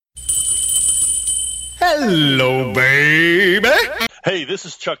Hello, baby. Hey, this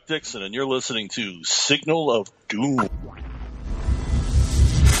is Chuck Dixon, and you're listening to Signal of Doom.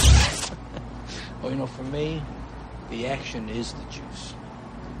 Well, for me, the action is the juice.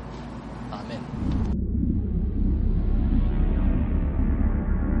 I'm in.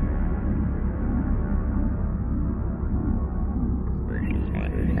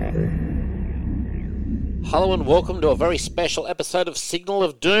 Hello and welcome to a very special episode of Signal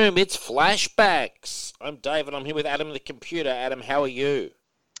of Doom. It's Flashbacks. I'm Dave and I'm here with Adam the computer. Adam, how are you?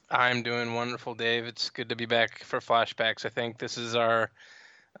 I'm doing wonderful, Dave. It's good to be back for Flashbacks. I think this is our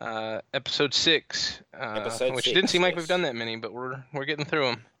episode 6, which didn't seem like we've done that many, but we're getting through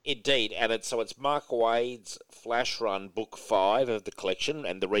them. Indeed, and it's Mark Waid's Flash Run Book 5 of the collection,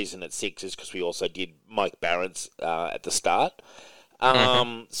 and the reason it's 6 is because we also did Mike Barrett's at the start.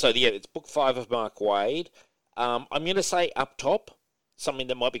 So yeah, it's Book 5 of Mark Waid. I'm going to say up top, something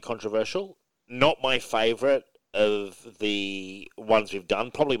that might be controversial. Not my favourite of the ones we've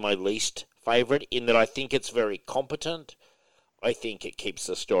done, probably my least favourite, in that I think it's very competent. I think it keeps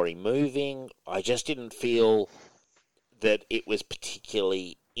the story moving. I just didn't feel that it was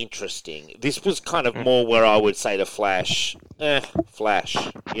particularly interesting. This was kind of more where I would say to Flash, Flash,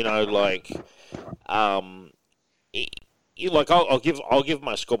 I'll give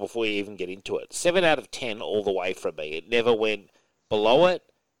my score before you even get into it. 7 out of 10 all the way from me. It never went below it,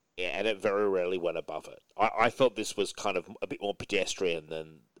 and it very rarely went above it. I felt this was kind of a bit more pedestrian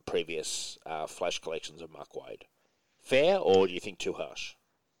than the previous Flash collections of Mark Waid. Fair, or do you think too harsh?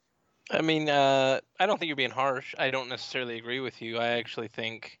 I mean, I don't think you're being harsh. I don't necessarily agree with you. I actually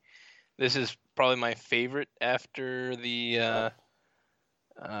think this is probably my favorite after the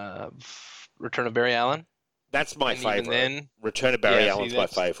Return of Barry Allen. That's my favorite. Return of Barry Allen's my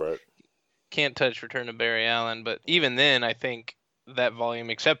favorite. Can't touch Return of Barry Allen, but even then, I think that volume,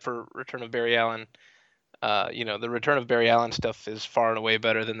 except for Return of Barry Allen, the Return of Barry Allen stuff is far and away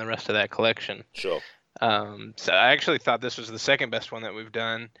better than the rest of that collection. Sure. So I actually thought this was the second best one that we've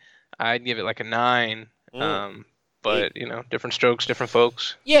done. I'd give it like a 9. But different strokes, different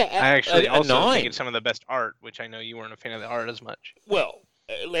folks. Yeah, I actually also 9. think it's some of the best art, which I know you weren't a fan of the art as much. Well,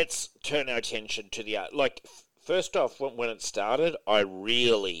 let's turn our attention to the art. First off, when it started, I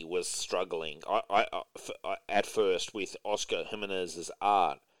really was struggling. I at first with Oscar Jimenez's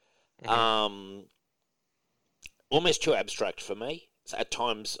art, almost too abstract for me. So at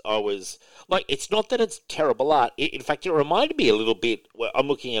times, I was it's not that it's terrible art. In fact, it reminded me a little bit. I'm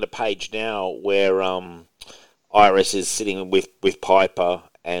looking at a page now where Iris is sitting with Piper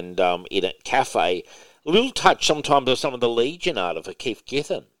and in a cafe. A little touch sometimes of some of the Legion art of Keith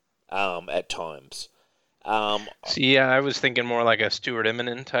Giffen at times. I was thinking more like a Stuart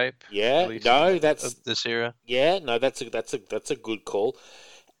Eminem type. Yeah, no, that's of this era. Yeah, no, that's a good call.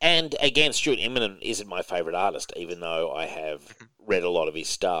 And again, Stuart Eminem isn't my favourite artist, even though I have read a lot of his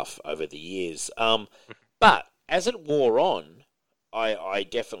stuff over the years. But as it wore on, I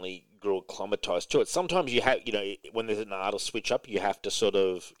definitely grew acclimatized to it. Sometimes you have, when there's an artist switch up, you have to sort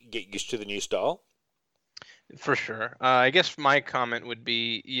of get used to the new style. For sure. I guess my comment would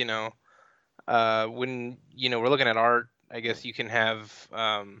be, when, we're looking at art, I guess you can have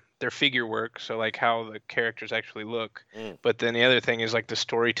their figure work, so like how the characters actually look. But then the other thing is like the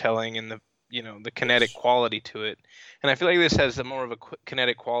storytelling and the kinetic quality to it. And I feel like this has more of a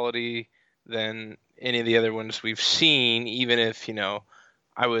kinetic quality than any of the other ones we've seen, even if,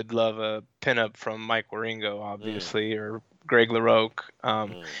 I would love a pinup from Mike Wieringo, obviously, or Greg LaRocque.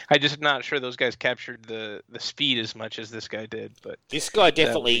 I'm just not sure those guys captured the speed as much as this guy did. But this guy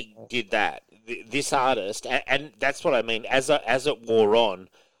definitely did that. This artist, and that's what I mean. As it wore on,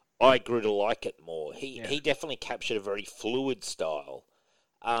 I grew to like it more. He definitely captured a very fluid style.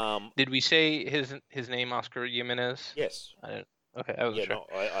 Did we say his name, Oscar Jimenez? Yes. Okay, I wasn't sure. No,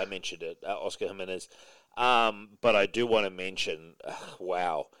 I mentioned it, Oscar Jimenez. But I do want to mention,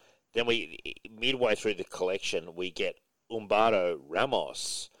 wow. Then midway through the collection, we get Humberto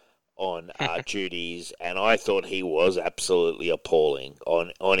Ramos on duties, and I thought he was absolutely appalling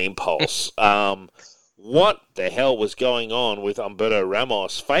on Impulse. What the hell was going on with Humberto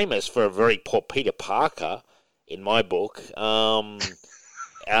Ramos, famous for a very poor Peter Parker, in my book?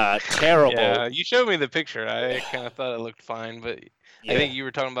 Terrible. Yeah, you showed me the picture. I kind of thought it looked fine, but I think you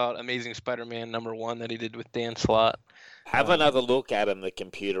were talking about Amazing Spider-Man #1 that he did with Dan Slott. Have another look at him, the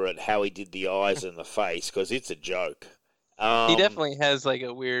computer, at how he did the eyes and the face, because it's a joke. He definitely has like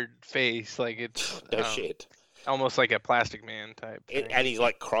a weird face, like it's shit, almost like a Plastic Man type. And he's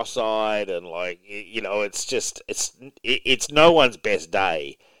like cross-eyed, and it's no one's best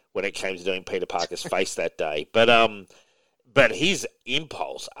day when it came to doing Peter Parker's face that day. But But his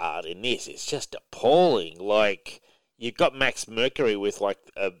impulse art in this is just appalling. Like, you've got Max Mercury with, like,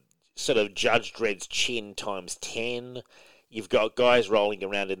 a sort of Judge Dredd's chin times 10. You've got guys rolling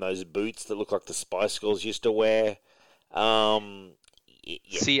around in those boots that look like the Spice Girls used to wear.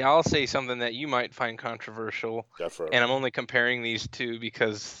 See, I'll say something that you might find controversial. Go for it. And I'm only comparing these two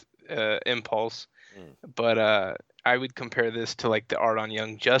because impulse. But I would compare this to like the art on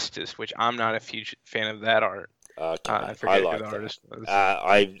Young Justice, which I'm not a huge fan of that art. Okay, I forget like who the that. artist was.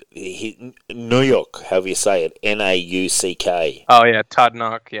 New York, however you say it, Nauck. Oh yeah, Todd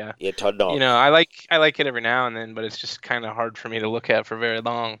Knock. Yeah. Yeah, Todd Knock. You know, I like it every now and then, but it's just kind of hard for me to look at for very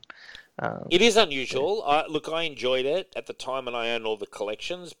long. It is unusual. I enjoyed it at the time, and I own all the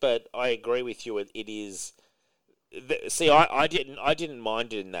collections. But I agree with you. It is. See, I didn't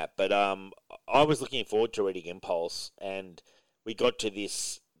mind it in that, but I was looking forward to reading Impulse, and we got to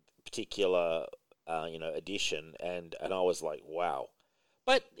this particular edition, and I was like, wow.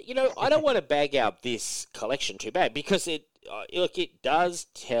 But I don't want to bag out this collection too bad, because it does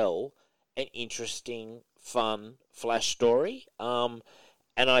tell an interesting, fun Flash story.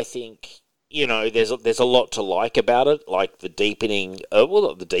 And I think, there's a lot to like about it, like the deepening, well,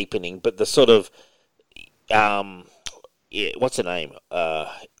 not the deepening, but the sort of, what's her name?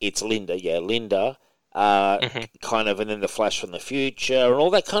 It's Linda, Linda, kind of, and then the Flash from the future and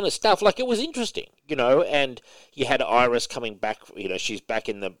all that kind of stuff. Like, it was interesting, and you had Iris coming back, she's back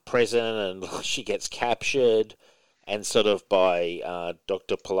in the present and she gets captured and sort of by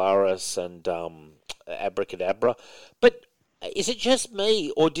Dr. Polaris and Abracadabra. But is it just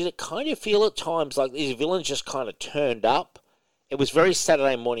me, or did it kind of feel at times like these villains just kind of turned up? It was very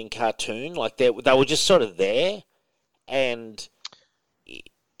Saturday morning cartoon, like they were just sort of there, and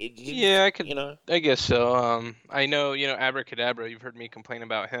I could, I guess so. I know, Abracadabra. You've heard me complain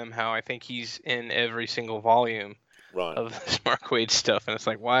about him, how I think he's in every single volume of this Mark Waid stuff, and it's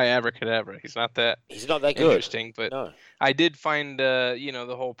like, why Abracadabra? He's not that good. Interesting, but no. I did find,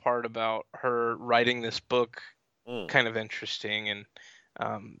 the whole part about her writing this book kind of interesting, and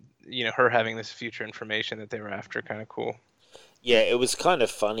her having this future information that they were after, kind of cool. Yeah, it was kind of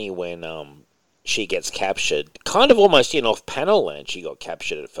funny when she gets captured, kind of almost in off-panel land. She got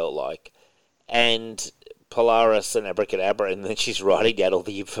captured, it felt like, and Polaris and Abracadabra, and then she's writing down all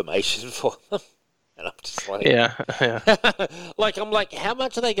the information for them, and I'm just like, yeah. I'm like, how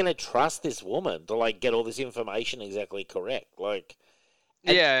much are they going to trust this woman to like get all this information exactly correct? Like,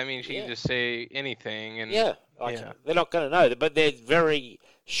 I mean, she can just say anything, and they're not going to know, but they're very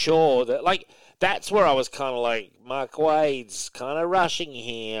sure that, like, that's where I was kind of like, Mark Waid's kind of rushing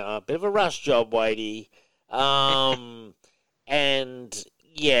here, a bit of a rush job, Wadey. And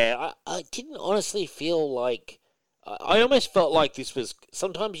I didn't honestly feel like, I almost felt like this was,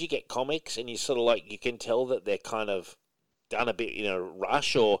 sometimes you get comics and you sort of like, you can tell that they're kind of done a bit in a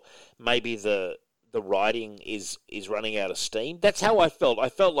rush, or maybe the writing is running out of steam. That's how I felt. I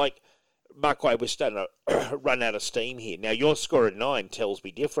felt like Mark Waid was starting to run out of steam here. Now, your score of 9 tells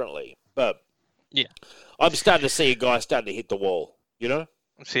me differently, but yeah, I'm starting to see a guy starting to hit the wall,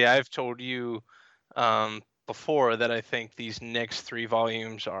 See, I've told you before that I think these next 3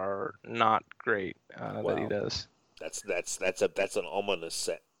 volumes are not great that he does. That's an ominous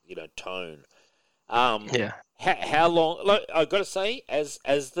set, tone. Yeah. How long? Like, I got to say, as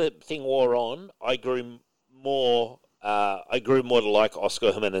the thing wore on, I grew more to like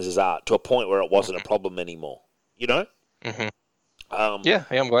Oscar Jimenez's art, to a point where it wasn't a problem anymore. Mm-hmm. I'm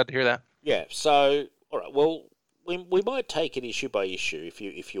glad to hear that. Yeah. So, all right. Well, we might take it issue by issue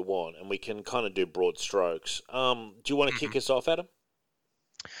if you want, and we can kind of do broad strokes. Do you want to kick us off, Adam?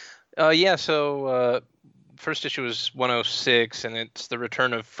 So first issue was 106, and it's the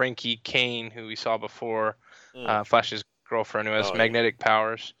return of Frankie Kane, who we saw before, Flash's girlfriend, who has magnetic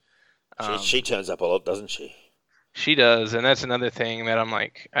powers. She turns up a lot, doesn't she? She does, and that's another thing that I'm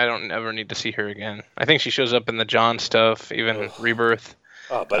like, I don't ever need to see her again. I think she shows up in the John stuff, even Rebirth.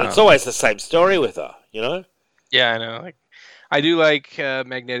 Oh, but it's always the same story with her, Yeah, I know. Like, I do like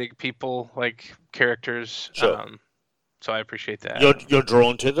magnetic people, like characters. Sure. So I appreciate that. You're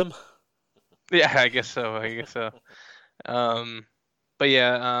drawn to them? Yeah, I guess so. But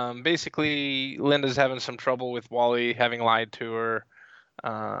yeah, basically, Linda's having some trouble with Wally having lied to her.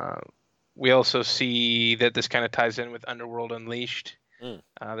 We also see that this kind of ties in with Underworld Unleashed.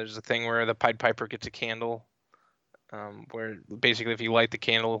 There's a thing where the Pied Piper gets a candle, where basically if you light the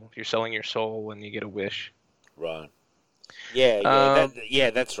candle, you're selling your soul and you get a wish. Right. Yeah,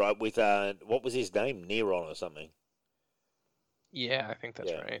 that's right. With what was his name? Neron or something. Yeah, I think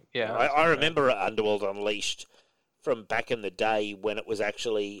that's right. Yeah, I remember Underworld Unleashed from back in the day when it was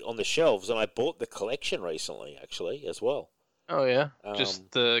actually on the shelves, and I bought the collection recently, actually, as well. Oh yeah, Um, just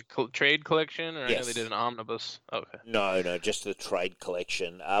the trade collection, or I know yes. they did an omnibus. Okay. No, just the trade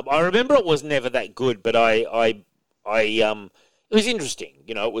collection. I remember it was never that good, but it was interesting.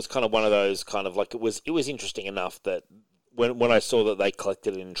 You know, it was kind of one of those kind of like it was interesting enough that when I saw that they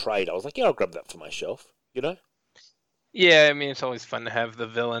collected it in trade, I was like, yeah, I'll grab that for my shelf. You know? Yeah, I mean it's always fun to have the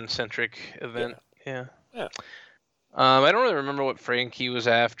villain-centric event. Yeah. Yeah. I don't really remember what Frankie was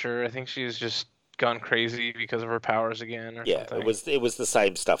after. I think she's just gone crazy because of her powers again, or Yeah, something. it was the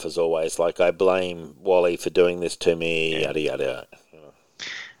same stuff as always. Like I blame Wally for doing this to me. Yada yada.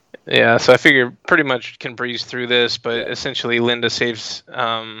 Yeah, so I figure pretty much can breeze through this, but Yeah. essentially Linda saves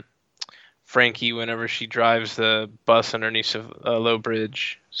Frankie whenever she drives the bus underneath a low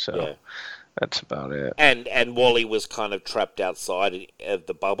bridge. So Yeah. that's about it. And Wally was kind of trapped outside of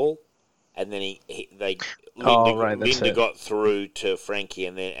the bubble, and then Linda it. got through to Frankie,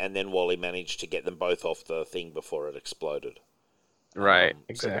 and then Wally managed to get them both off the thing before it exploded. Right, So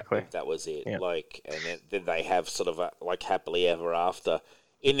exactly. that was it. Yeah. Like, and then they have sort of a like happily ever after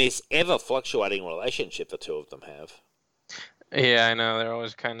in this ever fluctuating relationship the two of them have. Yeah, I know. They're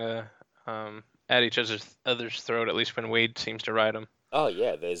always kind of at each other's throat, at least when Wade seems to ride them. Oh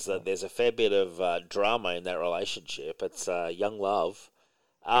yeah, there's a fair bit of drama in that relationship. It's young love.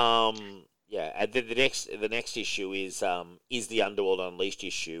 Yeah, and then the next issue is the Underworld Unleashed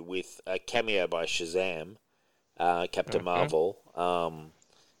issue with a cameo by Shazam, Captain Marvel,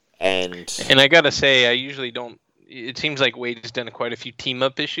 and I gotta say, I usually don't. It seems like Wade's done quite a few team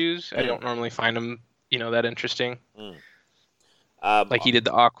up issues. I don't normally find them, that interesting. Like he did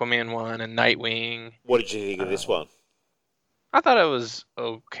the Aquaman one and Nightwing. What did you think of this one? I thought it was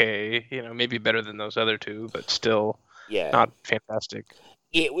okay. Maybe better than those other two, but still not fantastic.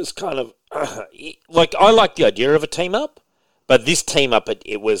 It was kind of like I like the idea of a team up, but this team up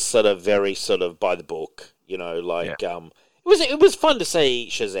it was sort of very sort of by the book. It was fun to see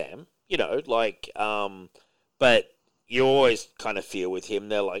Shazam. But you always kind of feel with him.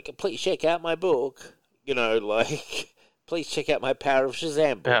 They're like, please check out my book. Please check out my Power of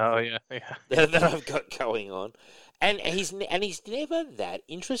Shazam book. Oh yeah. that I've got going on. And he's never that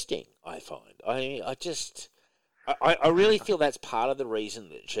interesting, I find. I really feel that's part of the reason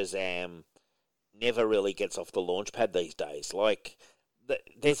that Shazam never really gets off the launch pad these days. Like,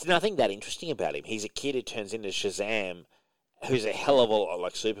 there's nothing that interesting about him. He's a kid who turns into Shazam, who's a hell of a lot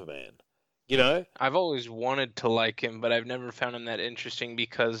like Superman. I've always wanted to like him, but I've never found him that interesting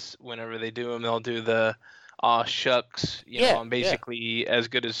because whenever they do him, they'll do the aw shucks, I'm basically as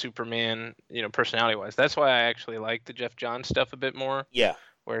good as Superman, personality-wise. That's why I actually like the Jeff Johns stuff a bit more. Yeah.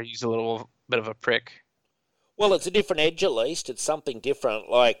 Where he's a little bit of a prick. Well, it's a different edge at least. It's something different,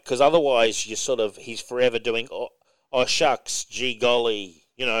 because otherwise he's forever doing, oh shucks, gee golly,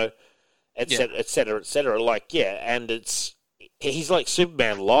 et cetera, et cetera, et cetera. And he's like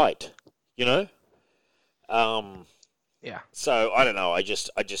Superman light, Yeah. So I don't know. I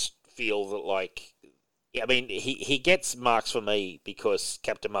just feel that he gets marks for me because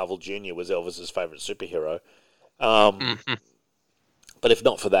Captain Marvel Jr. was Elvis's favorite superhero. But if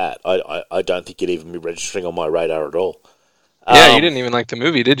not for that, I don't think it'd even be registering on my radar at all. Yeah, you didn't even like the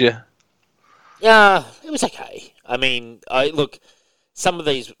movie, did you? Yeah, it was okay. Look, some of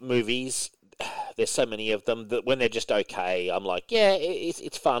these movies, there's so many of them that when they're just okay, I'm like, yeah,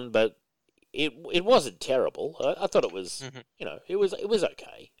 it's fun, but it wasn't terrible. I thought it was, it was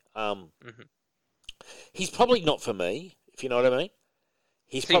okay. He's probably not for me, if you know what I mean.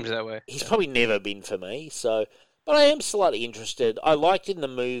 Seems that way. He's probably never been for me, so... But I am slightly interested. I liked in the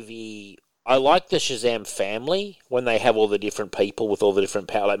movie... I like the Shazam family, when they have all the different people with all the different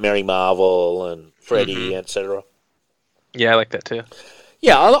power, like Mary Marvel and Freddy, etc. Yeah, I like that too.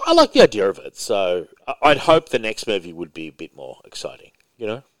 Yeah, I like the idea of it, so I'd hope the next movie would be a bit more exciting,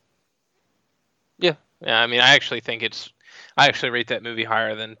 Yeah. Yeah, I actually think I actually rate that movie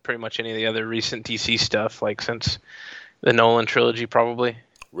higher than pretty much any of the other recent DC stuff, since the Nolan trilogy, probably.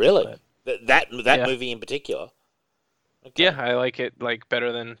 Really? But that movie in particular? Okay. Yeah, I like it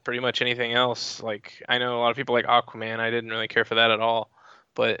better than pretty much anything else. I know a lot of people like Aquaman. I didn't really care for that at all.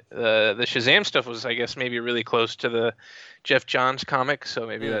 But the Shazam stuff was, I guess, maybe really close to the Jeff Johns comic, so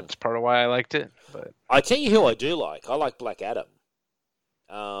maybe that's part of why I liked it. But I tell you who I do like. I like Black Adam.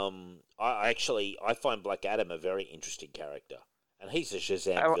 I find Black Adam a very interesting character, and he's a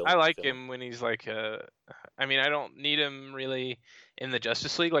Shazam villain. I like him when he's I don't need him really in the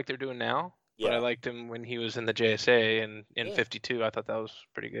Justice League like they're doing now. Yeah. But I liked him when he was in the JSA and in 52. I thought that was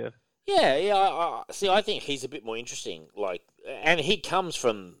pretty good. Yeah. I think he's a bit more interesting. And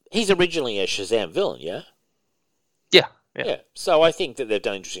he's originally a Shazam villain, yeah? Yeah. So I think that they've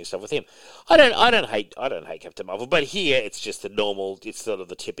done interesting stuff with him. I don't hate Captain Marvel, but here it's just the normal. It's sort of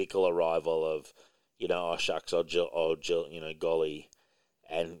the typical arrival of, oh shucks, golly,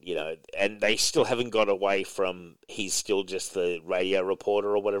 and and they still haven't got away from he's still just the radio reporter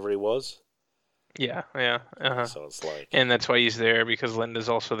or whatever he was. Yeah. Uh-huh. So it's like, and that's why he's there, because Linda's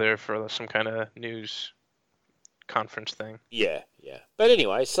also there for some kind of news conference thing. Yeah. But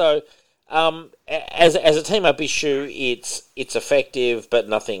anyway, so as a team up issue, it's effective, but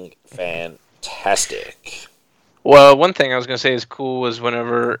nothing fantastic. Well, one thing I was going to say is cool was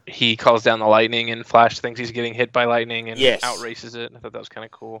whenever he calls down the lightning and Flash thinks he's getting hit by lightning and outraces it. I thought that was kind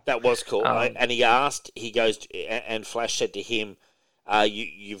of cool. That was cool. And he goes, and Flash said to him,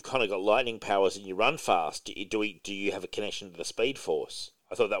 you've kind of got lightning powers and you run fast. Do you have a connection to the Speed Force?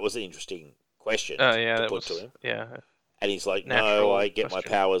 I thought that was an interesting question to put to him. Yeah. And he's like, Natural no, I get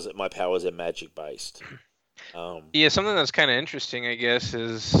question. my powers are magic based. Yeah, something that's kind of interesting, I guess,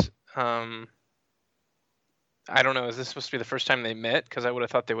 is I don't know, is this supposed to be the first time they met? Because I would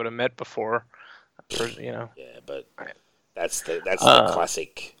have thought they would have met before. Yeah, but that's the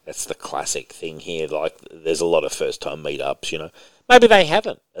classic. That's the classic thing here. Like, there's a lot of first time meetups. Maybe they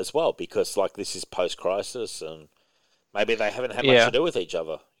haven't as well, because like this is post crisis, and maybe they haven't had much to do with each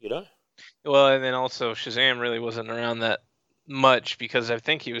other. Well, and then also Shazam really wasn't around that much, because I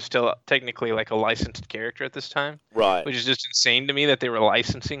think he was still technically like a licensed character at this time. Right. Which is just insane to me that they were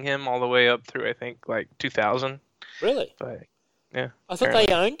licensing him all the way up through, I think, like 2000. Really? But, yeah. I thought they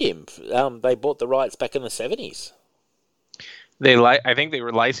owned him. They bought the rights back in the 70s. I think they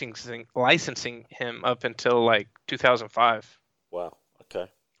were licensing him up until like 2005. Wow. Okay.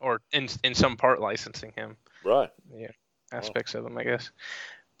 Or in some part licensing him. Right. Yeah. Aspects of them, I guess.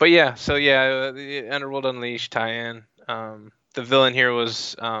 But yeah, so yeah, the Underworld Unleashed tie-in. The villain here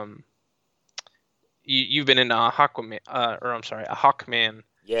was you've been in a Hawkman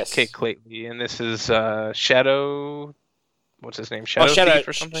kick lately, and this is Shadow. What's his name? Thief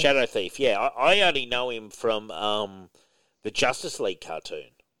or something? Shadow Thief. Yeah, I only know him from the Justice League cartoon.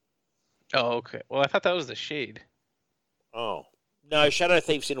 Oh, okay. Well, I thought that was the Shade. Oh no, Shadow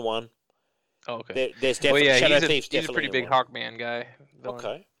Thief's in one. Oh, okay. There's definitely Shadow Thief's he's definitely a pretty big one. Hawkman guy.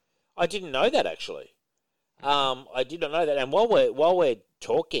 Okay, I didn't know that actually. I did not know that. And while we're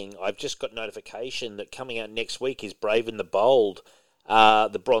talking, I've just got notification that coming out next week is Brave and the Bold,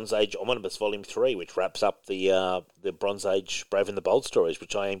 the Bronze Age Omnibus Volume 3, which wraps up the Bronze Age Brave and the Bold stories,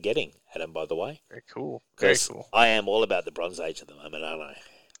 which I am getting, Adam, by the way. Very cool. Very cool. I am all about the Bronze Age at the moment, aren't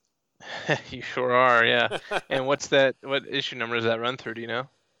I? You sure are, yeah. And what issue number does that run through, do you know?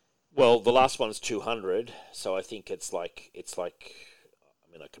 Well, the last one's 200, so I think it's like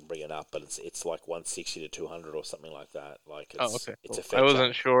I mean, I can bring it up, but it's like 160 to 200 or something like that. Like, okay. It's cool. I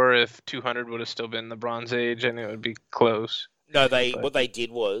wasn't sure if 200 would have still been the Bronze Age, and it would be close. No, what they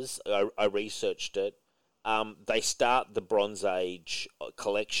did was I researched it. They start the Bronze Age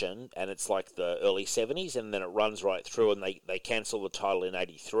collection, and it's like the early 70s, and then it runs right through, and they cancel the title in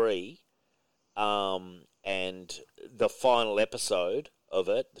 83. And the final episode of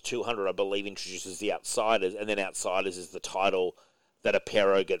it, the 200, I believe, introduces the Outsiders, and then Outsiders is the title that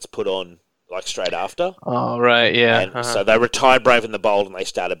Aparo gets put on like straight after. Oh, right, yeah. And so they retired Brave and the Bold, and they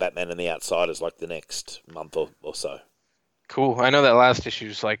started Batman and the Outsiders like the next month or so. Cool. I know that last issue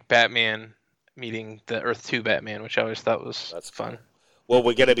is like Batman meeting the Earth 2 Batman, which I always thought was fun. Cool. Well,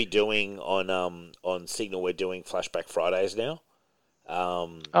 we're going to be doing on Signal, we're doing Flashback Fridays now.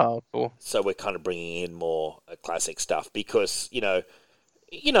 Oh, cool. So we're kind of bringing in more classic stuff because, frankly,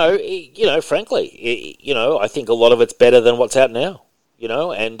 I think a lot of it's better than what's out now.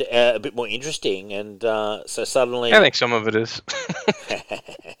 And a bit more interesting. And so suddenly... I think some of it is.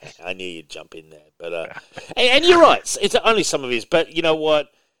 I knew you'd jump in there. But and you're right. It's only some of his. But you know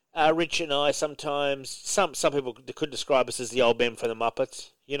what? Rich and I sometimes... Some people could describe us as the old men from the Muppets,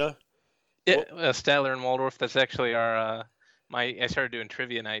 Yeah, Statler and Waldorf. That's actually our... I started doing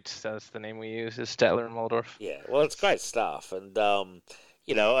trivia nights. That's the name we use, is Statler and Waldorf. Yeah, well, it's great stuff. And, and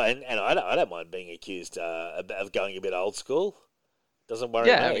I don't mind being accused of going a bit old school. Doesn't worry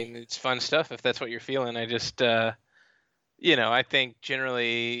me. Yeah, I mean, it's fun stuff if that's what you're feeling. I just, I think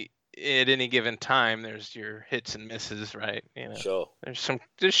generally at any given time there's your hits and misses, right? Sure. There's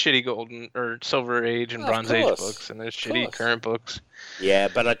shitty golden or silver age and bronze age books, and there's shitty current books. Yeah,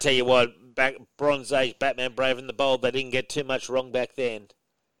 but I tell you what, Bronze Age Batman Brave and the Bold, they didn't get too much wrong back then.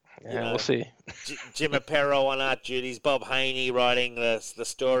 Yeah, we'll see. Jim Aparo on art duties, Bob Haney writing the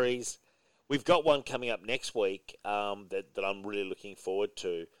stories. We've got one coming up next week that I'm really looking forward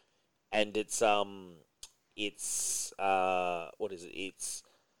to, and it's what is it? It's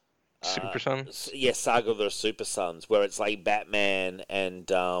Super Sons. Yeah, Saga of the Super Sons, where it's like Batman and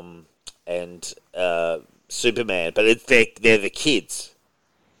Superman, but they're the kids.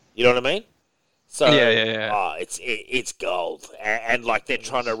 You know what I mean? So Yeah. It's gold, and like they're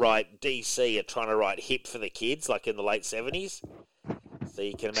trying to write DC are trying to write hip for the kids, like in the late 70s. So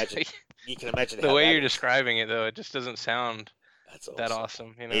you can imagine. You can imagine The how way that you're is. describing it, though, it just doesn't sound That's awesome. that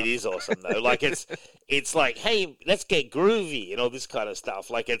awesome. You know? It is awesome though. Like it's like, hey, let's get groovy and all this kind of stuff.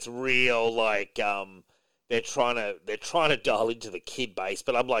 Like it's real. Like they're trying to dial into the kid base,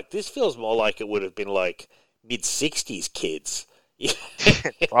 but I'm like, this feels more like it would have been like mid-60s kids.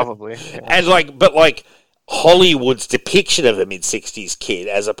 Probably. Yeah. And like Hollywood's depiction of a mid-60s kid,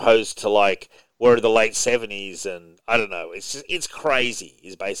 as opposed to like we're in the late 70s, and I don't know. It's crazy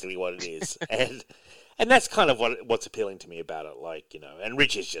is basically what it is, and that's kind of what's appealing to me about it. Like, you know, and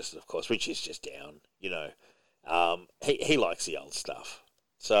Rich is just down. You know, he likes the old stuff.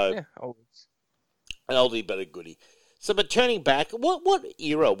 So Yeah, always. an oldie but a goodie. So, but turning back, what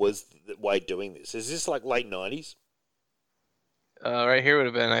era was Wade doing this? Is this like late 90s? Right here would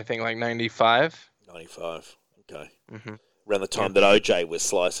have been, I think, like 95. 95. Okay. Mm-hmm. Around the time that OJ was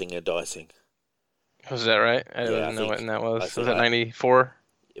slicing and dicing. Was that right? I Yeah, don't I know think- when that I was. think Was that I- 94?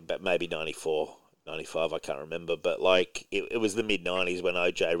 But maybe 94, 95, I can't remember. But like it was the mid 90s when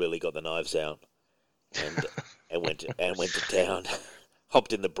OJ really got the knives out and went to town,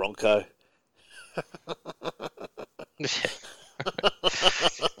 hopped in the Bronco.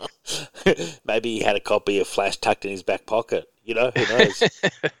 Maybe he had a copy of Flash tucked in his back pocket. You know, who knows?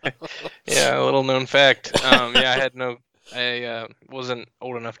 Yeah, a little known fact. I wasn't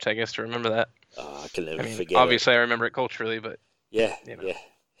old enough to, I guess, to remember that. Oh, I can never I mean, forget. obviously I remember it culturally, but Yeah, you know. yeah.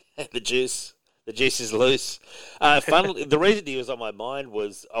 The juice is loose. Funnily, the reason he was on my mind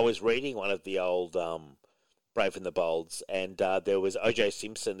was I was reading one of the old Brave and the Bolds, and there was O.J.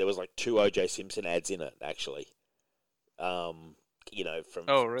 Simpson. There was like 2 O.J. Simpson ads in it, actually. You know, from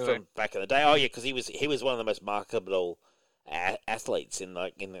back in the day. Oh yeah, because he was one of the most marketable athletes in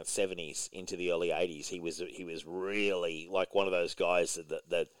the 70s into the early 80s. He was really like one of those guys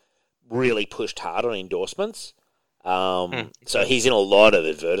that really pushed hard on endorsements. So he's in a lot of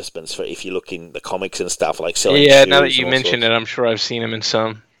advertisements for, if you look in the comics and stuff, like selling. Yeah, shoes now that and you all mentioned sorts. it, I'm sure I've seen him in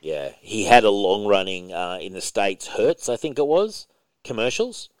some. Yeah, he had a long running in the States, Hertz, I think it was,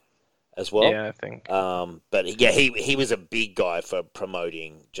 commercials as well. Yeah, I think. But he was a big guy for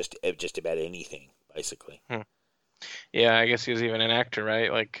promoting just about anything, basically. Yeah, I guess he was even an actor,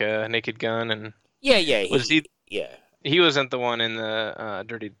 right? Like Naked Gun, and Yeah. Was he? Yeah. He wasn't the one in the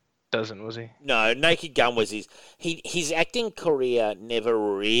Dirty Dozen, was he? No, Naked Gun was his acting career never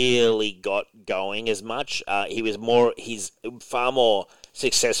really got going as much. He's far more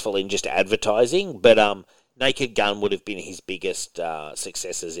successful in just advertising, but Naked Gun would have been his biggest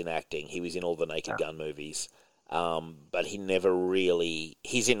successes in acting. He was in all the Naked Gun movies, but he never really.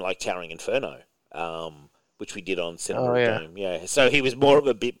 He's in like Towering Inferno, which we did on Cinema of Doom. Yeah, so he was more of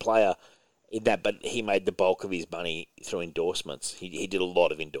a bit player in that, but he made the bulk of his money through endorsements. He did a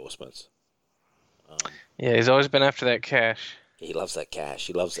lot of endorsements. Yeah, he's always been after that cash. He loves that cash.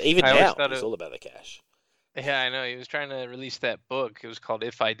 He loves even I always now. thought It's all about the cash. Yeah, I know. He was trying to release that book. It was called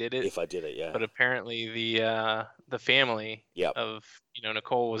If I Did It. If I did it, yeah. But apparently the family of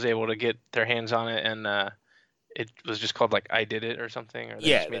Nicole was able to get their hands on it, and it was just called like I Did It or something, or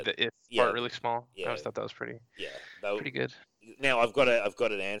they just made the if part really small. I always thought that was pretty good. Now I've got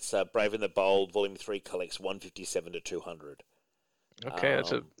an answer. Brave and the Bold, Volume 3 collects 157 to 200. Okay,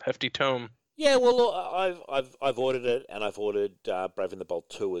 that's a hefty tome. Yeah, well, I've ordered it, and I've ordered Brave and the Bold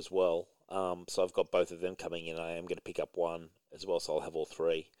 2 as well. So I've got both of them coming in. I am going to pick up one as well, so I'll have all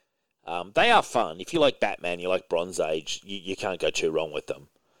 3. They are fun. If you like Batman, you like Bronze Age, you can't go too wrong with them.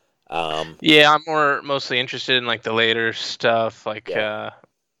 Yeah, I'm mostly interested in like the later stuff, like towards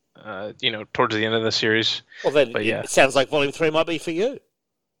the end of the series. Well, then it sounds like Volume 3 might be for you.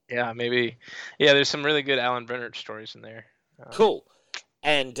 Yeah, maybe. Yeah, there's some really good Alan Bernard stories in there. Cool.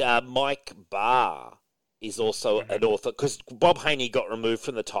 And Mike Barr is also an author, because Bob Haney got removed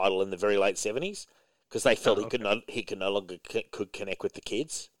from the title in the very late 70s because they felt he could no longer could connect with the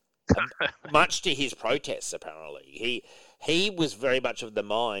kids, much to his protests. Apparently, he was very much of the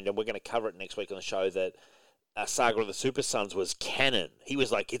mind, and we're going to cover it next week on the show, that Saga of the Super Sons was canon. He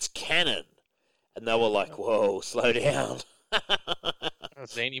was like, it's canon, and they were like, whoa, slow down.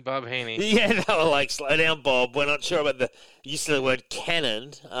 Zany Bob Haney. Yeah, they were like, slow down, Bob. We're not sure about the use of the word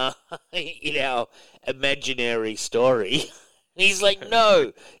canon in our imaginary story. He's like,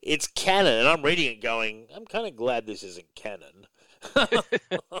 no, it's canon. And I'm reading it going, I'm kind of glad this isn't canon.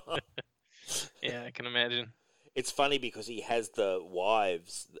 Yeah, I can imagine. it's funny because he has the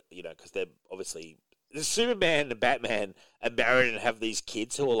wives, because they're obviously the Superman and Batman are married and have these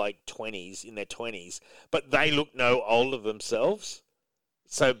kids who are like 20s, in their 20s, but they look no older themselves.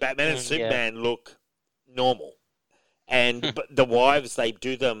 So Batman and Superman look normal. And but the wives, they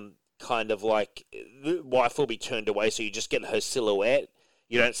do them kind of like, the wife will be turned away, so you just get her silhouette.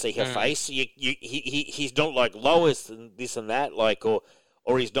 You don't see her face. He's not like Lois and this and that, like, or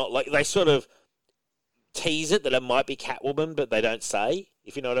he's not like, they sort of tease it that it might be Catwoman, but they don't say,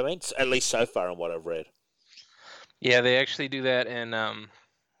 if you know what I mean. At least so far in what I've read. Yeah, they actually do that in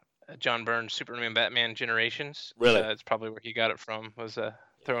John Byrne's Superman Batman Generations. Really? It's probably where he got it from, was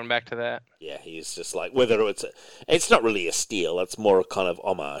throwing back to that. Yeah, he's just like, whether it's not really a steal, it's more a kind of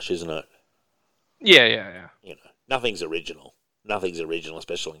homage, isn't it? Yeah. Nothing's original. Nothing's original,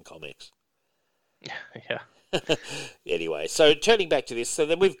 especially in comics. Yeah. Anyway, so turning back to this, so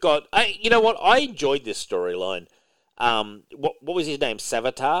then we've got, you know what, I enjoyed this storyline. What was his name?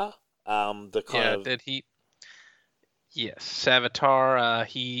 Savitar? Yes, Savitar.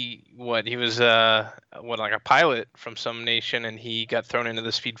 He was like a pilot from some nation, and he got thrown into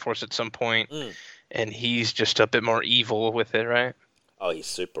the Speed Force at some point, and he's just a bit more evil with it, right? Oh, he's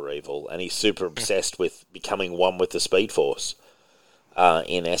super evil, and he's super obsessed with becoming one with the Speed Force,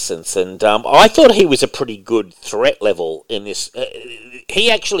 in essence. And I thought he was a pretty good threat level in this.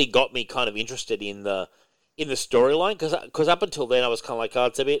 He actually got me kind of interested in the storyline, because up until then I was kind of like, oh,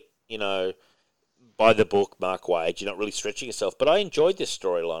 it's a bit, by the book, Mark Waid, you're not really stretching yourself. But I enjoyed this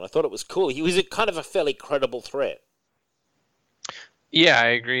storyline. I thought it was cool. He was a kind of a fairly credible threat. Yeah, I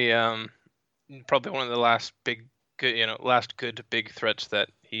agree. Probably one of the last good big threats that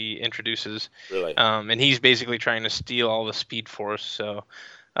he introduces. Really? And he's basically trying to steal all the Speed Force. So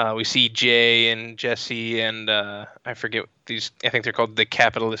we see Jay and Jesse and I forget these. I think they're called the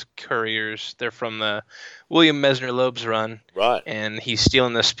Capitalist Couriers. They're from the William Mesner Loeb's run. Right. And he's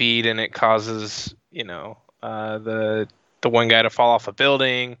stealing the speed, and it causes the one guy to fall off a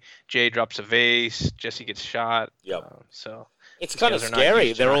building. Jay drops a vase. Jesse gets shot. Yep. So it's kind of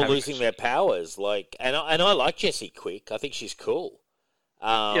scary. They're all losing their powers. Like, and I like Jessie Quick. I think she's cool.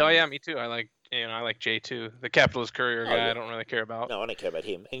 Yeah, me too. I like Jay too. The Capitalist Courier guy, yeah. I don't really care about. No, I don't care about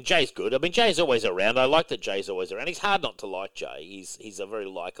him. And Jay's good. I mean, Jay's always around. I like that Jay's always around. He's hard not to like Jay. He's a very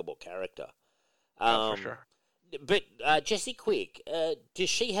likable character. For sure. But Jessie Quick, does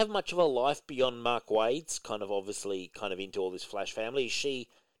she have much of a life beyond Mark Waid's? Kind of obviously, kind of into all this Flash family.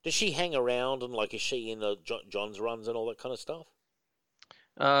 Does she hang around, and like, is she in the John's runs and all that kind of stuff?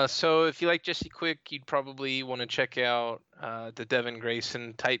 So if you like Jessie Quick, you'd probably want to check out the Devin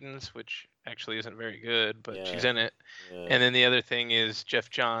Grayson Titans, which actually isn't very good, but she's in it. Yeah. And then the other thing is Jeff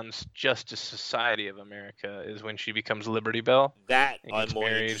Johns' Justice Society of America is when she becomes Liberty Bell. That I'm more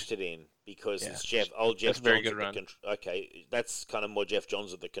interested in, because it's Jeff Johns. Very good run. Okay, that's kind of more Jeff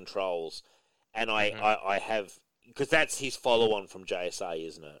Johns at the controls, and I have, because that's his follow-on from JSA,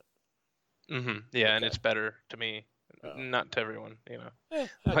 isn't it? Mm-hmm. Yeah, okay. And it's better to me. Not to everyone, Okay.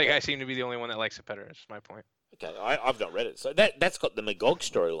 Like, I seem to be the only one that likes it better. That's my point. Okay, I've not read it, so that's got the Magog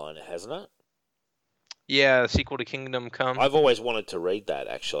storyline, hasn't it? Yeah, the sequel to Kingdom Come. I've always wanted to read that,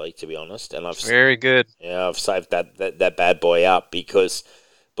 actually, to be honest, and very good. Yeah, I've saved that bad boy up, because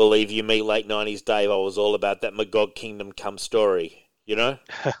believe you me, late '90s Dave, I was all about that Magog Kingdom Come story. Yeah,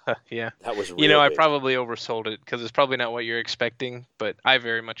 that was real I probably oversold it, because it's probably not what you're expecting, but I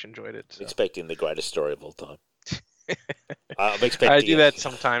very much enjoyed it. So. Expecting the greatest story of all time. I do that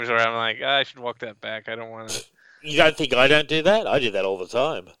sometimes where I'm like, I should walk that back. I don't want to. You don't think I don't do that? I do that all the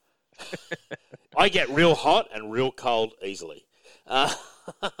time. I get real hot and real cold easily. I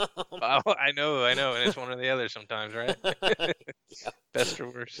know, and it's one or the other sometimes, right? Yeah. Best or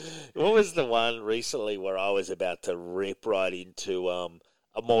worst. What was the one recently where I was about to rip right into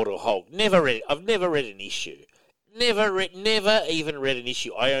Immortal Hulk? I've never read an issue. Never even read an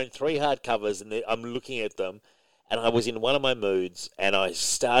issue. I own 3 hardcovers, and I'm looking at them. And I was in one of my moods, and I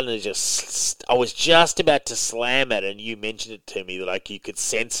started to I was just about to slam it, and you mentioned it to me that like you could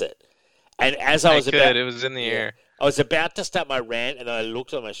sense it. And as I was it was in the air. I was about to start my rant, and then I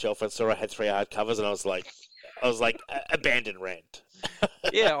looked on my shelf and saw I had 3 hardcovers, and I was like, abandoned rant.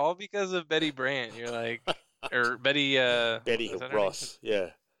 Yeah, all because of Betty Brant. You're like, or Betty. Betty Ross. Yeah.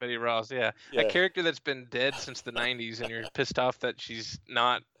 Betty Ross, yeah. A character that's been dead since the 90s, and you're pissed off that she's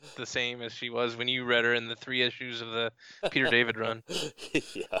not the same as she was when you read her in the 3 issues of the Peter David run.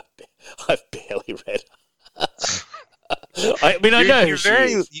 Yeah, I've barely read her. I mean, I know you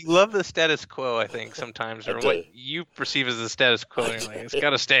love the status quo, I think, sometimes, or what you perceive as the status quo. You're like, it's got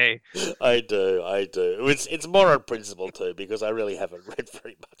to stay. I do. It's more on principle, too, because I really haven't read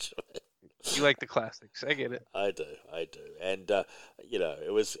very much of it. You like the classics. I get it. I do, and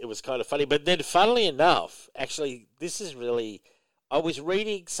it was kind of funny. But then, funnily enough, actually, this is really. I was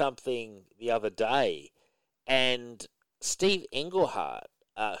reading something the other day, and Steve Englehart,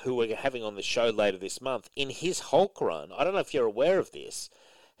 who we're having on the show later this month, in his Hulk run, I don't know if you're aware of this,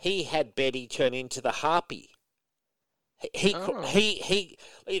 he had Betty turn into the Harpy. He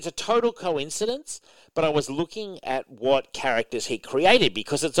it's a total coincidence, but I was looking at what characters he created,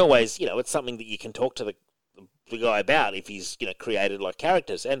 because it's always, it's something that you can talk to the guy about if he's, created like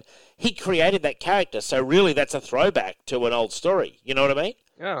characters, and he created that character, so really that's a throwback to an old story. You know what I mean?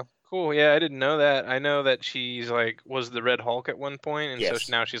 Yeah, cool. Yeah, I didn't know that. I know that she's was the Red Hulk at one point, and Yes.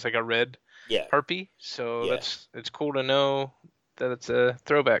 so now she's like a red Harpy. So Yeah. it's cool to know that it's a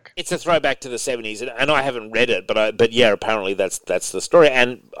throwback. It's a throwback to the 70s, and I haven't read it, but yeah, apparently that's the story.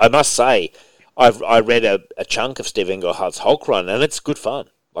 And I must say, I read a chunk of Steve Englehart's Hulk run, and it's good fun.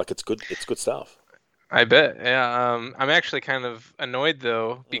 Like, it's good stuff. I bet. Yeah. I'm actually kind of annoyed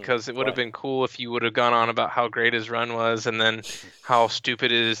though, because it would have right. been cool if you would have gone on about how great his run was, and then how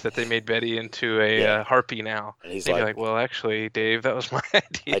stupid it is that they made Betty into a Harpy now. And he's Maybe like, well, actually, Dave, that was my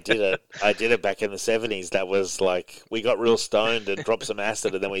idea. I did it back in the 70s. That was like, we got real stoned and dropped some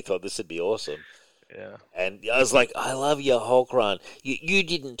acid, and then we thought this would be awesome. Yeah. And I was like, I love your Hulk run. You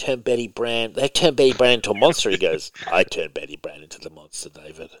didn't turn Betty Brand. They turned Betty Brand into a monster. He goes, I turned Betty Brand into the monster,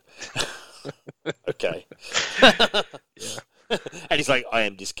 David. Okay. Yeah. And he's like, I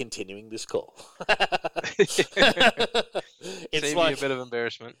am discontinuing this call. Save It's you like a bit of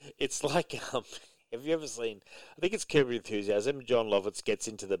embarrassment. It's like, have you ever seen? I think it's Curb Your Enthusiasm. John Lovitz gets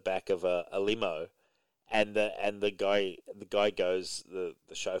into the back of a limo, and the guy goes, the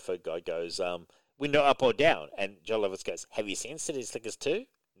chauffeur guy goes, window up or down, and John Lovitz goes, have you seen City Slickers 2?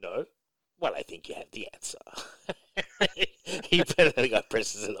 No. Well, I think you have the answer. The guy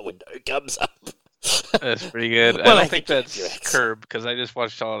presses and the window comes up. That's pretty good. Well, I I don't think think that's you're right. Curb, because I just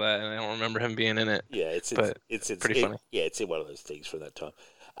watched all that and I don't remember him being in it. Yeah, it's pretty funny. Yeah, it's in one of those things from that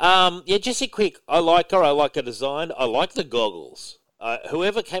time. Yeah, Jessie Quick, I like her. I like her design. I like the goggles.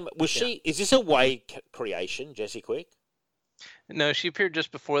 Whoever came, she? Is this a Wade creation, Jessie Quick? No, she appeared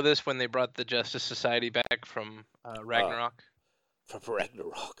just before this when they brought the Justice Society back from Ragnarok. From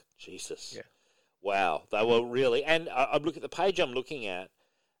Ragnarok, Jesus. Yeah. Wow, they were really. And I look at the page I'm looking at.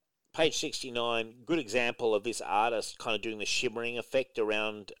 Page 69, good example of this artist kind of doing the shimmering effect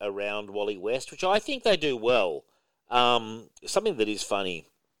around Wally West, which I think they do well. Something that is funny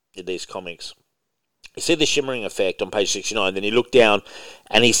in these comics. You see the shimmering effect on page 69, then you look down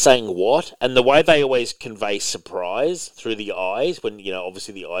and he's saying what? And the way they always convey surprise through the eyes, when,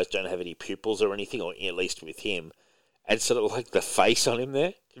 obviously the eyes don't have any pupils or anything, or at least with him, and sort of like the face on him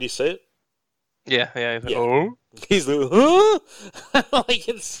there. Can you see it? Yeah. Yeah. Oh? He's like, huh? Like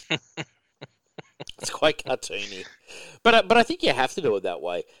it's quite cartoony, but I think you have to do it that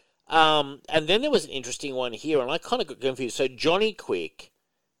way. And then there was an interesting one here, and I kind of got confused. So Johnny Quick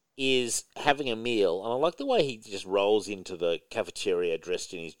is having a meal, and I like the way he just rolls into the cafeteria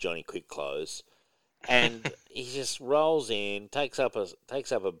dressed in his Johnny Quick clothes, and he just rolls in, takes up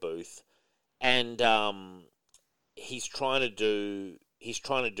a booth, and he's trying to do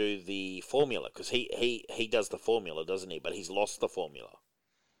the formula, because he does the formula, doesn't he? But he's lost the formula.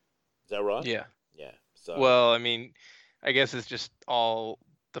 Is that right? Yeah. Yeah. So Well, I mean, I guess it's just all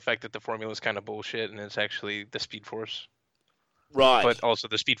the fact that the formula is kind of bullshit and it's actually the Speed Force. right. But also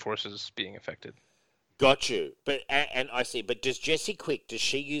the Speed Force is being affected. Got you. But and I see. But does Jessie Quick, does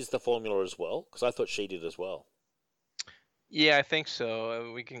she use the formula as well? Because I thought she did as well. Yeah, I think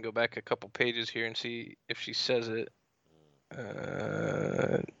so. We can go back a couple pages here and see if she says it.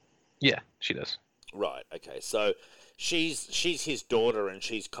 Yeah, she does. Right. Okay. So she's his daughter, and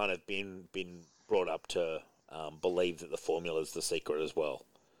she's kind of been brought up to believe that the formula is the secret as well.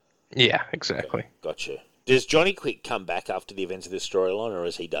 Yeah, exactly. Got you. Does Johnny Quick come back after the events of this storyline, or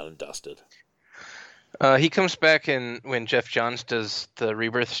is he done and dusted? He comes back when Jeff Johns does the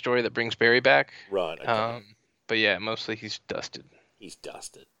Rebirth story that brings Barry back. Right. Okay. But yeah, mostly he's dusted. He's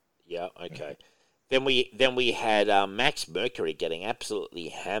dusted. Yeah. Okay. Then we had Max Mercury getting absolutely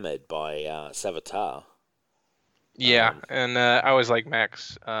hammered by Savitar. Yeah, and I always like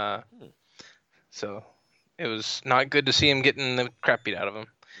Max. So it was not good to see him getting the crap beat out of him.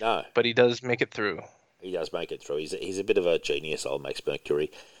 No, But he does make it through. he does make it through. He's a bit of a genius, old Max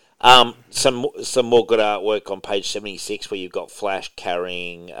Mercury. Some more good artwork on page 76, where you've got Flash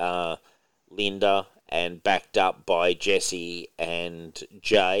carrying Linda and backed up by Jesse and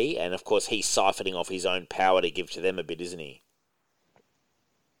Jay, and of course he's siphoning off his own power to give to them a bit, isn't he?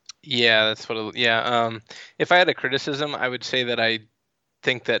 Yeah, that's what. If I had a criticism, I would say that I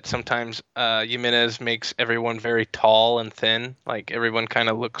think that sometimes Jimenez makes everyone very tall and thin. Like everyone kind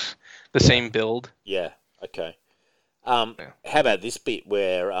of looks the same build. Yeah. Okay. Yeah. How about this bit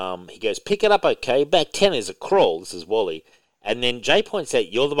where he goes, "Pick it up, okay? Back 10 is a crawl." This is Wally. And then Jay points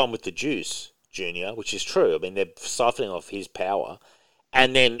out, "You're the one with the juice, Junior," which is true. I mean, they're siphoning off his power.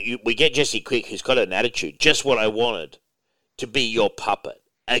 And then we get Jesse Quick, who's got an attitude. "Just what I wanted, to be your puppet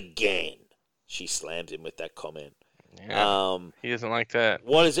again." She slams him with that comment. Yeah, he doesn't like that.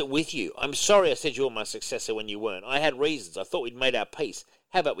 "What is it with you? I'm sorry I said you were my successor when you weren't. I had reasons. I thought we'd made our peace.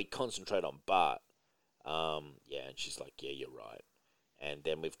 How about we concentrate on Bart?" Yeah, and she's like, "Yeah, you're right." And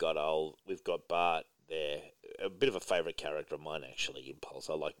then we've got Bart there, a bit of a favourite character of mine actually, Impulse.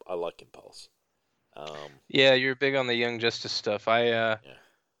 I like Impulse. Yeah, you're big on the Young Justice stuff. It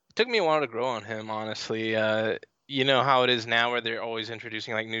took me a while to grow on him, honestly. You know how it is now, where they're always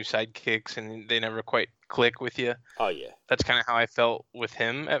introducing like new sidekicks, and they never quite click with you. Oh yeah, That's kind of how I felt with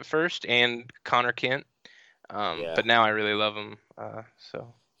him at first, and Connor Kent. But now I really love him.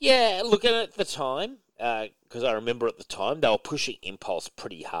 So yeah. Looking at the time, because I remember at the time they were pushing Impulse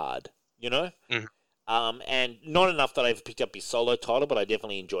pretty hard, you know. Mhm. And not enough that I ever picked up his solo title, but I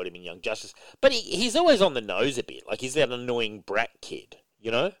definitely enjoyed him in Young Justice. But he's always on the nose a bit, like he's that annoying brat kid,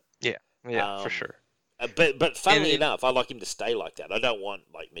 you know. yeah, for sure. But funnily enough, I like him to stay like that. I don't want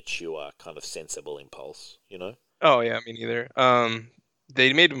like mature, kind of sensible Impulse, you know. Oh yeah, me neither.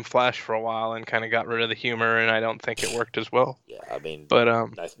 They made him Flash for a while and kind of got rid of the humor, and I don't think it worked as well. Yeah, I mean, But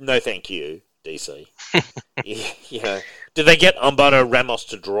no, thank you, DC. You know, did they get Humberto Ramos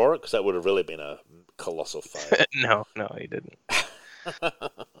to draw it? Because that would have really been a colossal fail. no, he didn't.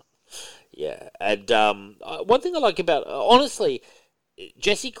 Yeah, and one thing I like about honestly,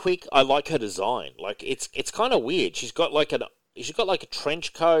 Jessie Quick, I like her design. Like it's kind of weird. She's got like a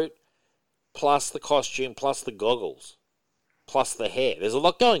trench coat, plus the costume, plus the goggles, plus the hair. There's a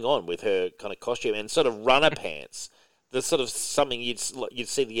lot going on with her kind of costume and sort of runner pants. There's sort of something you'd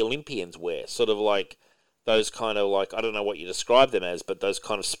see the Olympians wear, sort of like those kind of like, I don't know what you describe them as, but those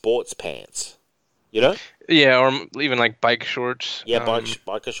kind of sports pants. You know? Yeah, or even like bike shorts. Yeah,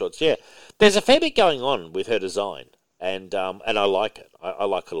 biker shorts. Yeah, there's a fair bit going on with her design, and I like it. I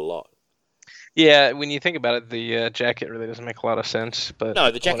like it a lot. Yeah, when you think about it, the jacket really doesn't make a lot of sense. But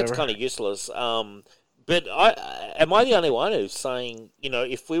no, the jacket's whatever. kind of useless. But am I the only one who's saying, you know,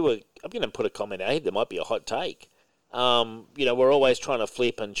 if we were, I'm going to put a comment out here, there might be a hot take. You know, we're always trying to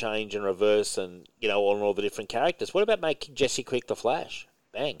flip and change and reverse and, you know, on all the different characters. What about making Jessie Quick the Flash?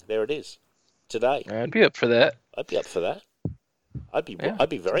 Bang, there it is. Today. I'd be up for that. I'd be up for that. I'd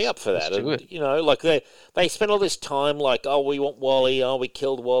be very up for that. Let's do And, it. you know, like they spend all this time like, oh, we want Wally, oh, we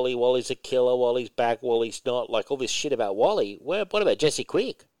killed Wally, Wally's a killer, Wally's back, Wally's not, like all this shit about Wally. What about Jessie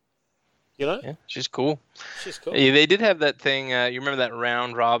Quick? You know? Yeah, she's cool. She's cool. Yeah, they did have that thing. You remember that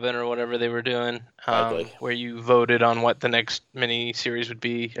round robin or whatever they were doing, Vaguely. where you voted on what the next mini series would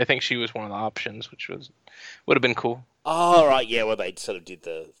be. I think she was one of the options, which would have been cool. Oh, right, yeah, well, they sort of did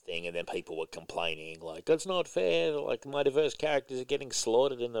the thing, and then people were complaining, like, it's not fair, like, my diverse characters are getting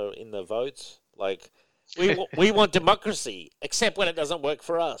slaughtered in the votes. Like, we want democracy, except when it doesn't work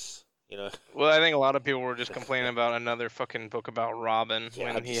for us, you know? Well, I think a lot of people were just complaining about another fucking book about Robin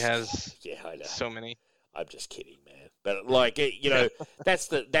when he has I know. so many. I'm just kidding, man. But, like, you know, that's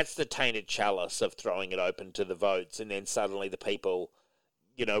the tainted chalice of throwing it open to the votes, and then suddenly the people...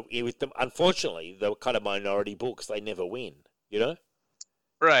 You know, with them, unfortunately, the kind of minority books, they never win, you know?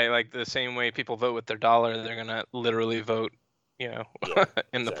 Right, like the same way people vote with their dollar, they're going to literally vote, you know,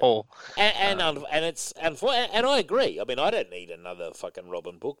 in the poll. And I agree. I mean, I don't need another fucking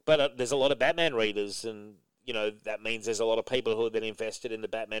Robin book, but there's a lot of Batman readers, and, you know, that means there's a lot of people who have been invested in the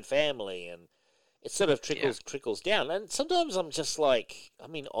Batman family, and it sort of trickles down. And sometimes I'm just like, I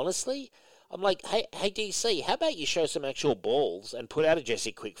mean, honestly... I'm like, hey DC, how about you show some actual balls and put out a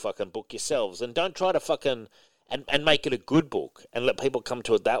Jessie Quick fucking book yourselves, and don't try to fucking and make it a good book and let people come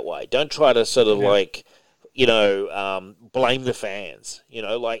to it that way. Don't try to sort of like, you know, blame the fans. You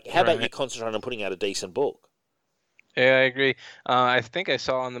know, like how about you concentrate on putting out a decent book? Yeah, I agree. I think I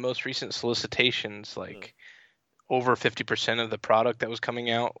saw on the most recent solicitations, like over 50% of the product that was coming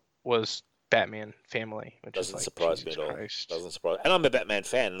out was Batman family, which doesn't is like, surprise me Jesus at all. Christ. Doesn't surprise. And I'm a Batman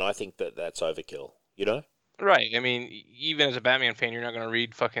fan, and I think that's overkill. You know? Right. I mean, even as a Batman fan, you're not going to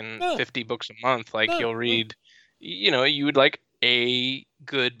read fucking 50 books a month. Like you'll read, you know, you would like a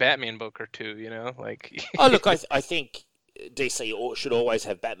good Batman book or two. You know, like. Oh look, I think DC should always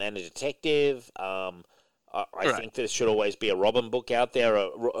have Batman and Detective. I think there should always be a Robin book out there,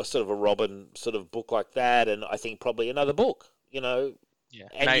 a sort of a Robin sort of book like that, and I think probably another book. You know. Yeah,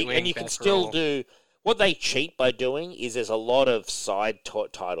 and you can still do What they cheat by doing is there's a lot of side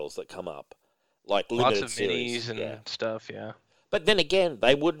titles that come up, like limited Lots of series. minis and stuff, yeah. But then again,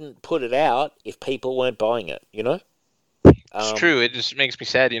 they wouldn't put it out if people weren't buying it, you know? It's true. It just makes me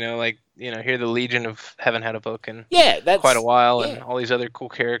sad, here the Legion haven't had a book in that's quite a while, and all these other cool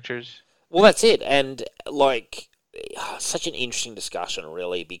characters. Well, that's it. And, such an interesting discussion,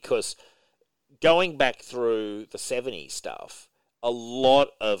 really, because going back through the 70s stuff, a lot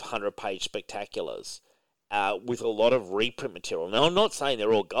of 100-page spectaculars with a lot of reprint material. Now, I'm not saying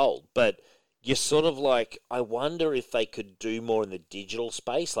they're all gold, but you're sort of like, I wonder if they could do more in the digital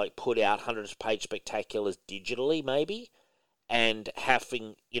space, like put out 100-page spectaculars digitally, maybe, and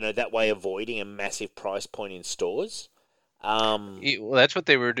having, that way avoiding a massive price point in stores. Well, that's what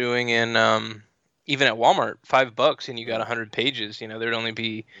they were doing in, even at Walmart, $5, and you got 100 pages. There'd only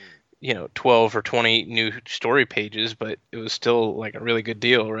be, 12 or 20 new story pages, but it was still like a really good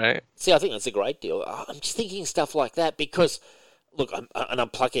deal, right? See, I think that's a great deal. I'm just thinking stuff like that because, look, I'm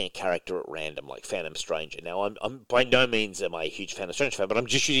plugging a character at random, like Phantom Stranger. Now, I'm by no means am I a huge Phantom Stranger fan, but I'm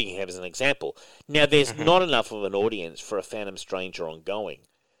just using him as an example. Now, there's not enough of an audience for a Phantom Stranger ongoing,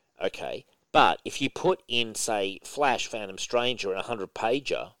 okay? But if you put in, say, Flash, Phantom Stranger, in a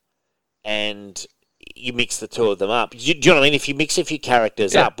 100-pager, and you mix the two of them up, do you know what I mean? If you mix a few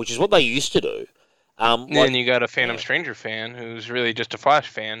characters up, which is what they used to do. Then you got a Phantom Stranger fan who's really just a Flash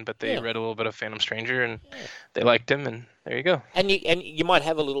fan, but they read a little bit of Phantom Stranger and they liked him, and there you go. And you might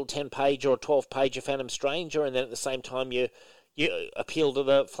have a little 10-page or 12-page of Phantom Stranger, and then at the same time you appeal to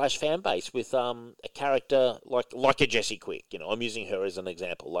the Flash fan base with a character like a Jessie Quick. I'm using her as an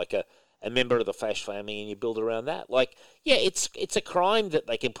example, like a member of the Flash family, and you build around that. It's a crime that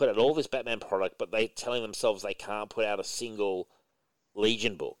they can put out all this Batman product, but they're telling themselves they can't put out a single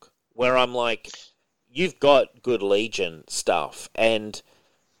Legion book. Where I'm like, you've got good Legion stuff, and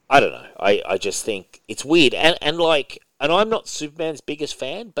I don't know. I just think it's weird, and I'm not Superman's biggest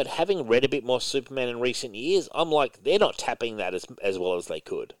fan, but having read a bit more Superman in recent years, I'm like, they're not tapping that as well as they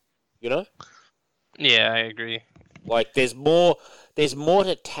could, Yeah, I agree. Like, there's more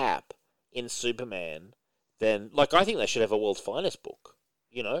to tap in Superman than, I think they should have a World's Finest book.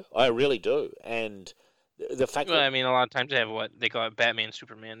 I really do, and the fact a lot of times they have what they call it Batman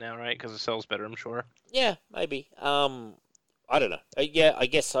Superman now, right? Because it sells better, I'm sure. Yeah, maybe. I don't know. Yeah, I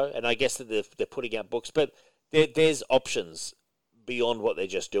guess so, and I guess that they're putting out books, but there's options beyond what they're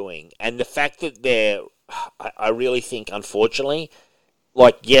just doing, and the fact that I really think, unfortunately,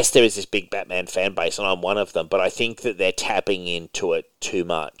 yes, there is this big Batman fan base, and I'm one of them, but I think that they're tapping into it too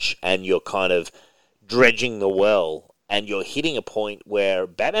much, and you're kind of dredging the well, and you're hitting a point where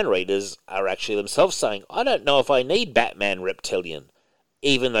Batman readers are actually themselves saying, I don't know if I need Batman Reptilian,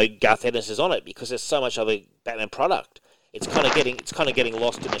 even though Garth Ennis is on it, because there's so much other Batman product. It's kind of getting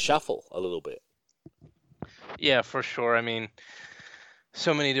lost in the shuffle a little bit. Yeah, for sure.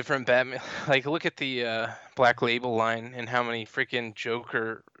 So many different Batman. Look at the Black Label line and how many freaking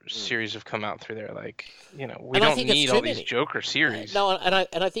Joker series have come out through there. We don't need all these Joker series. No, and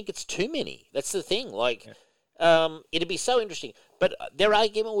I think it's too many. That's the thing. It'd be so interesting. But their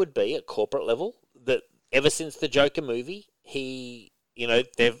argument would be at corporate level that ever since the Joker movie,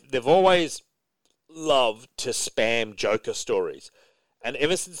 they've always loved to spam Joker stories. And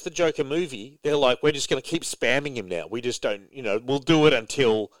ever since the Joker movie, they're like, we're just going to keep spamming him now. We just don't, we'll do it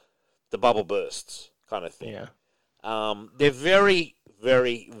until the bubble bursts, kind of thing. Yeah. They're very,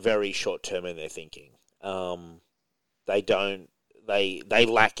 very, very short-term in their thinking. They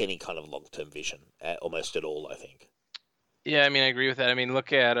lack any kind of long-term vision, almost at all, I think. Yeah, I agree with that.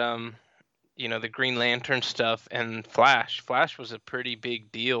 Look at, the Green Lantern stuff and Flash. Flash was a pretty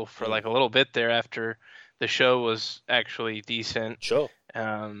big deal for a little bit there after the show was actually decent. Sure.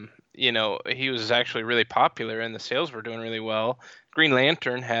 He was actually really popular and the sales were doing really well. Green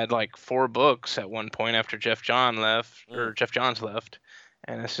Lantern had 4 books at one point after Jeff Johns left.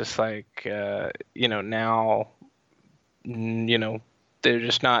 And it's just now, they're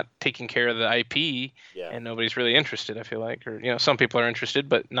just not taking care of the IP and nobody's really interested, I feel like. Or, some people are interested,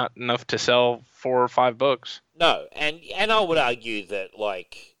 but not enough to sell 4 or 5 books. No, and I would argue that,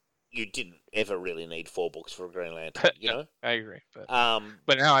 you didn't ever really need 4 books for a Green Lantern, I agree, but now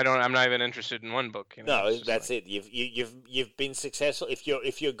I'm not even interested in 1 book. No, that's it. You've been successful.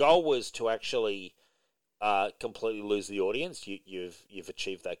 If your goal was to actually completely lose the audience, you've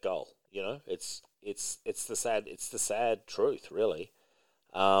achieved that goal. It's the sad truth, really.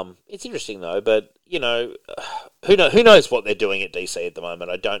 It's interesting though, but who knows what they're doing at DC at the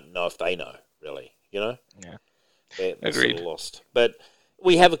moment? I don't know if they know really. Yeah, they're agreed. Sort of lost, but.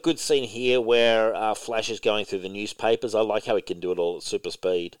 We have a good scene here where Flash is going through the newspapers. I like how he can do it all at super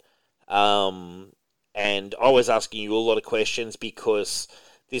speed. and I was asking you a lot of questions because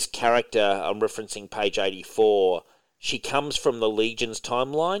this character, I'm referencing page 84, she comes from the Legion's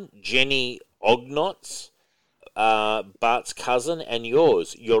timeline. Jenny Ognotz, Bart's cousin, and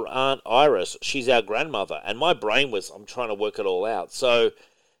yours, your Aunt Iris, she's our grandmother. And my brain I'm trying to work it all out. So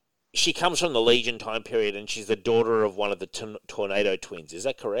she comes from the Legion time period, and she's the daughter of one of the Tornado twins. Is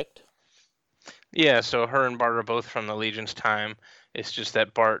that correct? Yeah, so her and Bart are both from the Legion's time. It's just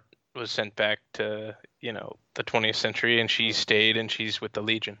that Bart was sent back to, the 20th century, and she stayed, and she's with the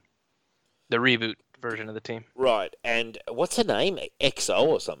Legion. The reboot version of the team. Right, and what's her name? XO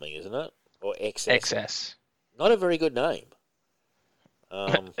or something, isn't it? Or XS? XS. Not a very good name.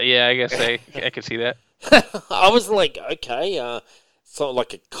 Yeah, I guess I could see that. I was like, okay, something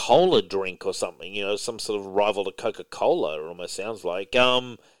like a cola drink or something, some sort of rival to Coca-Cola, it almost sounds like.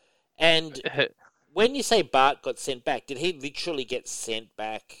 And when you say Bart got sent back, did he literally get sent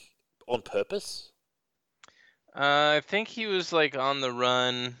back on purpose? I think he was on the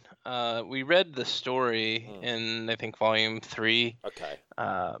run. We read the story in I think volume 3. Okay.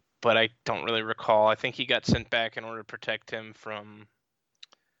 But I don't really recall. I think he got sent back in order to protect him from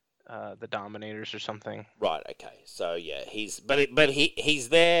the Dominators or something. Right. Okay. So yeah, he's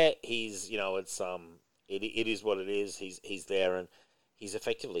there. He's it is what it is. He's there and he's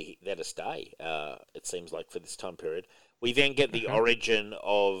effectively there to stay. It seems like for this time period. We then get the origin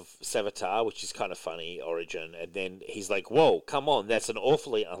of Savitar, which is kind of funny, origin, and then he's like, whoa, come on, that's an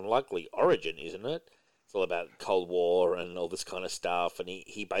awfully unlikely origin, isn't it? It's all about Cold War and all this kind of stuff, and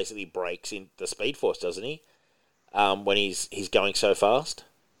he basically breaks in the Speed Force, doesn't he? When he's going so fast.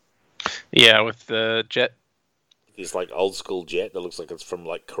 Yeah, with the jet. This old school jet that looks like it's from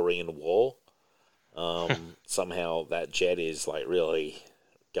Korean War. Somehow that jet is really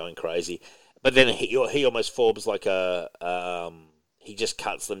going crazy. But then he almost forms he just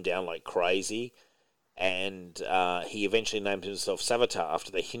cuts them down like crazy, and he eventually named himself Savitar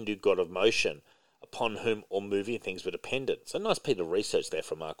after the Hindu god of motion, upon whom all moving things were dependent. So nice piece of research there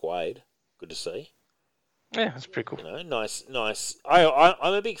from Mark Waid. Good to see. Yeah, that's pretty cool. Nice.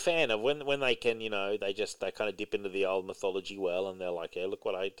 I'm a big fan of when they can, they kind of dip into the old mythology well, and they're like, yeah, look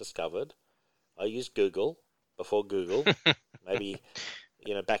what I discovered. I used Google before Google. Maybe.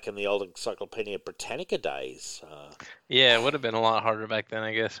 Back in the old Encyclopedia Britannica days. Yeah, it would have been a lot harder back then,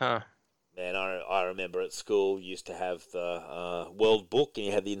 I guess, huh? Man, I remember at school you used to have the World Book and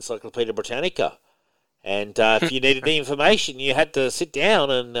you had the Encyclopedia Britannica. And if you needed the information, you had to sit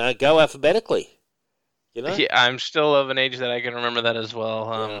down and go alphabetically. Yeah, I'm still of an age that I can remember that as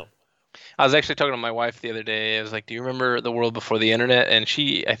well. I was actually talking to my wife the other day. I was like, do you remember the world before the internet? And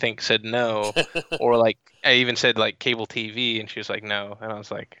she, I think, said no. Or I even said cable TV, and she was like, no. And I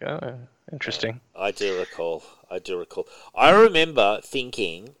was like, oh, interesting. I do recall. I remember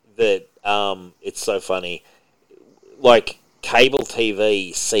thinking that it's so funny. Cable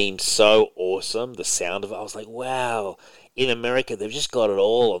TV seemed so awesome. The sound of it, I was like, wow. In America, they've just got it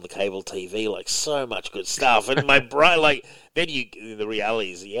all on the cable TV, so much good stuff. And my brain, then the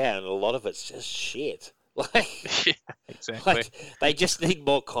reality is, and a lot of it's just shit. Yeah, exactly. They just need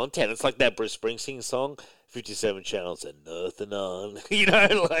more content. It's like that Bruce Springsteen song, 57 channels and nothing on.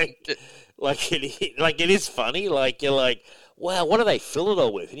 It is funny. You're like, wow, what do they fill it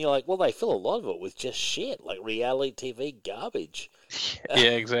all with? And you're like, well, they fill a lot of it with just shit, reality TV garbage.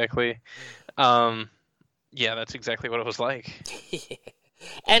 Yeah, exactly. Yeah, that's exactly what it was like. Yeah.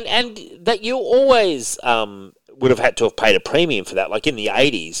 And that you always would have had to have paid a premium for that. In the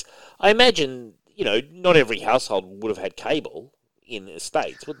 80s, I imagine, not every household would have had cable in the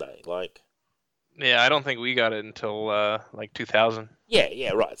States, would they? Yeah, I don't think we got it until 2000.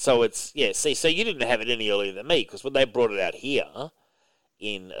 Yeah, right. So so you didn't have it any earlier than me, because when they brought it out here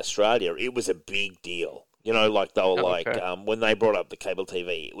in Australia, it was a big deal. They were when they brought up the cable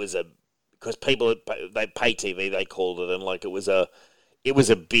TV, it was because people, they pay TV, they called it, and it was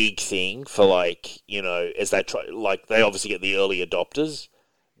a big thing for as they try, they obviously get the early adopters,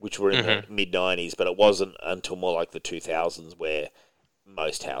 which were in the mid 90s, but it wasn't until more the 2000s where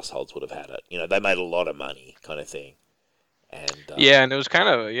most households would have had it. They made a lot of money, kind of thing. And yeah, and it was kind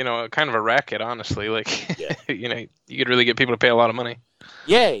of a racket, honestly. Yeah. You could really get people to pay a lot of money.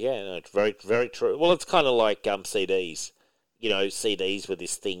 Yeah, no, it's very, very true. Well, it's kind of like CDs. CDs were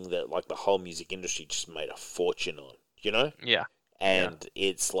this thing that the whole music industry just made a fortune on. Yeah. And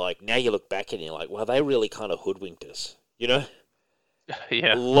it's now you look back and you're like, well, they really kind of hoodwinked us. Yeah.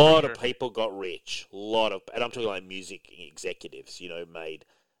 A lot of people got rich. And I'm talking music executives. Made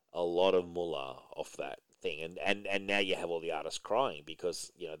a lot of moolah off that thing. And now you have all the artists crying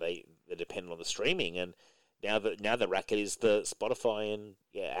because they're dependent on the streaming. And Now the racket is the Spotify and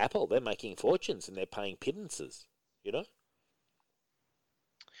Apple. They're making fortunes and they're paying pittances. You know.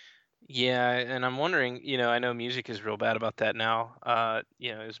 Yeah, and I'm wondering, I know music is real bad about that now.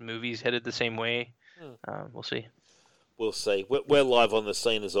 Is movies headed the same way? We'll see. We'll see. We're live on the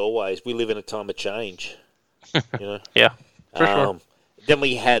scene as always. We live in a time of change. Yeah, for sure. Then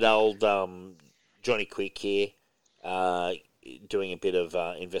we had old Johnny Quick here doing a bit of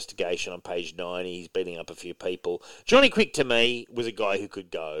investigation on page 90. He's beating up a few people. Johnny Quick, to me, was a guy who could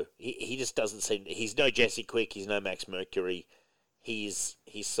go. He just doesn't seem... He's no Jesse Quick. He's no Max Mercury. He's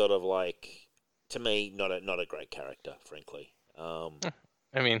sort of like, to me, not a great character, frankly. I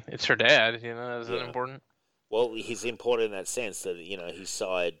mean, it's her dad, is that important? Well, he's important in that sense that, he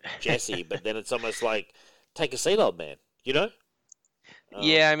side Jesse, but then it's almost like, take a seat, old man,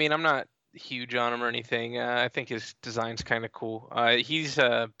 Yeah, I mean, I'm not huge on him or anything. I think his design's kind of cool. He's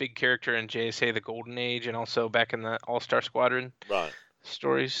a big character in JSA The Golden Age and also back in the All-Star Squadron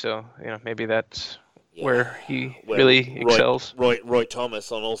stories, so, maybe that's where he really excels. Roy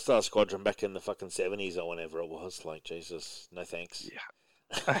Thomas on All-Star Squadron back in the fucking 70s or whenever it was. Like, Jesus, no thanks. Yeah.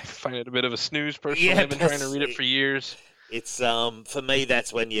 I find it a bit of a snooze, personally. I've been trying to read it for years. It's for me,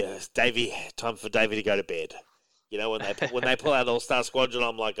 that's when time for Davey to go to bed. When they pull out All-Star Squadron,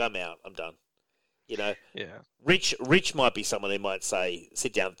 I'm like, I'm out, I'm done. Yeah. Rich might be someone who might say,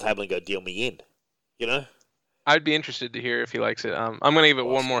 sit down at the table and go deal me in. I'd be interested to hear if he likes it. I'm gonna give it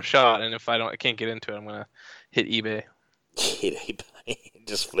one more shot, and if I can't get into it, I'm gonna hit eBay. Hit eBay,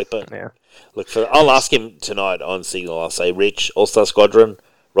 just flip it. Yeah. I'll ask him tonight on Signal. I'll say, Rich, All-Star Squadron,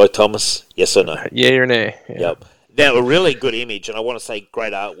 Roy Thomas, yes or no? Yay or nay? Yeah. Yep. Now, a really good image, and I want to say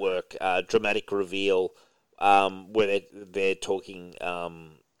great artwork, dramatic reveal, where they're talking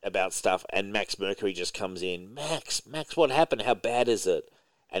about stuff, and Max Mercury just comes in. Max, what happened? How bad is it?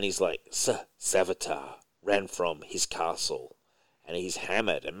 And he's like, Savitar ran from his castle, and he's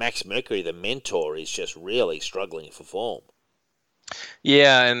hammered. And Max Mercury, the mentor, is just really struggling for form.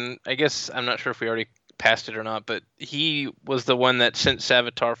 Yeah, and I guess I'm not sure if we already passed it or not, but he was the one that sent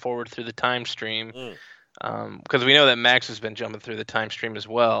Savitar forward through the time stream. Because we know that Max has been jumping through the time stream as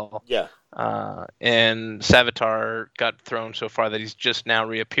well. Yeah. And Savitar got thrown so far that he's just now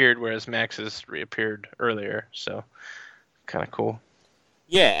reappeared, whereas Max has reappeared earlier. So, kind of cool.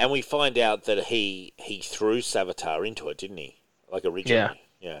 Yeah, and we find out that he threw Savitar into it, didn't he? Like originally.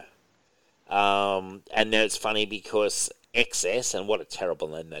 Yeah. And then it's funny because XS, and what a terrible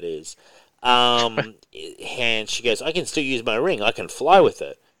name that is, and she goes, I can still use my ring. I can fly with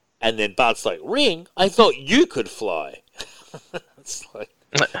it. And then Bart's like, ring? I thought you could fly. It's like,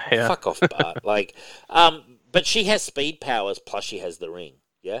 fuck off, Bart. But she has speed powers, plus she has the ring.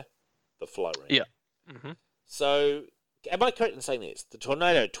 Yeah? The fly ring. Yeah. Mm-hmm. So, am I correct in saying this? The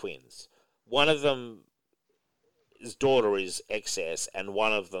Tornado twins, one of them, his daughter is XS, and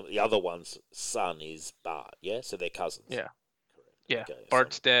one of them, the other one's son is Bart. Yeah? So they're cousins. Yeah. Correct. Yeah. Okay,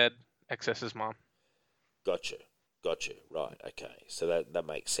 Bart's dad, XS's mom. Got you. Right. Okay. So that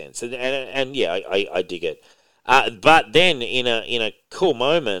makes sense. And yeah, I dig it. But then in a cool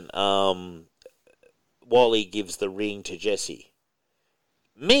moment, Wally gives the ring to Jesse.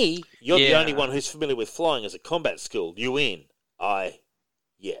 You're the only one who's familiar with flying as a combat skill. You in?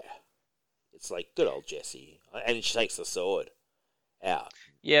 Yeah. It's like good old Jesse, and she takes the sword out.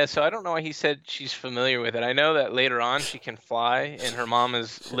 Yeah, so I don't know why he said she's familiar with it. I know that later on she can fly, and her mom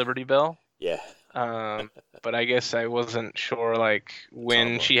is Liberty Bell. Yeah. But I guess I wasn't sure,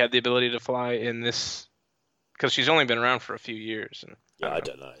 when she had the ability to fly in this, because she's only been around for a few years. And I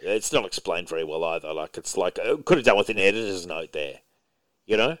don't know. It's not explained very well either. Could have done with an editor's note there,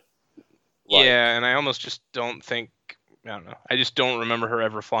 yeah, and I almost just don't think. I don't know. I just don't remember her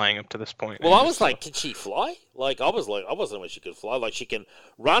ever flying up to this point. Well, I was like, can she fly? I wasn't aware she could fly. She can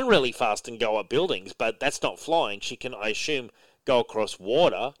run really fast and go up buildings, but that's not flying. She can, I assume, go across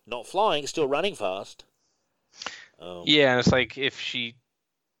water, not flying, still running fast. Yeah, and it's like, if she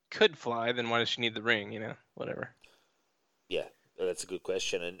could fly, then why does she need the ring, whatever. Yeah, that's a good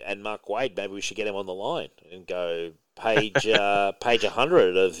question. And Mark Waid, maybe we should get him on the line and go page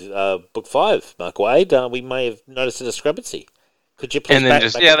 100 of book 5. Mark Waid, we may have noticed a discrepancy. Could you please... And then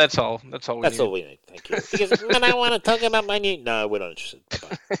that's all. That's all we need. That's all we need, thank you. Because I want to talk about my new... No, we're not interested.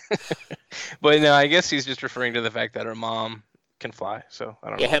 But no, I guess he's just referring to the fact that her mom can fly, so I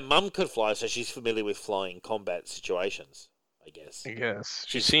don't know. Yeah, her mum could fly, so she's familiar with flying combat situations, I guess.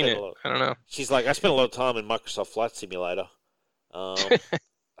 She's seen it. I don't know. She's like, I spent a lot of time in Microsoft Flight Simulator. I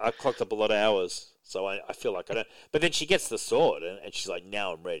clocked up a lot of hours, so I feel like I don't... But then she gets the sword, and she's like,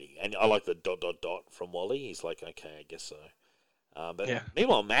 now I'm ready. And I like the ... from Wally. He's like, okay, I guess so. But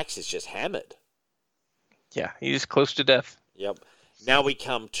meanwhile, Max is just hammered. Yeah, he's close to death. Yep. Now we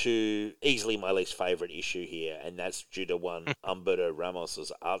come to easily my least favourite issue here, and that's due to one Humberto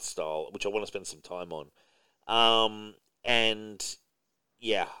Ramos's art style, which I want to spend some time on. And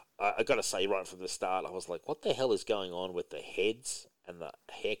yeah, I got to say right from the start, I was like, what the hell is going on with the heads and the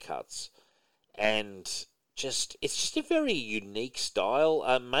haircuts? And it's just a very unique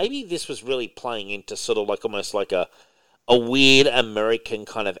style. Maybe this was really playing into sort of like almost like a weird American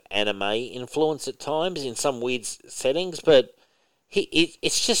kind of anime influence at times in some weird settings, but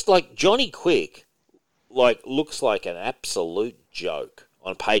it's just like Johnny Quick looks like an absolute joke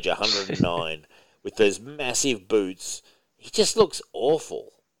on page 109 with those massive boots. He just looks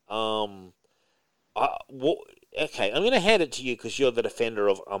awful. Okay, I'm going to hand it to you because you're the defender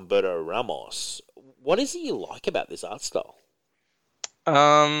of Humberto Ramos. What is it you like about this art style?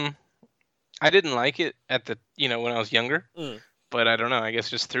 I didn't like it at the when I was younger, but I don't know. I guess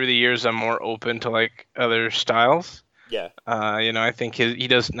just through the years, I'm more open to like other styles. Yeah. I think he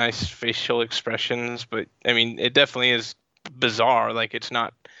does nice facial expressions, but I mean, it definitely is bizarre. Like it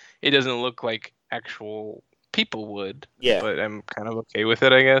doesn't look like actual people would. Yeah. But I'm kind of okay with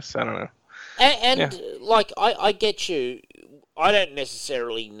it, I guess. I don't know. And like I get you. I don't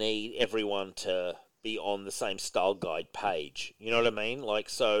necessarily need everyone to be on the same style guide page. You know what I mean? Like,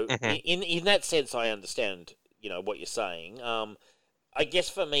 so in that sense, I understand, what you're saying. I guess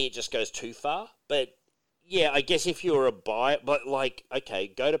for me, it just goes too far. But yeah, I guess if you're a buyer, but like,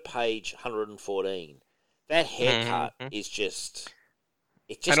 okay, go to page 114. That haircut is just,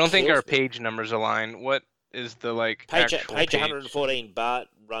 it just I don't think our kills me. page numbers align. What is the like Page actual 114, Bart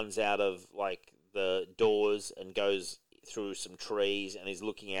runs out of like the doors and goes through some trees, and he's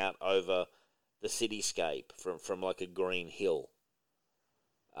looking out over the cityscape from like a green hill.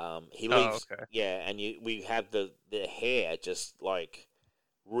 He leaves, yeah, and we have the hair just like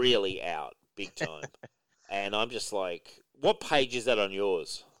really out big time, and I'm just like, what page is that on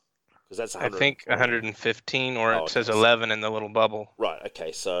yours? Because that's I think 115, or it says 11 in the little bubble. Right.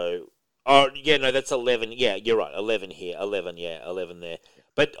 Okay. So, that's 11. Yeah, you're right. 11 here. 11. Yeah, 11 there.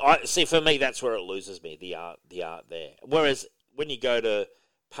 But see, for me, that's where it loses me. The art there. Whereas when you go to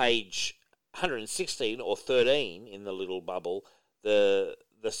page 116 or 13 in the little bubble, the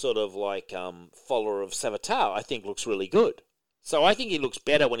sort of like follower of Savitar, I think looks really good. So I think he looks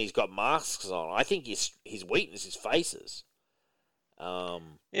better when he's got masks on. I think his weakness is faces.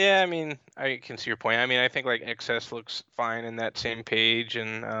 Yeah, I mean, I can see your point. I mean, I think like XS looks fine in that same page,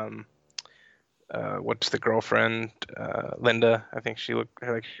 and what's the girlfriend, Linda? I think she looked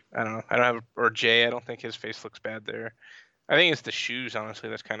like, I don't know. I don't have, or Jay. I don't think his face looks bad there. I think it's the shoes, honestly,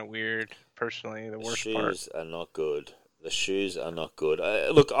 that's kind of weird. Personally, the worst part. The shoes are not good. The shoes are not good.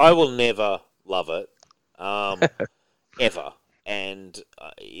 Look, I will never love it, ever. And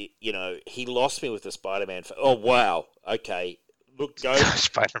he lost me with the Spider-Man. Oh wow, okay. Look, go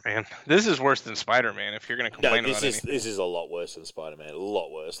Spider-Man. This is worse than Spider-Man. If you're going to complain about anything, this is a lot worse than Spider-Man. A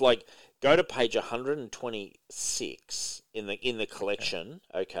lot worse. Like, go to page 126 in the collection.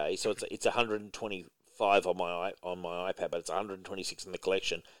 Okay, so it's 125 on my iPad, but it's 126 in the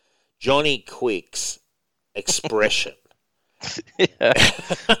collection. Johnny Quick's expression. yeah,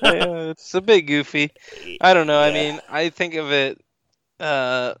 it's a bit goofy. I don't know. Yeah. I mean, I think of it.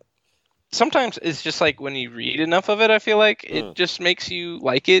 Sometimes it's just like when you read enough of it, I feel like it just makes you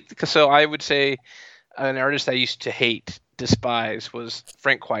like it. So I would say an artist I used to despise was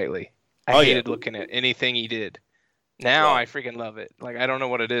Frank Quitely. I hated looking at anything he did. Now I freaking love it. Like, I don't know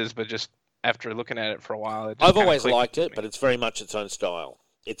what it is, but just after looking at it for a while, I've always liked it, but it's very much its own style.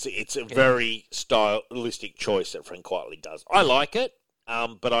 It's a very stylistic choice that Frank Quitely does. I like it,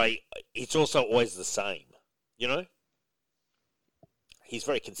 but it's also always the same. He's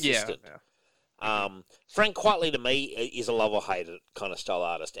very consistent. Yeah. Frank Quitely, to me, is a love or hate it kind of style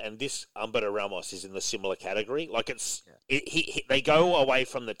artist, and this Humberto Ramos is in the similar category. Like, they go away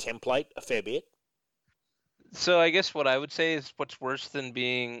from the template a fair bit. So I guess what I would say is what's worse than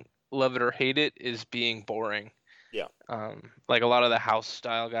being love it or hate it is being boring. Yeah. Like a lot of the house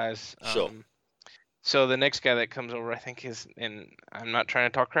style guys. Sure. So the next guy that comes over, I think, and I'm not trying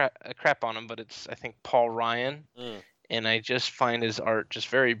to talk crap on him, but it's, I think, Paul Ryan. And I just find his art just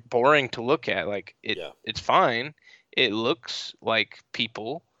very boring to look at. Like, it's fine. It looks like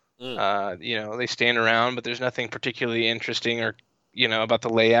people. They stand around, but there's nothing particularly interesting or, about the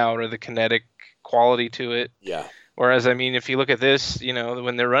layout or the kinetic quality to it. Yeah. Whereas, I mean, if you look at this,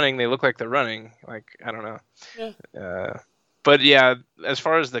 when they're running, they look like they're running. Like, I don't know. Yeah. But yeah, as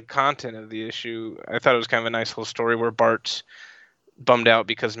far as the content of the issue, I thought it was kind of a nice little story where Bart's bummed out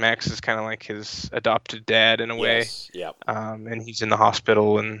because Max is kind of like his adopted dad in a way. Yes. Yep. And he's in the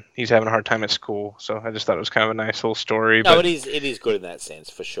hospital and he's having a hard time at school. So I just thought it was kind of a nice little story. No, but it is good in that sense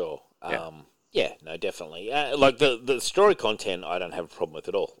for sure. Yeah. Yeah, no, definitely. Like the story content, I don't have a problem with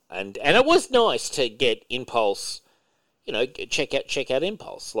at all. And it was nice to get Impulse. You know, check out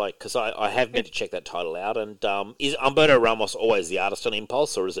Impulse, like, because I have meant to check that title out. And is Humberto Ramos always the artist on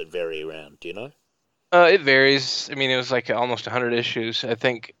Impulse, or does it vary around? Do you know? It varies. I mean, it was like almost 100 issues. I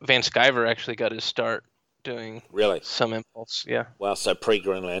think Van Sciver actually got his start doing Really? some Impulse. Yeah. Wow, so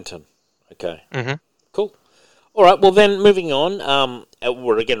pre-Green Lantern. Okay. Mm-hmm. Cool. All right, well then, moving on,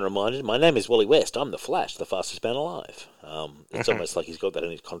 we're again reminded, my name is Wally West. I'm the Flash, the fastest man alive. It's almost like he's got that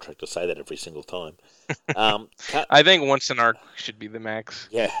in his contract to say that every single time. I think once an arc should be the max.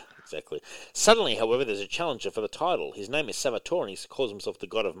 Yeah, exactly. Suddenly, however, there's a challenger for the title. His name is Salvatore, and he calls himself the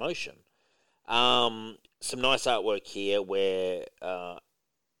God of Motion. Some nice artwork here where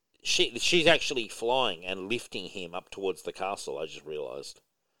she's actually flying and lifting him up towards the castle, I just realised.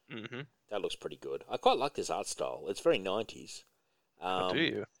 Mm-hmm. That looks pretty good. I quite like this art style. It's very 90s. Do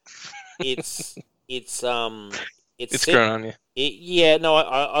you? It's grown on you.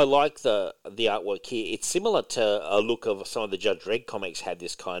 I like the artwork here. It's similar to a look of some of the Judge Dredd comics had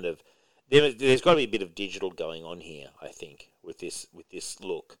this kind of. There's got to be a bit of digital going on here, I think, with this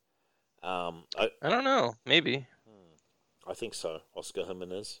look. I don't know. Maybe. I think so. Oscar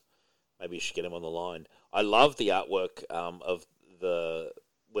Jimenez. Maybe you should get him on the line. I love the artwork of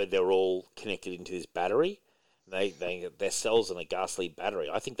where they're all connected into this battery. Their cells in a ghastly battery.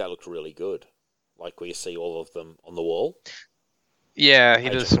 I think that looks really good. Like where you see all of them on the wall. Yeah, he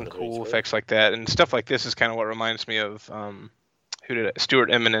does some cool effects like that, and stuff like this is kind of what reminds me of Stuart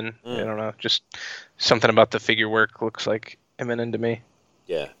Eminem. I don't know, just something about the figure work looks like Eminem to me.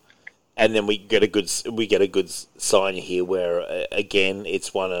 Yeah, and then we get a good sign here where again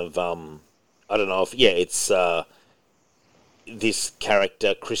it's one of I don't know if it's this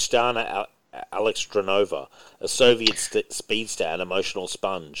character Kristana Alexandrova, a Soviet speedster and emotional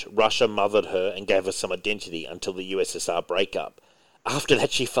sponge. Russia mothered her and gave her some identity until the USSR breakup. After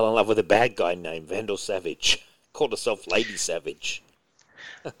that, she fell in love with a bad guy named Vandal Savage. Called herself Lady Savage.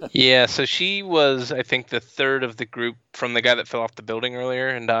 Yeah, so she was, I think, the third of the group from the guy that fell off the building earlier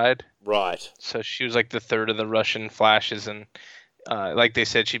and died. Right. So she was like the third of the Russian Flashes, and like they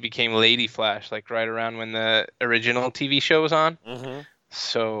said, she became Lady Flash, like right around when the original TV show was on. Mm-hmm.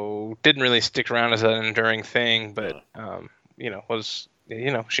 So didn't really stick around as an enduring thing, but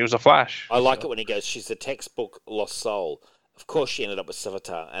she was a Flash. I like it when he goes, she's the textbook lost soul. Of course she ended up with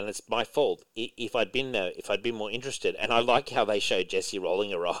Savitar, and it's my fault. If I'd been more interested, and I like how they show Jessie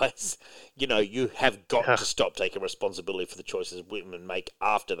rolling her eyes. You know, you have got to stop taking responsibility for the choices women make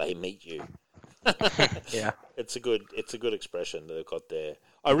after they meet you. Yeah, it's a good expression that they've got there.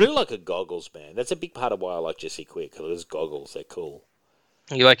 I really like her goggles, man. That's a big part of why I like Jesse Quick. Those goggles, they're cool.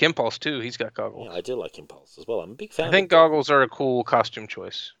 You like Impulse too? He's got goggles. Yeah, I do like Impulse as well. I'm a big fan. I think goggles are a cool costume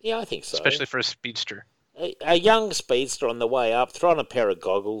choice. Yeah, I think so. Especially for a speedster. A young speedster on the way up, throw on a pair of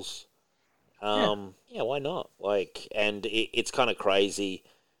goggles. Yeah, why not? Like, and it's kind of crazy.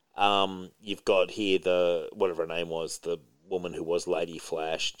 You've got here the whatever her name was, the woman who was Lady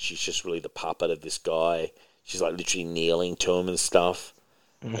Flash. She's just really the puppet of this guy. She's like literally kneeling to him and stuff.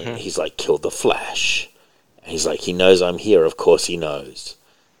 Mm-hmm. And he's like, "Killed the Flash." And he's like, "He knows I'm here. Of course he knows."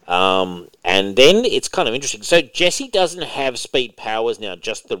 And then it's kind of interesting. So Jesse doesn't have speed powers now,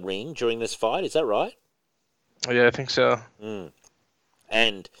 just the ring during this fight. Is that right? Yeah, I think so.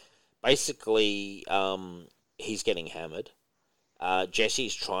 And basically, he's getting hammered.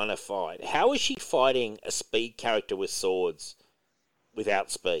 Jesse's trying to fight. How is she fighting a speed character with swords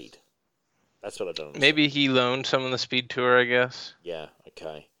without speed? That's what I don't understand. Maybe he loaned some of the speed to her, I guess. Yeah,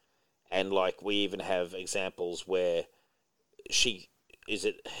 okay. And, like, we even have examples where is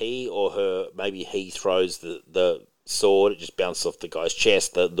it he or her, maybe he throws the sword, it just bounces off the guy's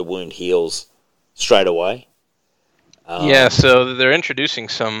chest, the wound heals straight away. Yeah, so they're introducing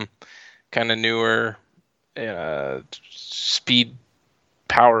some kind of newer speed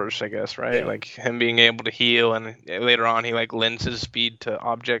powers, I guess, right? Yeah. Like him being able to heal, and later on he like lends his speed to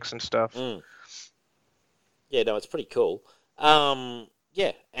objects and stuff. Yeah, no, it's pretty cool. I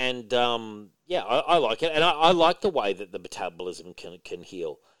like it, and I like the way that the metabolism can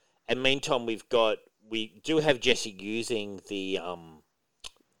heal. And meantime, we do have Jessie using the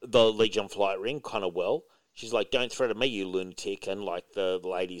Legion flight ring kind of well. She's like, "Don't threaten me, you lunatic!" And like the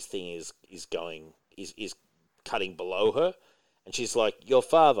lady's thing is cutting below her, and she's like, "Your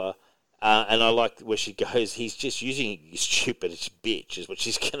father." And I like where she goes, "He's just using you, stupid bitch," is what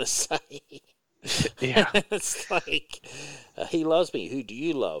she's gonna say. Yeah. It's like, he loves me. Who do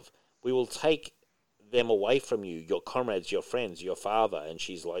you love? We will take them away from you, your comrades, your friends, your father. And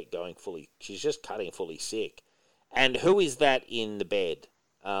she's like she's just cutting fully sick. And who is that in the bed?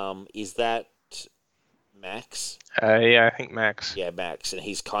 Is that Max? Yeah, I think Max. Yeah, Max. And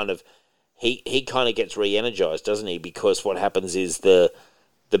he's kind of, he kind of gets re-energized, doesn't he? Because what happens is the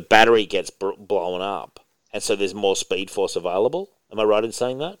battery gets blown up. And so there's more Speed Force available. Am I right in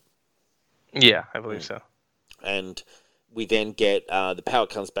saying that? Yeah, I believe so. And we then get the power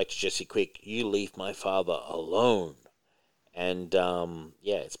comes back to Jesse Quick. You leave my father alone, and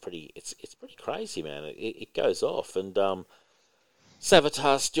it's pretty crazy, man. It goes off, and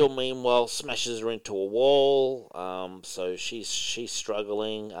Savitar still meanwhile smashes her into a wall. So she's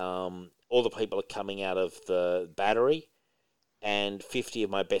struggling. All the people are coming out of the battery, and 50 of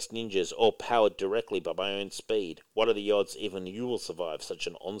my best ninjas, all powered directly by my own speed. What are the odds even you will survive such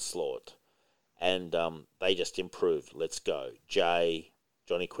an onslaught? And they just improved. Let's go. Jay,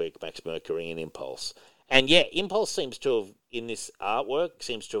 Johnny Quick, Max Mercury, and Impulse. And yeah, Impulse seems to have, in this artwork,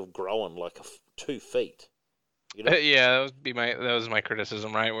 seems to have grown like 2 feet. You know? Yeah, that was my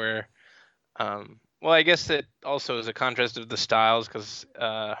criticism, right? Where, well, I guess it also is a contrast of the styles because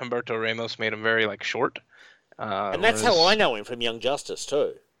Humberto Ramos made him very like short. And that's how I know him from Young Justice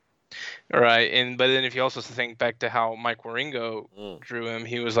too. Right, but then if you also think back to how Mike Waringo drew him,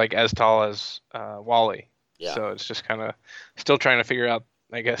 he was like as tall as Wally. Yeah. So it's just kind of still trying to figure out,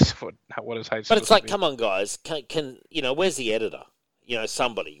 I guess, what his height's. But it's like, come on, guys, can where's the editor?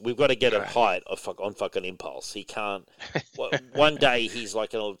 Somebody. We've got to get a height on fucking Impulse. He can't. One day he's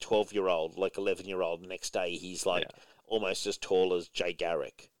like an 12-year-old, like 11-year-old. The next day he's like almost as tall as Jay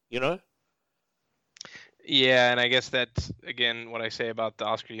Garrick. You know. Yeah, and I guess that's, again, what I say about the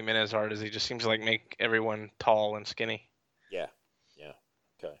Oscar Jimenez art is he just seems to, like, make everyone tall and skinny. Yeah.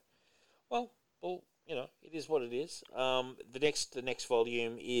 Okay. Well, it is what it is. The next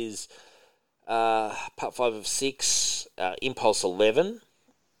volume is part 5 of 6, Impulse 11.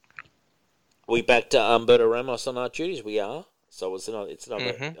 Are we back to Humberto Ramos on art duties? We are. So it's another.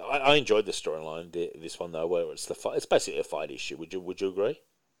 Mm-hmm. I enjoyed the storyline. This one though, where it's it's basically a fight issue. Would you agree?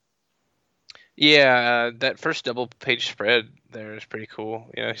 Yeah, that first double-page spread there is pretty cool.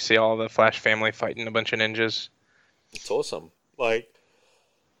 You see all the Flash family fighting a bunch of ninjas. It's awesome. Like,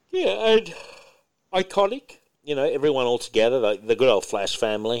 yeah, and iconic. Everyone all together, like the good old Flash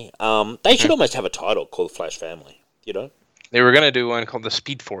family. They should almost have a title called Flash Family. They were gonna do one called the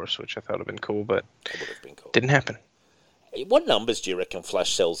Speed Force, which I thought would have been cool, but it would have been cool. Didn't happen. What numbers do you reckon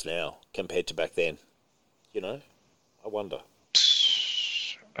Flash sells now compared to back then? I wonder.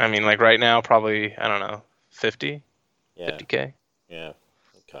 I mean, like right now, probably, I don't know, 50? Yeah. 50K? Yeah,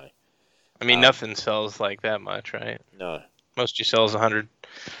 okay. I mean, nothing sells like that much, right? No. Most you sell is 100.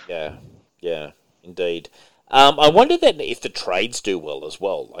 Yeah, indeed. I wonder that if the trades do well as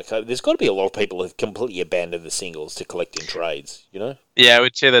well. Like, there's got to be a lot of people who've completely abandoned the singles to collect in trades, Yeah, I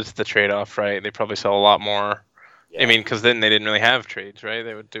would say that's the trade-off, right? They probably sell a lot more. Yeah. I mean, because then they didn't really have trades, right?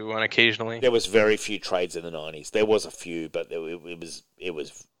 They would do one occasionally. There was very few trades in the 90s. There was a few, but it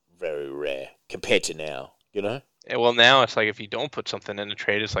was very rare compared to now, Yeah, well, now it's like if you don't put something in a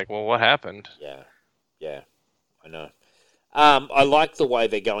trade, it's like, well, what happened? Yeah, I know. I like the way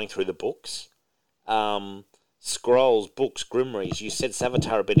they're going through the books. Scrolls, books, grimoires. You said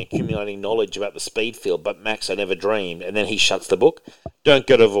Savitar had been accumulating knowledge about the speed field, but Max, I never dreamed. And then he shuts the book. Don't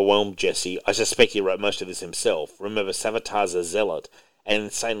get overwhelmed, Jesse. I suspect he wrote most of this himself. Remember, Savitar's a zealot and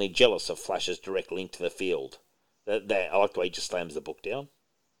insanely jealous of Flash's direct link to the field. I like the way he just slams the book down.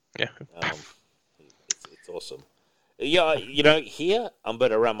 Yeah. It's awesome. Yeah, here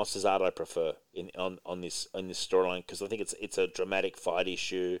Humberto Ramos's art I prefer on this storyline because I think it's a dramatic fight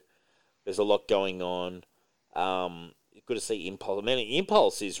issue. There's a lot going on. Good to see Impulse. I mean,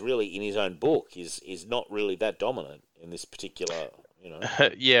 Impulse is really in his own book is not really that dominant in this particular.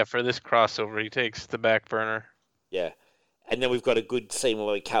 Yeah, for this crossover, he takes the back burner. Yeah, and then we've got a good scene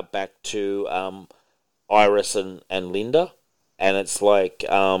where we cut back to Iris and Linda, and it's like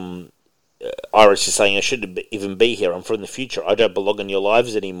Iris is saying, "I shouldn't even be here. I'm from the future. I don't belong in your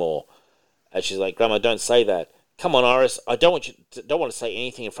lives anymore." And she's like, "Grandma, don't say that. Come on, Iris. I don't want to say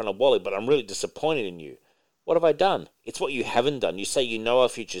anything in front of Wally, but I'm really disappointed in you. What have I done? It's what you haven't done. You say you know our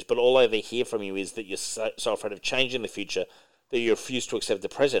futures, but all I ever hear from you is that you're so afraid of changing the future that you refuse to accept the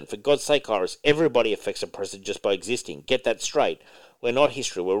present. For God's sake, Iris, everybody affects the present just by existing. Get that straight. We're not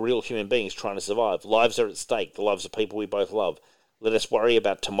history. We're real human beings trying to survive. Lives are at stake. The lives of people we both love. Let us worry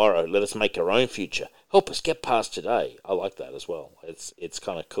about tomorrow. Let us make our own future. Help us get past today." I like that as well. It's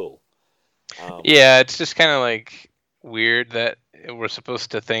kind of cool. Yeah, it's just kind of like weird that we're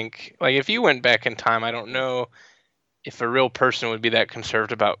supposed to think. Like, if you went back in time, I don't know if a real person would be that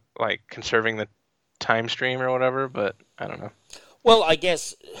concerned about like conserving the time stream or whatever. But I don't know. Well, I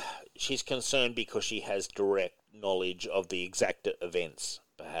guess she's concerned because she has direct knowledge of the exact events,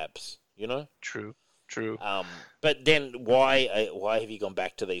 perhaps. You know. True. But then why have you gone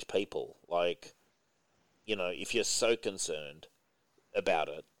back to these people? Like, you know, if you're so concerned about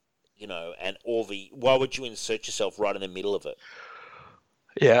it, you know, and why would you insert yourself right in the middle of it?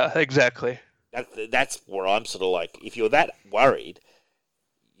 Yeah, exactly. That's where I'm sort of like, if you're that worried,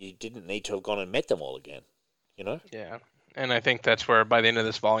 you didn't need to have gone and met them all again, you know? Yeah, and I think that's where by the end of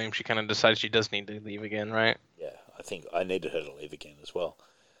this volume she kind of decides she does need to leave again, right? Yeah, I think I needed her to leave again as well.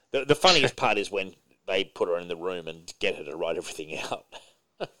 The funniest part is when they put her in the room and get her to write everything out.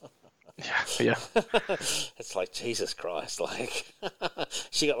 Yeah. It's like, Jesus Christ, like,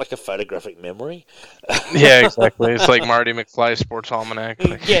 she got like a photographic memory. Yeah, exactly. It's like Marty McFly's Sports Almanac.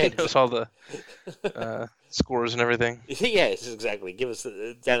 Like, Yeah. He knows all the scores and everything. Yes, exactly. Give us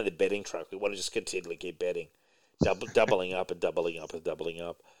down at the betting truck. We want to just continually keep betting. Doubling up and doubling up and doubling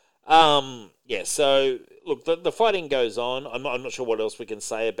up. Yeah, so, look, the fighting goes on. I'm not sure what else we can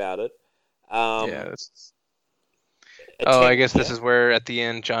say about it. Yeah, I guess this is where, at the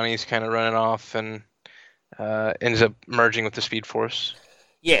end, Johnny's kind of running off and ends up merging with the Speed Force.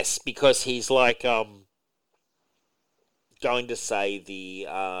 Yes, because he's like going to say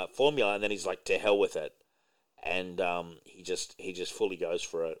the formula, and then he's like, to hell with it. And he just fully goes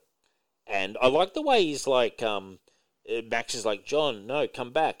for it. And I like the way he's like, Max is like, John, no,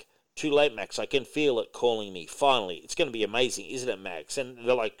 come back. Too late, Max. I can feel it calling me. Finally, it's going to be amazing, isn't it, Max? And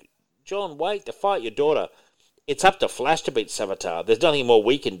they're like, John, wait, to fight your daughter. It's up to Flash to beat Savitar. There's nothing more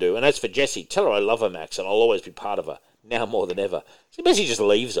we can do. And as for Jessie, tell her I love her, Max, and I'll always be part of her, now more than ever. So basically just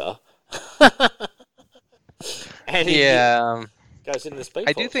leaves her. And he goes into the Speed Force.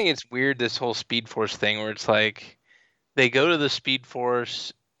 I do think it's weird, this whole Speed Force thing, where it's like, they go to the Speed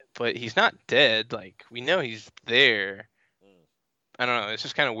Force, but he's not dead. Like, we know he's there. I don't know. It's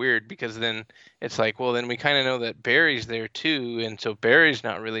just kind of weird, because then it's like, well, then we kind of know that Barry's there too, and so Barry's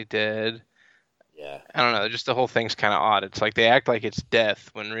not really dead. Yeah. I don't know. Just the whole thing's kind of odd. It's like they act like it's death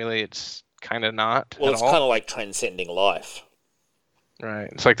when really it's kind of not. Well, it's kind of like transcending life.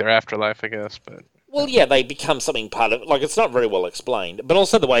 Right. It's like their afterlife, I guess. But well, yeah, they become something part of it. Like, it's not very well explained. But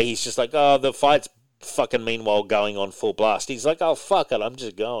also the way he's just like, oh, the fight's fucking meanwhile going on full blast. He's like, oh, fuck it, I'm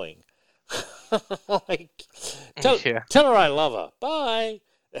just going. Like, tell her I love her. Bye.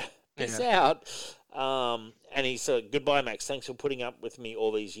 Peace out. And he said, goodbye, Max. Thanks for putting up with me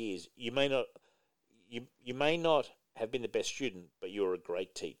all these years. You may not have been the best student, but you're a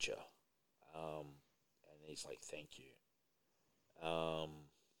great teacher. And he's like, thank you.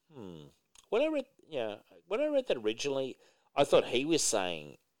 When I read that originally, I thought he was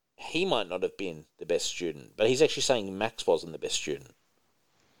saying he might not have been the best student, but he's actually saying Max wasn't the best student.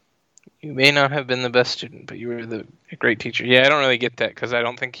 You may not have been the best student, but you were a great teacher. Yeah, I don't really get that, because I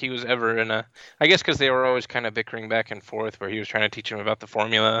don't think he was ever in a... I guess because they were always kind of bickering back and forth, where he was trying to teach him about the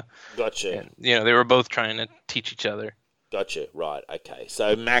formula. Gotcha. And, they were both trying to teach each other. Gotcha. Right. Okay.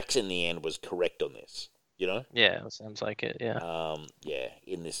 So Max, in the end, was correct on this. You know? Yeah, it sounds like it. Yeah.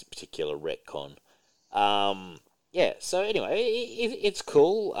 In this particular retcon. Yeah. So anyway, it's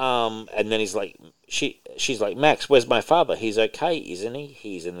cool. And then he's like, she's like, Max, where's my father? He's okay, isn't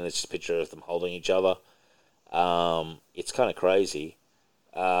he? And then there's just a picture of them holding each other. It's kind of crazy.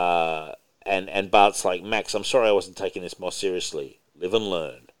 And Bart's like, Max, I'm sorry I wasn't taking this more seriously. Live and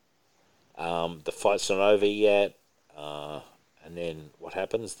learn. The fight's not over yet. And then what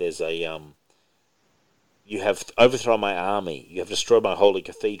happens? There's a you have overthrown my army. You have destroyed my holy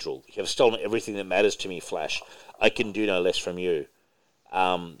cathedral. You have stolen everything that matters to me, Flash. I can do no less from you.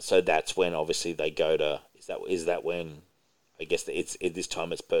 So that's when, obviously, they go to... Is that when... I guess this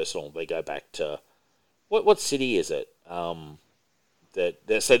time it's personal. They go back to... What city is it? So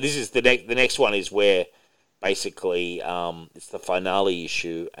this is the next one is where, basically, it's the finale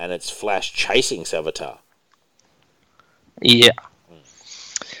issue, and it's Flash chasing Savitar. Yeah.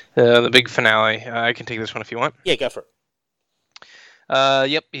 The big finale. I can take this one if you want. Yeah, go for it.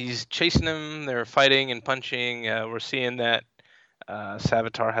 Yep, he's chasing him. They're fighting and punching. We're seeing that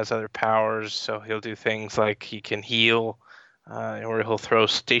Savitar has other powers, so he'll do things like he can heal, or he'll throw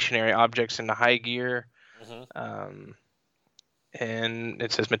stationary objects into high gear. Mm-hmm. And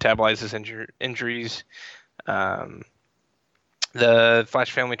it says metabolizes injuries. The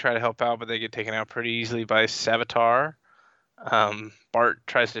Flash family try to help out, but they get taken out pretty easily by Savitar. Bart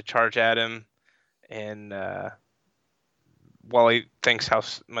tries to charge at him, and Wally thinks how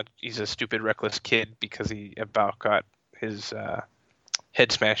much he's a stupid, reckless kid because he about got his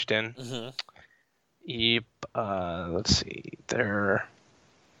head smashed in. Mm-hmm. Yep. Let's see.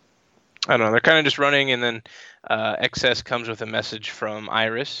 I don't know. They're kind of just running, and then XS comes with a message from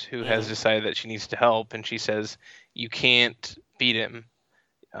Iris, who has decided that she needs to help, and she says, "You can't beat him.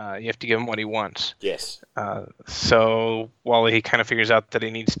 You have to give him what he wants." Yes. So Wally kind of figures out that he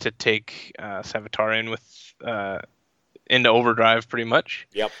needs to take Savitar into overdrive, pretty much.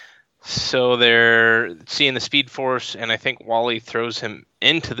 Yep. So they're seeing the Speed Force, and I think Wally throws him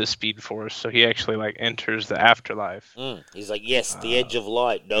into the Speed Force, so he actually enters the afterlife. He's like, yes, the edge of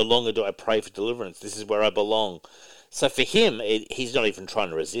light. No longer do I pray for deliverance. This is where I belong. So for him, he's not even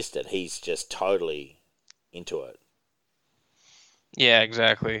trying to resist it. He's just totally into it. Yeah,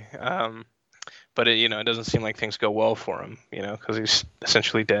 exactly. But it doesn't seem like things go well for him, because he's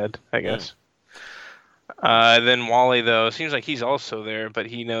essentially dead, I guess. Then Wally, though, seems like he's also there, but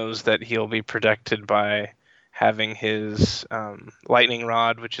he knows that he'll be protected by having his lightning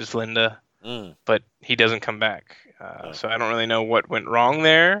rod, which is Linda, but he doesn't come back. So I don't really know what went wrong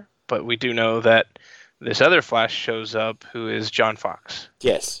there, but we do know that this other Flash shows up, who is John Fox.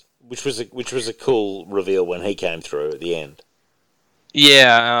 Yes, which was a cool reveal when he came through at the end.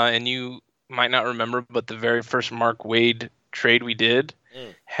 Yeah, and you might not remember, but the very first Mark Waid trade we did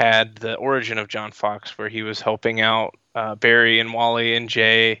had the origin of John Fox, where he was helping out Barry and Wally and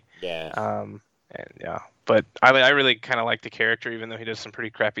Jay. Yeah. But I really kind of like the character, even though he does some pretty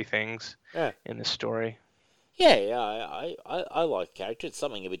crappy things in this story. Yeah, I like the character. It's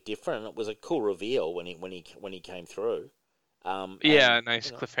something a bit different, and it was a cool reveal when he came through.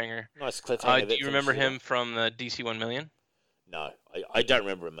 Nice cliffhanger. Nice cliffhanger. Do you remember him from the DC 1 Million? No, I don't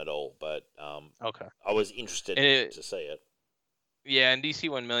remember him at all, but okay. I was interested to see it. Yeah, in DC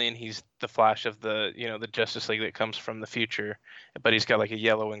 1 Million, he's the Flash of the the Justice League that comes from the future, but he's got a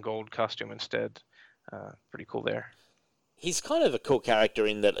yellow and gold costume instead. Pretty cool there. He's kind of a cool character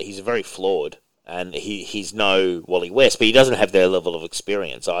in that he's very flawed, and he's no Wally West, but he doesn't have their level of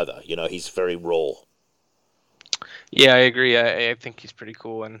experience either. He's very raw. Yeah, I agree. I think he's pretty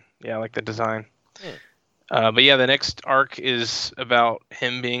cool, and I like the design. But the next arc is about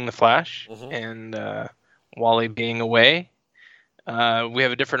him being the Flash and Wally being away. We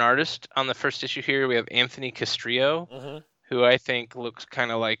have a different artist on the first issue here. We have Anthony Castrillo, who I think looks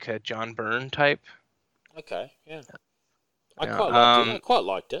kind of like a John Byrne type. Okay, yeah. I quite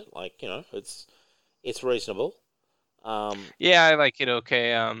liked it. It's reasonable. Yeah, I like it.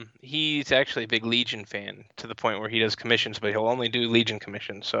 Okay. He's actually a big Legion fan to the point where he does commissions, but he'll only do Legion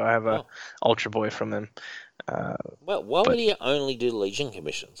commissions. So I have a Ultra Boy from him. Well, why would he only do Legion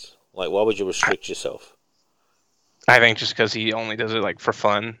commissions? Why would you restrict yourself? I think just because he only does it for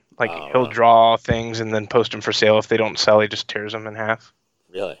fun. He'll draw things and then post them for sale. If they don't sell, he just tears them in half.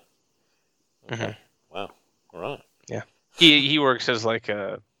 Really? Okay. Wow. All right. Yeah. He works as I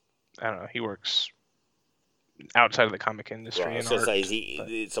don't know. He works outside of the comic industry. Right. I was going to say,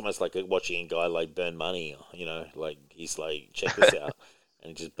 it's almost like watching a guy burn money. He's check this out, and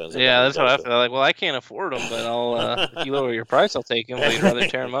he just burns. Yeah, that's what I feel like. Well, I can't afford them, but I'll if you lower your price, I'll take them. But you'd rather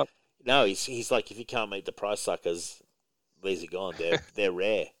tear them up. No, he's like, if you can't meet the price suckers, these are gone. They're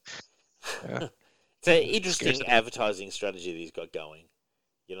rare. Yeah. It's an interesting advertising strategy that he's got going.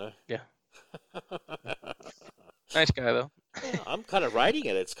 Yeah. Nice guy though. Yeah, I'm kind of rating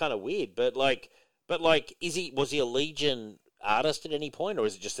it. It's kind of weird, but was he a Legion artist at any point, or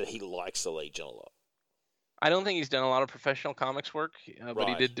is it just that he likes the Legion a lot? I don't think he's done a lot of professional comics work, but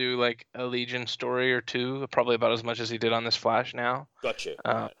he did do a Legion story or two, probably about as much as he did on this Flash now. Gotcha.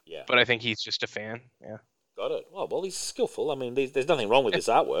 Yeah. But I think he's just a fan. Yeah. Got it. Oh, well, he's skillful. I mean, there's nothing wrong with his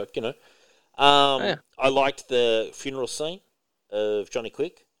artwork, I liked the funeral scene of Johnny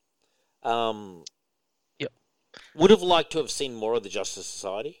Quick. Yep. Would have liked to have seen more of the Justice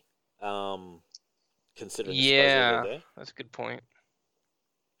Society. Considering that's a good point.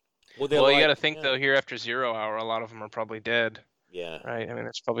 Well, you got to think though. Here after 0 Hour, a lot of them are probably dead. Yeah. Right. I mean,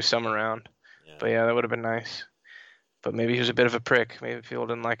 there's probably some around. Yeah. But that would have been nice. But maybe he was a bit of a prick. Maybe people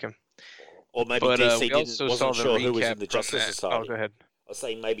didn't like him. Or maybe DC wasn't sure who was in the Justice Society. Oh, go ahead. I was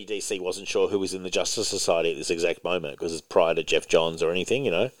saying maybe DC wasn't sure who was in the Justice Society at this exact moment because it's prior to Jeff Johns or anything,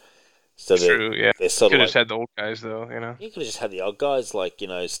 So true, yeah. They're sort could of have just had the old guys, though, You could have just had the old guys,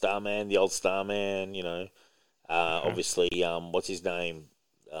 Starman, the old Starman, Obviously, what's his name?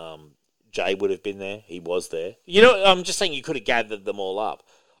 Jay would have been there. He was there. I'm just saying you could have gathered them all up.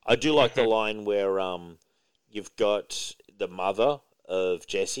 I do like the line where you've got the mother of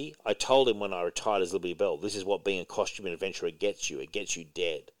Jesse. I told him when I retired as Liberty Bell, this is what being a costume adventurer gets you. It gets you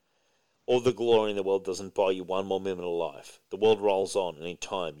dead. All the glory in the world doesn't buy you one more moment of life. The world rolls on, and in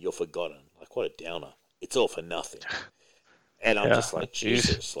time, you're forgotten. What a downer. It's all for nothing. And I'm just like,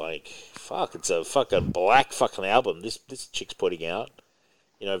 Jesus, like, fuck, it's a fucking black fucking album. This chick's putting out,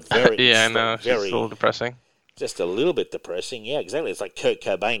 very yeah, I know, it's very a little depressing. just a little bit depressing. Yeah, exactly. It's like Kurt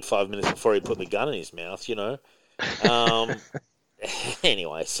Cobain 5 minutes before he put the gun in his mouth,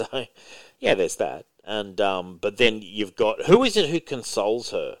 Anyway, so yeah, there's that. And but then you've got, who is it who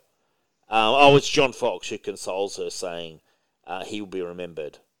consoles her? It's John Fox who consoles her, saying he will be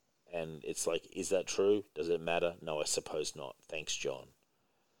remembered. And it's like, is that true? Does it matter? No, I suppose not. Thanks, John.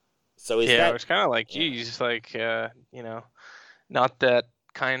 So it's kind of like, geez, like not that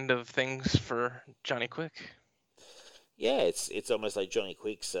kind of things for Johnny Quick. Yeah, it's almost like Johnny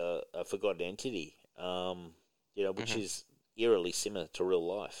Quick's a forgotten entity, which is eerily similar to real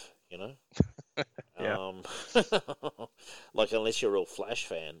life, Yeah. Like, unless you're a real Flash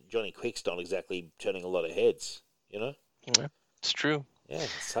fan, Johnny Quick's not exactly turning a lot of heads, Yeah, it's true. Yeah,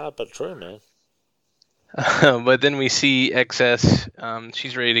 it's hard but true, man. But then we see XS.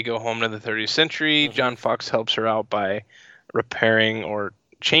 She's ready to go home to the 30th century. Mm-hmm. John Fox helps her out by repairing or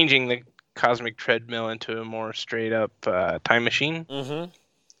changing the cosmic treadmill into a more straight up time machine. Mm-hmm.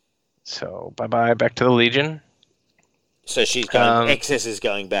 So bye back to the Legion. So she's going. XS is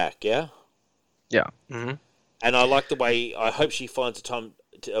going back, yeah. Yeah. Mm-hmm. And I like the way. I hope she finds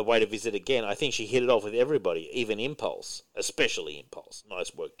a way to visit again. I think she hit it off with everybody, even Impulse, especially Impulse.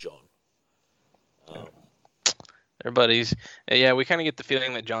 Nice work, John. They're buddies. Yeah, we kind of get the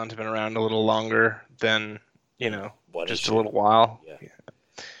feeling that John's been around a little longer than just a little while. Yeah.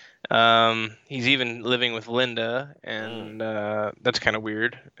 He's even living with Linda, and that's kind of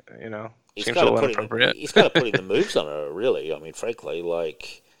weird. He's seems got a little to inappropriate. He's got to put in the moves on her, really. I mean, frankly,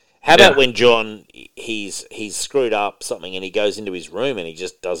 like, how about when John he's screwed up something and he goes into his room and he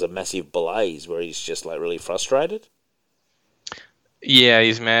just does a massive blaze where he's just like really frustrated. Yeah,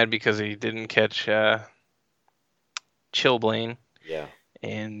 he's mad because he didn't catch Chilblain. Yeah.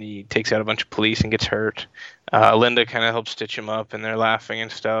 And he takes out a bunch of police and gets hurt. Linda kind of helps stitch him up, and they're laughing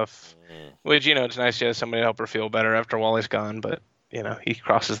and stuff. Which, it's nice to have somebody help her feel better after Wally's gone, but, he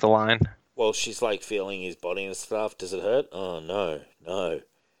crosses the line. Well, she's like feeling his body and stuff. Does it hurt? Oh, no.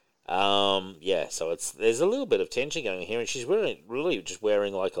 Yeah, so there's a little bit of tension going here, and she's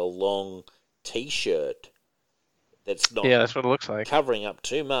wearing like a long T-shirt that's not that's what it looks like. covering up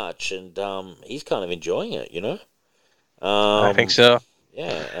too much, and he's kind of enjoying it, I think so.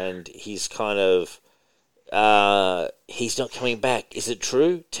 Yeah, and he's kind of, he's not coming back. Is it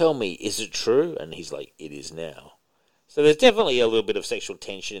true? Tell me, is it true? And he's like, it is now. So there's definitely a little bit of sexual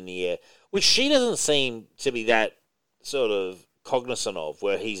tension in the air, which she doesn't seem to be that sort of cognizant of,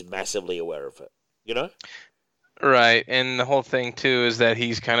 where he's massively aware of it, Right, and the whole thing, too, is that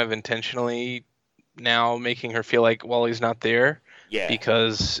he's kind of intentionally now making her feel like Wally's not there. Yeah.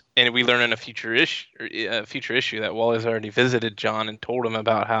 Because, and we learn in a future issue that Wally's already visited John and told him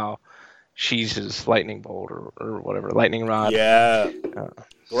about how she's his lightning bolt or whatever, lightning rod. Yeah.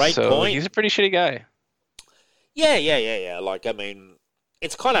 Great so point. He's a pretty shitty guy. Yeah. Like, I mean,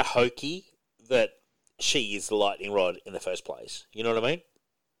 it's kind of hokey that she is the lightning rod in the first place. You know what I mean?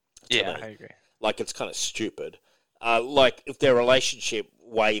 Yeah, I agree. Like, it's kind of stupid. Like, if their relationship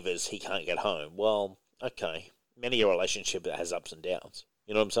wavers, he can't get home. Well, okay. Many a relationship that has ups and downs.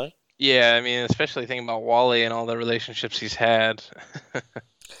 You know what I'm saying? Yeah, I mean, especially thinking about Wally and all the relationships he's had.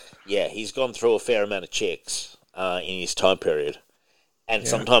 Yeah, he's gone through a fair amount of chicks in his time period. And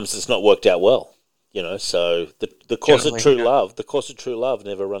sometimes it's not worked out well. So the course of true love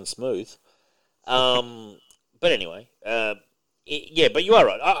never runs smooth. But anyway, but you are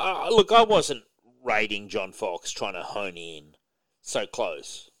right. Look, I wasn't raiding John Fox trying to hone in so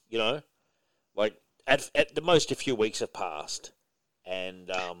close, Like, at the most, a few weeks have passed, and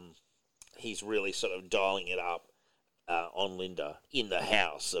he's really sort of dialing it up on Linda in the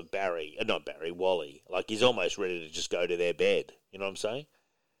house of Wally. Like, he's almost ready to just go to their bed. You know what I'm saying?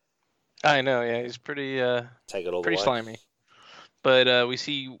 I know, yeah, he's pretty take it all pretty the way. slimy. But we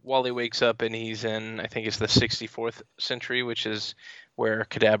see Wally wakes up and he's in, I think it's the 64th century, which is where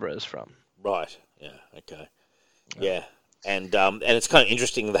Kadabra is from. Right. Yeah. Okay. Yeah. And it's kind of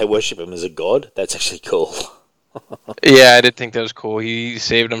interesting they worship him as a god. That's actually cool. Yeah, I did think that was cool. He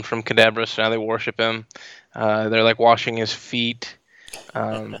saved them from Kadabra, so now they worship him. They're like washing his feet.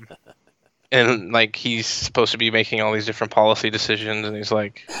 And like he's supposed to be making all these different policy decisions, and he's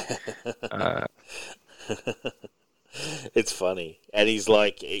like, it's funny. And he's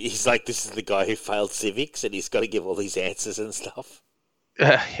like, this is the guy who failed civics, and he's got to give all these answers and stuff.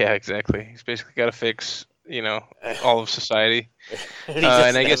 Yeah, exactly. He's basically got to fix, all of society. And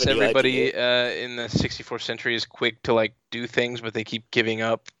I guess everybody in the 64th century is quick to like do things, but they keep giving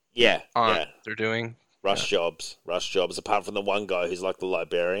up on what they're doing. Rush jobs. Apart from the one guy who's like the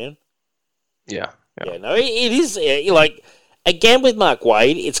librarian. Yeah. Yeah, no, it is like, again with Mark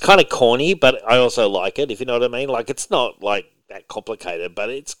Waid, it's kind of corny, but I also like it, if you know what I mean. Like, it's not like that complicated, but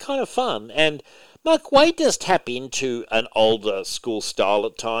it's kind of fun. And Mark Waid does tap into an older school style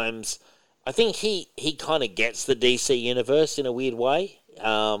at times. I think he kind of gets the DC universe in a weird way.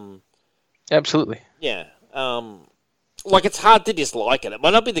 Absolutely. Yeah. Like, it's hard to dislike it. It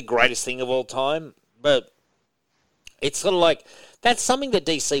might not be the greatest thing of all time, but it's sort of like, that's something that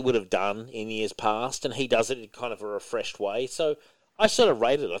DC would have done in years past, and he does it in kind of a refreshed way. So I sort of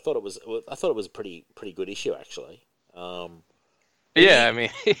rated it. I thought it was a pretty good issue, actually. Yeah, I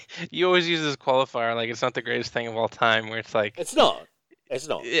mean, you always use this qualifier, like it's not the greatest thing of all time, where it's like... It's not. I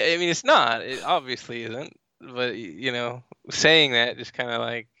mean, it's not. It obviously isn't. But, saying that just kind of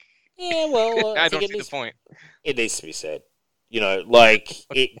like... Yeah, well... I don't see the point. It needs to be said.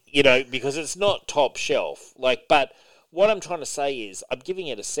 Because it's not top shelf. But what I'm trying to say is, I'm giving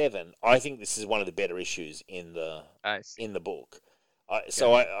it a 7. I think this is one of the better issues in the book. This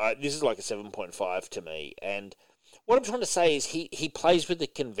is like a 7.5 to me. And what I'm trying to say is he plays with the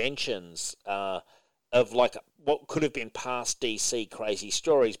conventions of like what could have been past DC crazy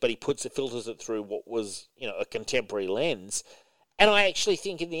stories, but he filters it through what was a contemporary lens. And I actually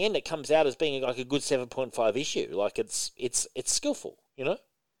think in the end it comes out as being like a good 7.5 issue. Like it's skillful,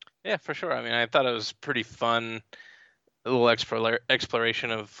 Yeah, for sure. I mean, I thought it was pretty fun, a little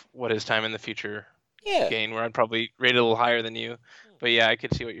exploration of what his time in the future gained, where I'd probably rate it a little higher than you. But yeah, I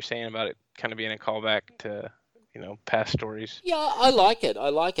could see what you're saying about it kind of being a callback to, past stories. Yeah, I like it.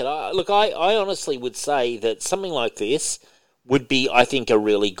 I honestly would say that something like this would be, I think, a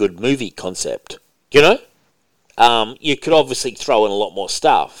really good movie concept. You could obviously throw in a lot more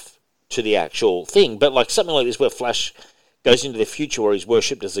stuff to the actual thing, but like something like this where Flash goes into the future where he's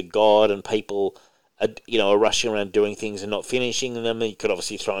worshipped as a god and people are rushing around doing things and not finishing them, and you could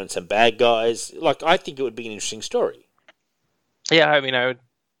obviously throw in some bad guys. Like, I think it would be an interesting story. Yeah, I mean, I would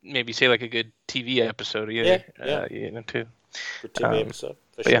maybe say like a good TV episode either. Yeah. Too. Good TV episode,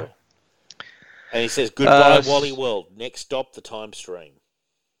 for sure. Yeah. And he says, goodbye, Wally World. Next stop, the time stream.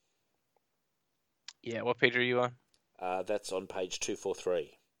 Yeah, what page are you on? That's on page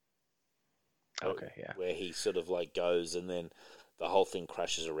 243. Okay, yeah. Where he sort of like goes and then the whole thing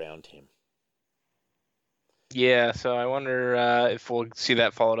crashes around him. Yeah, so I wonder if we'll see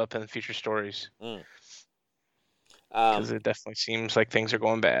that followed up in future stories. Because it definitely seems like things are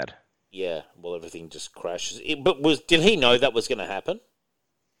going bad. Yeah, well, everything just crashes. Did he know that was going to happen?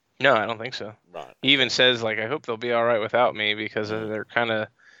 No, I don't think so. Right. He even says, like, I hope they'll be all right without me because they're kind of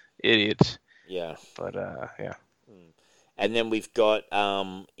idiots. Yeah. But, yeah. And then we've got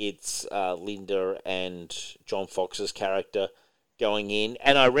it's Linda and John Fox's character going in.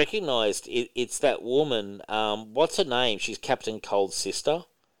 And I recognised it's that woman. What's her name? She's Captain Cold's sister.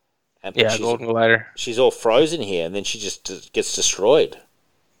 Golden Glider. She's all frozen here, and then she just gets destroyed.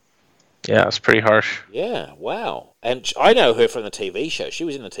 Yeah, it's pretty harsh. Yeah, wow. And I know her from the TV show. She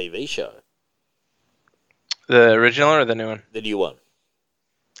was in the TV show. The original or the new one? The new one.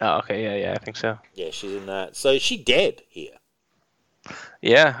 Oh, okay, yeah, I think so. Yeah, she's in that. So is she dead here?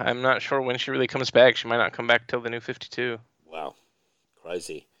 Yeah, I'm not sure when she really comes back. She might not come back till the New 52. Wow,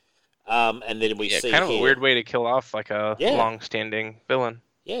 crazy. And then we see kind of here, a weird way to kill off like a long-standing villain.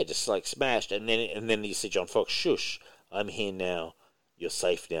 Yeah, just like smashed, and then you see John Fox. Shush, I'm here now. You're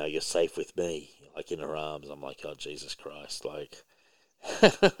safe now. You're safe with me. Like in her arms. I'm like, oh Jesus Christ! Like,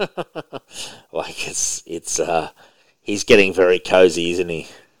 like it's he's getting very cozy, isn't he?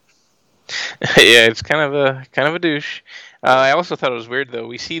 Yeah, it's kind of a douche. I also thought it was weird though.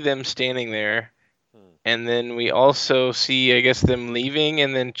 We see them standing there, and then we also see, I guess, them leaving,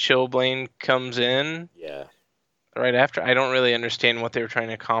 and then Chillblaine comes in. Yeah. Right after. I don't really understand what they were trying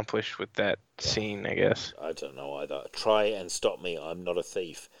to accomplish with that scene, I guess. I don't know either. Try and stop me. I'm not a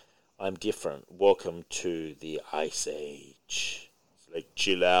thief. I'm different. Welcome to the Ice Age. It's like,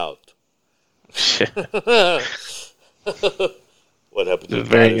 chill out. What happened to the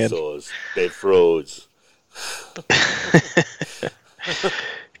dinosaurs? They froze.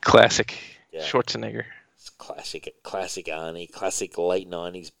 Classic. Yeah. Schwarzenegger. It's classic Arnie. Classic late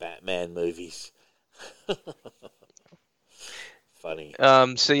 90s Batman movies. Funny.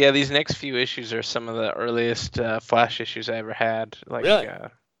 So yeah, these next few issues are some of the earliest Flash issues I ever had. Like, really?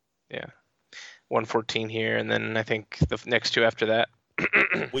 Yeah. 114 here, and then I think the next two after that.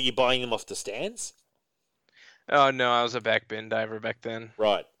 Were you buying them off the stands? Oh no, I was a back bin diver back then.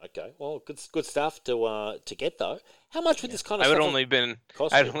 Right. Okay. Well, good stuff to get though. How much would this kind of I'd stuff only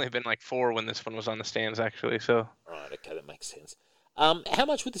been like 4 when this one was on the stands actually. So. Right. Okay, that makes sense. How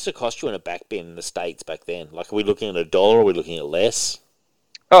much would this have cost you in a back bin in the States back then? Like, are we looking at $1? Are we looking at less?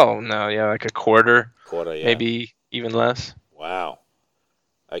 Oh no, yeah, like a quarter, Quarter, yeah. maybe even less. Wow.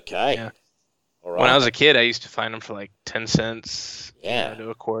 Okay. Yeah. All right. When I was a kid, I used to find them for like 10 cents, Yeah. to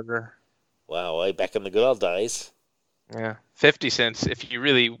a quarter. Wow, way back in the good old days. Yeah, 50 cents. If you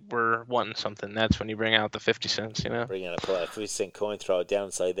really were wanting something, that's when you bring out the 50 cents. Bring out a 50-cent coin, throw it down,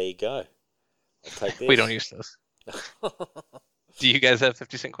 and say, "There you go. I'll take this." We don't use those. Do you guys have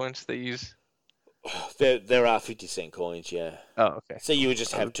 50-cent coins that you use? There are 50-cent coins, yeah. Oh, okay. So you would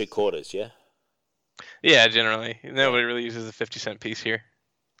just have 2 quarters, yeah. Yeah, generally. Nobody really uses a 50-cent piece here.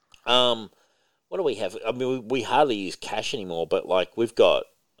 What do we have? I mean, we hardly use cash anymore, but like we've got.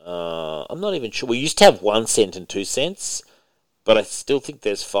 I'm not even sure. We used to have 1 cent and 2 cents, but I still think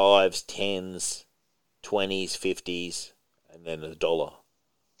there's 5s, 10s, 20s, 50s, and then $1.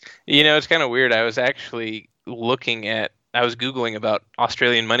 It's kind of weird. I was actually I was Googling about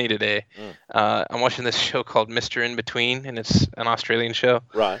Australian money today. I'm watching this show called Mr. In Between, and it's an Australian show.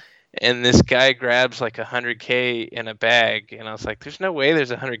 Right. And this guy grabs like $100K in a bag, and I was like, "There's no way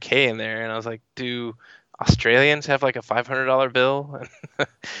there's $100K in there." And I was like, "Do Australians have like a $500 bill?" No,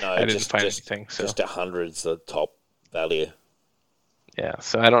 I didn't find anything. So just 100's the top value. yeah,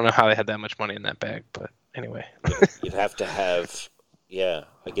 so I don't know how they had that much money in that bag, but anyway. You'd have to have, I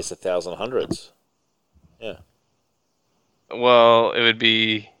guess 1,000 hundreds. Yeah. Well, it would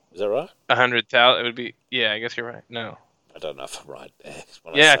be Is that right? 100,000. It would be, yeah. I guess you're right. No. I don't know if I'm right.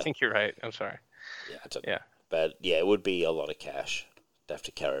 Yeah, I think you're right. I'm sorry. Yeah, I don't Yeah. But yeah, it would be a lot of cash to have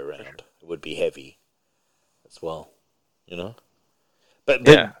to carry around. It would be heavy as well, But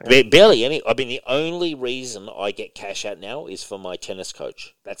Yeah. barely any. I mean, the only reason I get cash out now is for my tennis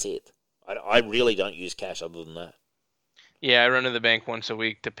coach. That's it. I really don't use cash other than that. Yeah, I run to the bank once a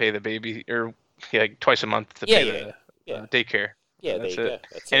week to pay the baby, or twice a month to pay the daycare. Yeah, That's there you it. go.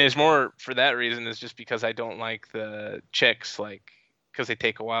 That's And it. it's more for that reason. Is just because I don't like the checks, because they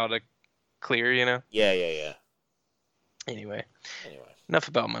take a while to clear. Yeah. Anyway, Anyway. enough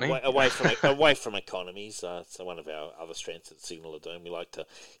about money. Away from economies. So one of our other strengths at Signal are doing. We like to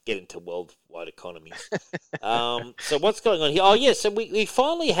get into worldwide economies. So what's going on here? Oh yeah, so we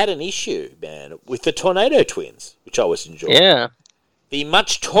finally had an issue, man, with the Tornado Twins, which I was enjoying. Yeah. The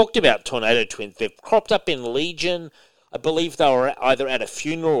much talked about Tornado Twins. They've cropped up in Legion. I believe they were either at a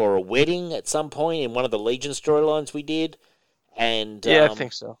funeral or a wedding at some point in one of the Legion storylines we did. And Yeah, I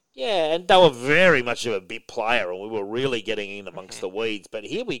think so. yeah, and they were very much of a big player, and we were really getting in amongst the weeds. But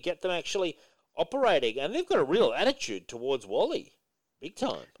here we get them actually operating, and they've got a real attitude towards Wally, big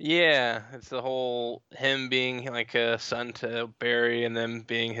time. Yeah, it's the whole him being like a son to Barry, and them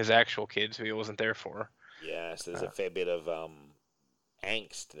being his actual kids who he wasn't there for. Yeah, so there's a fair bit of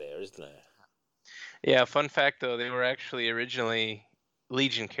angst there, isn't there? Yeah, fun fact though, they were actually originally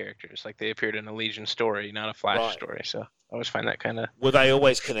Legion characters. Like they appeared in a Legion story, not a Flash story. So I always find that kind of. Were they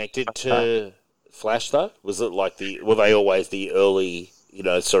always connected to Flash though? Was it like were they always the early,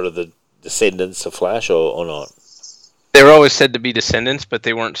 sort of the descendants of Flash, or not? They were always said to be descendants, but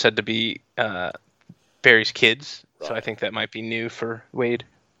they weren't said to be Barry's kids. Right. So I think that might be new for Wade.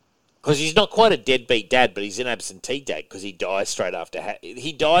 Because he's not quite a deadbeat dad, but he's an absentee dad because he dies straight after.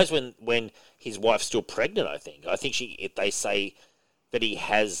 He dies when his wife's still pregnant. I think. They say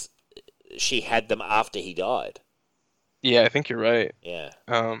that she had them after he died. Yeah, I think you're right. Yeah.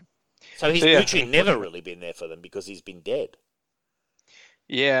 So he's literally never really been there for them because he's been dead.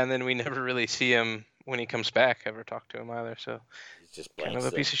 Yeah, and then we never really see him when he comes back. Ever talk to him either? So he's just kind of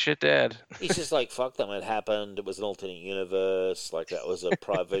a piece of shit dad. He's just like, fuck them. It happened. It was an alternate universe. Like that was a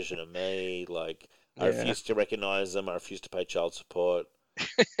private version of me. Like I refuse to recognize them. I refuse to pay child support.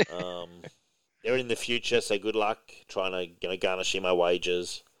 They're in the future, so good luck trying to garnishing my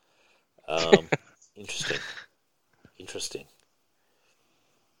wages. Interesting.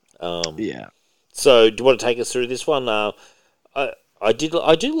 Yeah. So, do you want to take us through this one? I do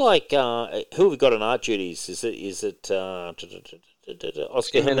like who have we got on art duties? Is it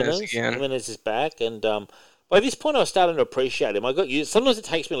Oscar Jimenez? Jimenez is back, and by this point, I was starting to appreciate him. I got used. Sometimes it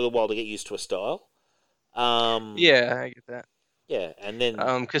takes me a little while to get used to a style. Yeah, I get that. Yeah, and then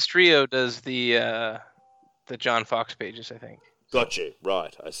Castrillo does the John Fox pages, I think. Got you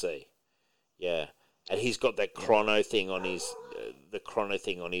right. I see. Yeah, and he's got that chrono thing on his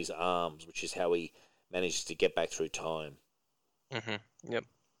arms, which is how he manages to get back through time. Mm-hmm. Yep.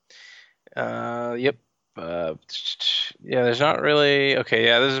 Yep. Yeah, there's not really. Okay,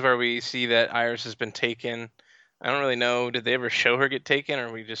 yeah, this is where we see that Iris has been taken. I don't really know. Did they ever show her get taken,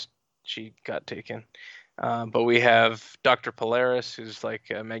 or she got taken? But we have Dr. Polaris, who's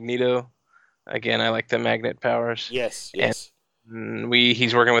like Magneto. Again, I like the magnet powers. Yes.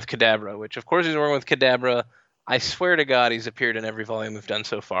 He's working with Kadabra, which of course he's working with Kadabra. I swear to God, he's appeared in every volume we've done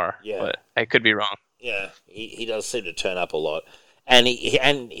so far. Yeah. But I could be wrong. Yeah, he does seem to turn up a lot, and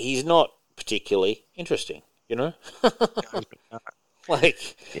he's not particularly interesting, you know.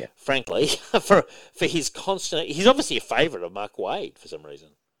 Like, Yeah. frankly, for his constant, he's obviously a favorite of Mark Waid for some reason.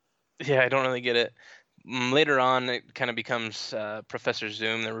 Yeah, I don't really get it. Later on, it kind of becomes Professor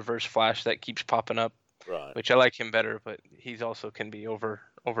Zoom, the Reverse Flash that keeps popping up, Right. which I like him better, but he's also can be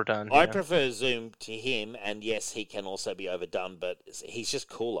overdone. I you know? prefer Zoom to him, and yes, he can also be overdone, but he's just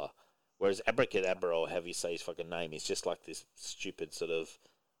cooler. Whereas Abracadabra, or however you say his fucking name, is just like this stupid sort of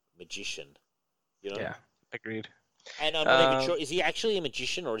magician, you know? Yeah, agreed. And I'm not even sure, is he actually a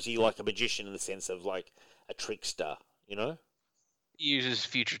magician, or is he like a magician in the sense of like a trickster, you know? He uses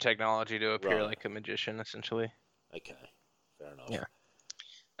future technology to appear Right. like a magician, essentially. Okay, fair enough. Yeah.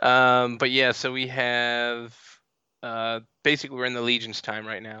 But yeah, so we have basically we're in the Legion's time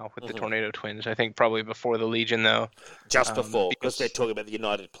right now with the Tornado Twins. I think probably before the Legion though. Just before, because because- they're talking about the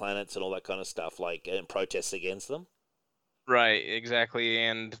United Planets and all that kind of stuff, like, and protests against them. Right, exactly.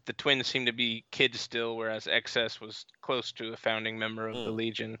 And the twins seem to be kids still, whereas XS was close to a founding member of the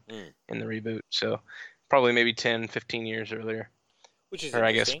Legion in the reboot. So probably maybe 10, 15 years earlier. Which is Or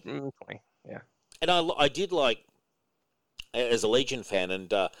I guess interesting. 20. Yeah. And I did like, as a Legion fan,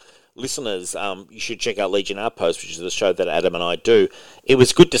 and listeners, you should check out Legion Outpost, which is the show that Adam and I do. It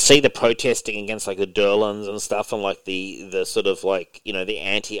was good to see the protesting against like the Durlans and stuff, and like the sort of like, you know, the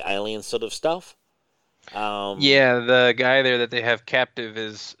anti-alien sort of stuff. Yeah, the guy there that they have captive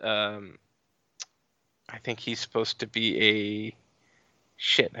is, I think he's supposed to be a,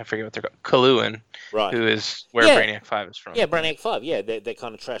 shit, I forget what they're called, Kaluan, Right. who is where Yeah. Brainiac 5 is from. Yeah, Brainiac 5, yeah, they're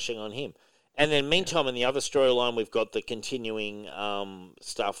kind of trashing on him. And then meantime, in the other storyline, we've got the continuing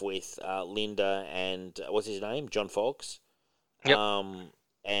stuff with Linda and, what's his name? John Fox. Yep.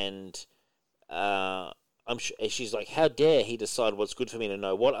 And she's like, how dare he decide what's good for me to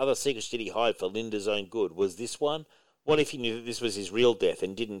know? What other secrets did he hide for Linda's own good? Was this one? What if he knew that this was his real death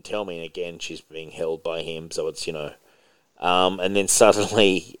and didn't tell me? And again, she's being held by him, so it's, you know... and then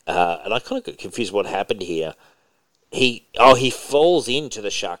suddenly, and I kind of got confused what happened here. He falls into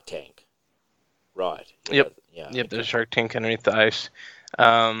the shark tank. Right. Yep. Yeah. Yep, there's a shark tank underneath the ice.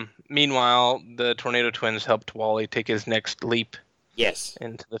 Meanwhile, the Tornado Twins helped Wally take his next leap Yes.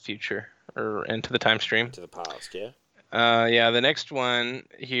 into the future, or into the time stream. To the past, yeah. Yeah, the next one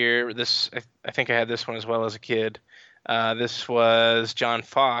here, I think I had this one as well as a kid. This was John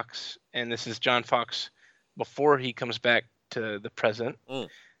Fox, and this is John Fox before he comes back to the present,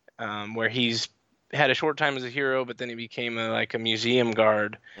 where he's had a short time as a hero, but then he became a museum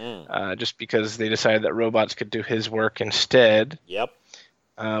guard, just because they decided that robots could do his work instead. Yep.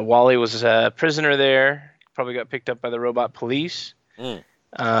 Wally was a prisoner there, probably got picked up by the robot police.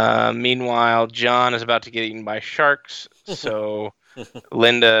 Meanwhile, John is about to get eaten by sharks, so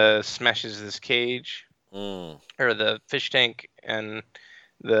Linda smashes this cage, or the fish tank, and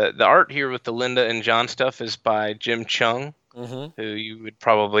the art here with the Linda and John stuff is by Jim Chung, who you would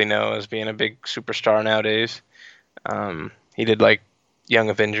probably know as being a big superstar nowadays. He did like Young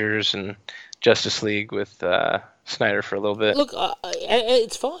Avengers and Justice League with Snyder for a little bit. Look,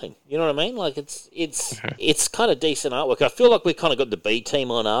 it's fine. You know what I mean? Like, it's kind of decent artwork. I feel like we kind of got the B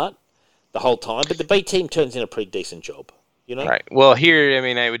team on art the whole time, but the B team turns in a pretty decent job. You know? Right. Well, here, I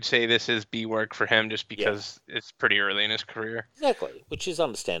mean, I would say this is B work for him just because it's pretty early in his career. Exactly, which is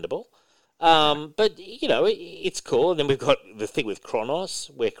understandable. But, you know, it's cool. And then we've got the thing with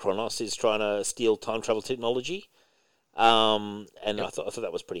Kronos, where Kronos is trying to steal time travel technology. And I thought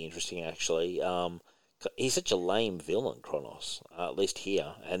that was pretty interesting, actually. He's such a lame villain, Kronos, at least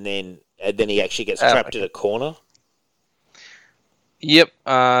here. And then he actually gets trapped in a corner. Yep.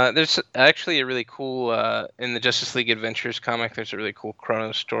 There's actually a really cool in the Justice League Adventures comic. There's a really cool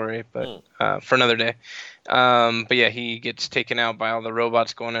Kronos story, but for another day. But yeah, he gets taken out by all the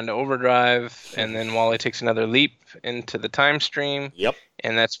robots going into overdrive, and then Wally takes another leap into the time stream. Yep.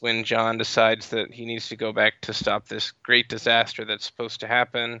 And that's when John decides that he needs to go back to stop this great disaster that's supposed to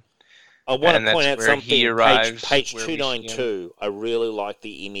happen. I want And to point that's out where something. he arrives, Page where we see 292. I really like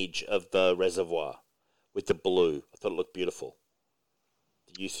the image of the reservoir with the blue. I thought it looked beautiful.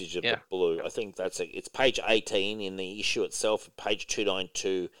 The usage of the blue. I think it's page 18 in the issue itself. Page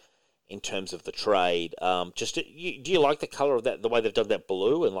 292 in terms of the trade. Do you like the color of that? The way they've done that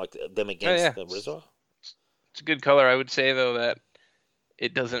blue and like them against the reservoir. It's a good color. I would say though that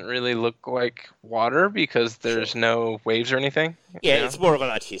it doesn't really look like water because there's no waves or anything. Yeah, you know? it's more of an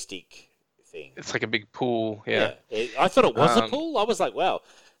artistic thing. It's like a big pool. Yeah. I thought it was a pool. I was like, wow,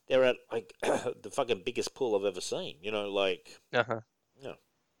 they're at like the fucking biggest pool I've ever seen. You know, like Uh-huh. yeah,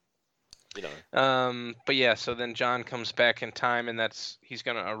 you know. But yeah, so then John comes back in time, and he's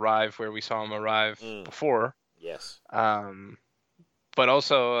gonna arrive where we saw him arrive before. Yes. But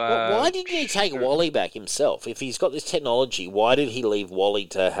also, Why didn't he take Wally back himself? If he's got this technology, why did he leave Wally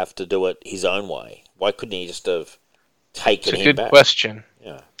to have to do it his own way? Why couldn't he just have taken him back? It's a good question.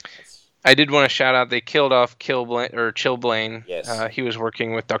 Yeah. I did want to shout out, they killed off Chillblaine. Yes. He was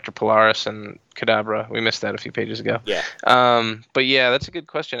working with Dr. Polaris and Kadabra. We missed that a few pages ago. Yeah. But yeah, that's a good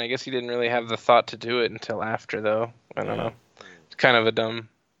question. I guess he didn't really have the thought to do it until after, though. I don't know. It's kind of a dumb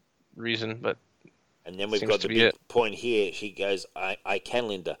reason, but... And then we've got the big point here. She goes, I can,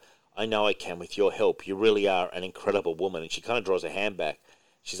 Linda. I know I can with your help. You really are an incredible woman. And she kind of draws her hand back.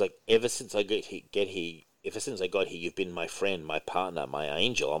 She's like, ever since I got here, you've been my friend, my partner, my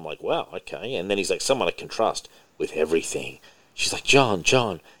angel. I'm like, wow, okay. And then he's like, someone I can trust with everything. She's like, John.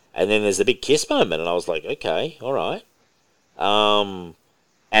 And then there's the big kiss moment. And I was like, okay, all right. And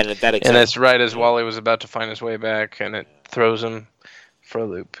at that and that's right as Wally was about to find his way back, and it throws him for a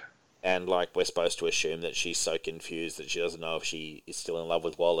loop. And, like, we're supposed to assume that she's so confused that she doesn't know if she is still in love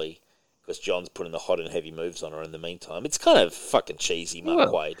with Wally because John's putting the hot and heavy moves on her in the meantime. It's kind of fucking cheesy, Mark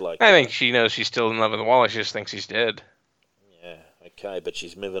Waid. Like, I think she knows she's still in love with Wally. She just thinks he's dead. Yeah, okay, but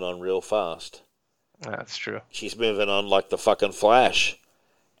she's moving on real fast. That's true. She's moving on like the fucking Flash.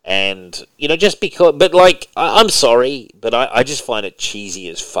 And, you know, just because... But, like, I'm sorry, but I just find it cheesy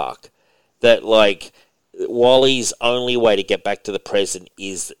as fuck that, like... Wally's only way to get back to the present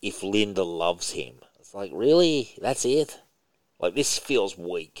is if Linda loves him. It's like, really? That's it? Like, this feels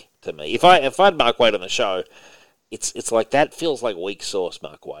weak to me. If I had Mark Waid on the show, it's like that feels like weak sauce,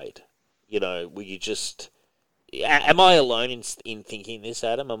 Mark Waid. You know, will you just... Am I alone in thinking this,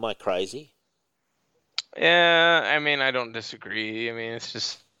 Adam? Am I crazy? Yeah, I mean, I don't disagree. I mean, it's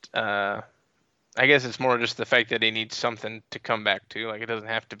just... I guess it's more just the fact that he needs something to come back to. Like, it doesn't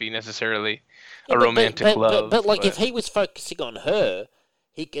have to be necessarily a romantic love. But like, if he was focusing on her,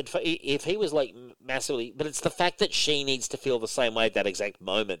 he could. If he was like massively, but it's the fact that she needs to feel the same way at that exact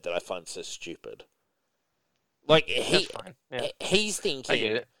moment that I find so stupid. Like he's thinking, I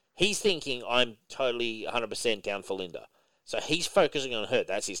get it. He's thinking, I'm totally 100% down for Linda. So he's focusing on her.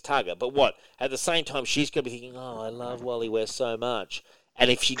 That's his target. But what? At the same time, she's going to be thinking, oh, I love Wally West so much. And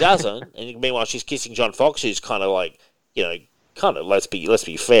if she doesn't, and meanwhile she's kissing John Fox, who's kind of like, you know, let's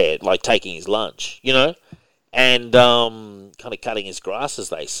be fair, like taking his lunch, you know, and kind of cutting his grass, as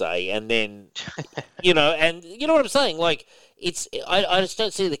they say, and then, you know what I'm saying? Like, I just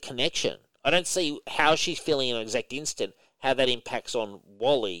don't see the connection. I don't see how she's feeling in an exact instant, how that impacts on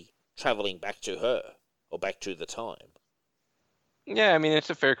Wally traveling back to her or back to the time. Yeah, I mean, it's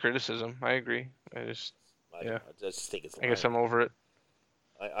a fair criticism. I agree. I just think it's lame. I guess I'm over it.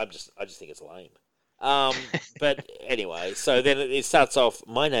 I just think it's lame. But anyway, so then it starts off,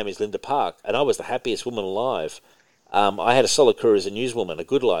 my name is Linda Park, and I was the happiest woman alive. I had a solid career as a newswoman, a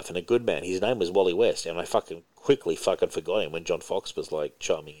good life, and a good man. His name was Wally West, and I quickly forgot him when John Fox was, like,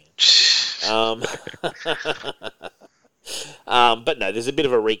 chiming in. But no, there's a bit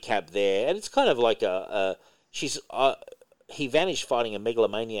of a recap there, and it's kind of like he vanished fighting a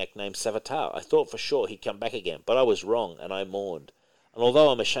megalomaniac named Savitar. I thought for sure he'd come back again, but I was wrong, and I mourned. And although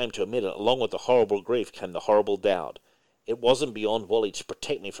I'm ashamed to admit it, along with the horrible grief came the horrible doubt. It wasn't beyond Wally to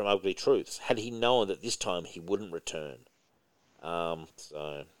protect me from ugly truths, had he known that this time he wouldn't return.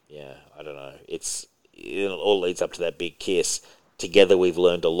 So, yeah, I don't know. It all leads up to that big kiss. Together we've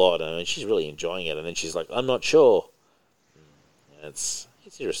learned a lot, and she's really enjoying it. And then she's like, I'm not sure. It's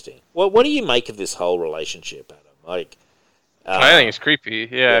interesting. What do you make of this whole relationship, Adam? Like, I think it's creepy.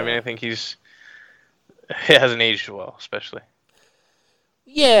 Yeah, I mean, I think he hasn't aged well, especially.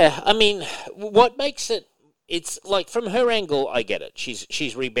 Yeah, I mean, what makes it... It's like, from her angle, I get it.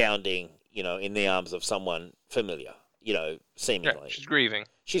 She's rebounding, you know, in the arms of someone familiar, you know, seemingly. Yeah, she's grieving.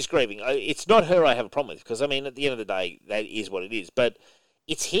 She's grieving. It's not her I have a problem with, because, I mean, at the end of the day, that is what it is. But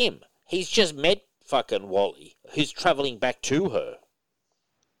it's him. He's just met fucking Wally, who's travelling back to her.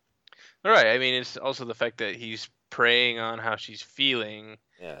 All right. I mean, it's also the fact that he's preying on how she's feeling.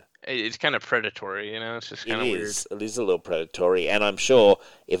 Yeah. It's kind of predatory, you know? It's just kind of weird. It is a little predatory, and I'm sure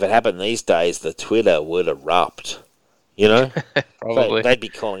if it happened these days, the Twitter would erupt, you know? Probably. They'd be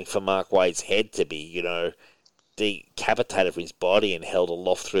calling for Mark Waid's head to be, you know, decapitated from his body and held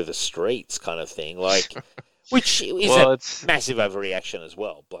aloft through the streets kind of thing, like... Which is massive overreaction as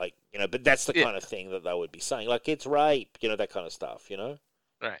well, like, you know, but that's the kind of thing that they would be saying. Like, it's rape, you know, that kind of stuff, you know?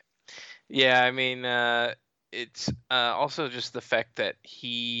 Right. Yeah, I mean... It's also just the fact that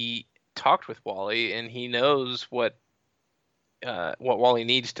he talked with Wally and he knows what what Wally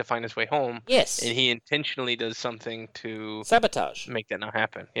needs to find his way home. Yes. And he intentionally does something to Sabotage. make that not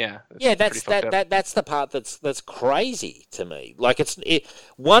happen. Yeah. That's the part that's crazy to me. Like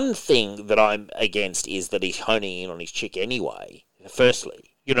one thing that I'm against is that he's honing in on his chick anyway.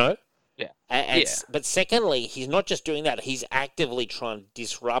 Firstly, Yeah. But secondly, he's not just doing that. He's actively trying to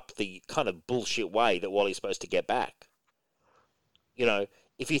disrupt the kind of bullshit way that Wally's supposed to get back.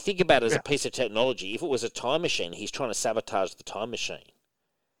 If you think about it as a piece of technology, if it was a time machine, he's trying to sabotage the time machine.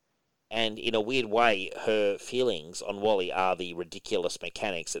 And in a weird way, her feelings on Wally are the ridiculous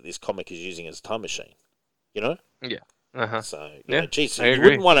mechanics that this comic is using as a time machine. Yeah. So, geez,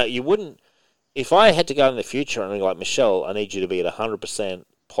 you wouldn't, if I had to go in the future and be like, Michelle, I need you to be at 100%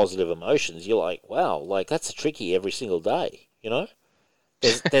 positive emotions, you're like, wow, like that's a tricky every single day,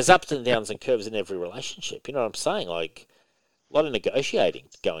 There's ups and downs and curves in every relationship, you know what I'm saying? Like, a lot of negotiating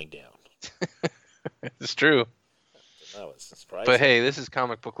going down. It's true. No, it's crazy. But hey, this is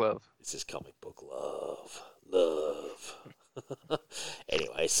comic book love. This is comic book love.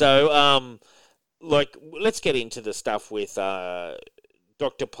 Anyway, so let's get into the stuff with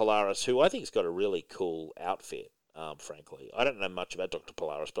Dr. Polaris, who I think's got a really cool outfit. Frankly, I don't know much about Dr.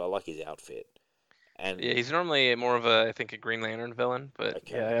 Polaris, but I like his outfit. And yeah, he's normally more of a Green Lantern villain, but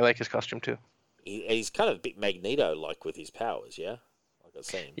okay. Yeah, I like his costume too. He's kind of a bit Magneto-like with his powers, yeah? Like I've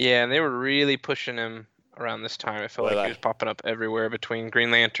seen. Yeah, and they were really pushing him around this time. I feel like he was popping up everywhere between Green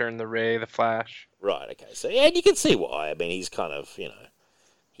Lantern, the Ray, the Flash. Right, okay. So, yeah, and you can see why. I mean, he's kind of,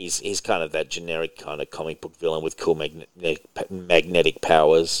 he's kind of that generic kind of comic book villain with cool magnetic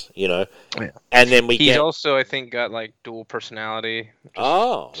powers, Yeah. And then he's also, I think, got, like, dual personality.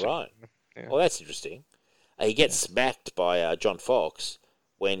 Right. Yeah. Well, that's interesting. He gets smacked by John Fox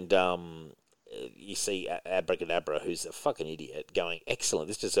when... you see Abracadabra, who's a fucking idiot, going, excellent,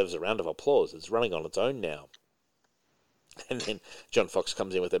 this deserves a round of applause. It's running on its own now. And then John Fox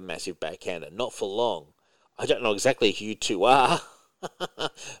comes in with a massive backhander. Not for long. I don't know exactly who you two are,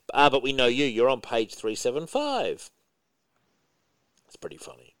 but we know you. You're on page 375. It's pretty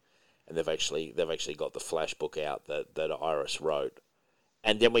funny. And they've actually got the Flash book out that Iris wrote.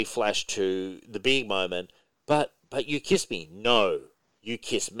 And then we flash to the big moment, but you kissed me. No. You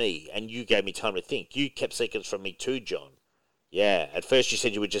kissed me, and you gave me time to think. You kept secrets from me too, John. Yeah, at first you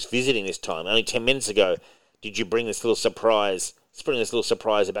said you were just visiting this time. Only 10 minutes ago did you bring this little surprise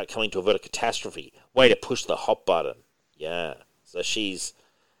about coming to avert a catastrophe. Way to push the hot button. Yeah. So she's...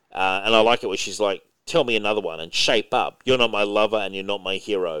 and I like it where she's like, tell me another one and shape up. You're not my lover and you're not my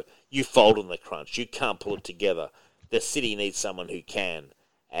hero. You fold in the crunch. You can't pull it together. The city needs someone who can.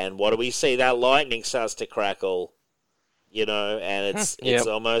 And what do we see? That lightning starts to crackle... and it's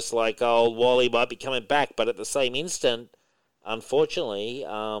almost like old Wally might be coming back, but at the same instant, unfortunately,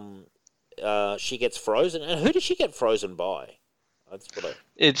 she gets frozen. And who did she get frozen by?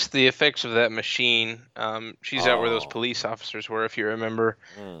 It's the effects of that machine. She's out where those police officers were, if you remember.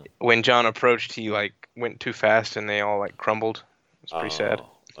 When John approached, he went too fast, and they all crumbled. It's pretty sad.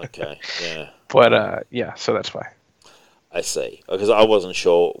 Okay, yeah. But so that's why. I see. Because I wasn't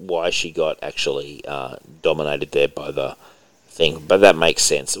sure why she got actually dominated there by the thing, but that makes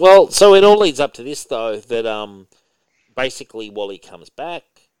sense. Well, so it all leads up to this, though, that basically Wally comes back,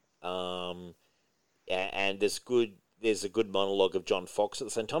 and there's a good monologue of John Fox at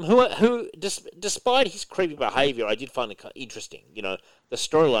the same time, who despite his creepy behaviour, I did find it interesting. The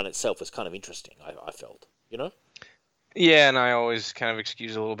storyline itself was kind of interesting, I felt, Yeah, and I always kind of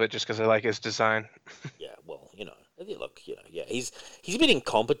excuse a little bit just because I like his design. Yeah, well, look, he's a bit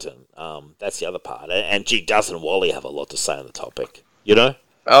incompetent. That's the other part. And gee, doesn't Wally have a lot to say on the topic?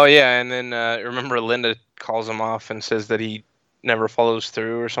 Oh yeah, and then remember Linda calls him off and says that he never follows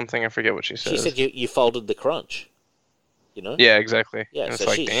through or something. I forget what she says. She said you folded the crunch. Yeah, exactly. Yeah, and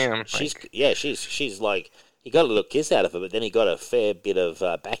so it's damn. She's like, he got a little kiss out of her, but then he got a fair bit of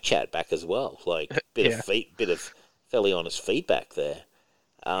back chat back as well, like bit of fairly honest feedback there.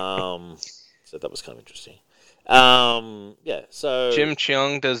 So that was kind of interesting. So Jim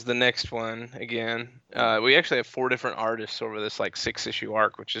Cheung does the next one again. We actually have 4 different artists over this 6-issue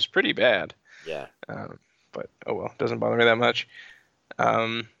arc, which is pretty bad. Yeah. But oh well, doesn't bother me that much.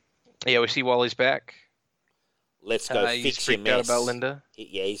 We see Wally's back. Let's go fix your mess. He's freaked out about Linda.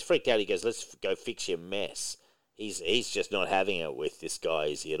 He's freaked out. He goes, let's go fix your mess. He's just not having it with this guy,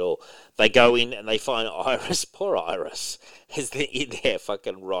 is he, at all? They go in and they find Iris. Poor Iris. Is in there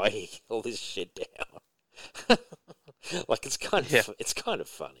fucking writing all this shit down. It's kind of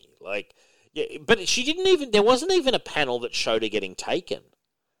funny. But she didn't even. There wasn't even a panel that showed her getting taken.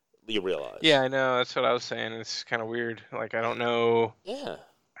 You realize? Yeah, I know. That's what I was saying. It's kind of weird. I don't know. Yeah.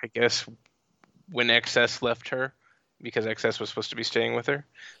 I guess when XS left her, because XS was supposed to be staying with her.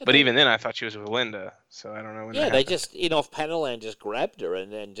 But even then, I thought she was with Linda, so I don't know when Yeah, that they happened. just, in off panel and just grabbed her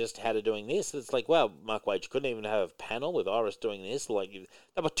and then just had her doing this. It's like, wow, Mark Waid, you couldn't even have a panel with Iris doing this. Like,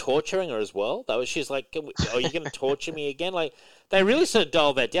 they were torturing her as well. She's like, are you going to torture me again? Like, they really sort of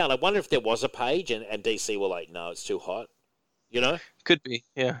dialed that down. I wonder if there was a page and DC were like, no, it's too hot. You know? Could be,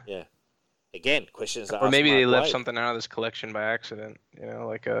 yeah. Yeah. Again, questions to Or ask maybe Mark they left Waid. something out of this collection by accident,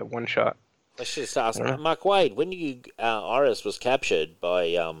 like a one-shot. Questions to ask Yeah. Mark Waid. When Iris was captured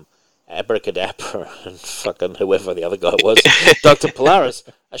by Abracadabra and fucking whoever the other guy was, Dr. Polaris,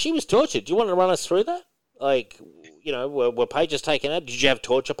 she was tortured. Do you want to run us through that? Like, were pages taken out? Did you have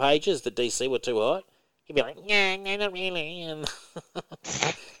torture pages that DC were too hot? He'd be like, no, not really. And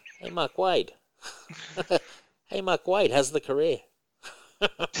hey, Mark Waid. Hey, Mark Waid, how's the career?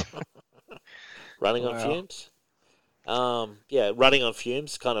 Running on fumes? Running on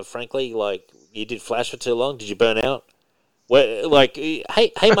fumes, kind of frankly, like, you did Flash for too long? Did you burn out? Hey,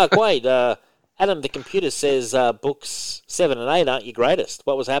 Mark Waid, Adam, the computer says books 7 and 8 aren't your greatest.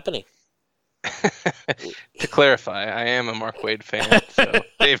 What was happening? To clarify, I am a Mark Waid fan, so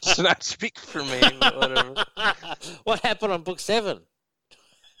Dave does not speak for me, but whatever. What happened on book 7?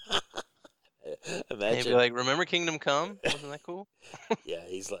 Imagine. He'd be like, remember Kingdom Come? Wasn't that cool?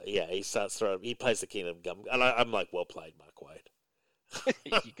 He starts throwing, he plays the Kingdom Come, and I'm like, well played, Mark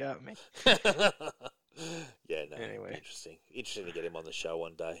Waid. You got me. Yeah, no, Anyway. Interesting to get him on the show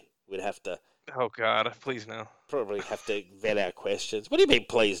one day. We'd have to, Oh, God, please no. probably have to vet our questions. What do you mean,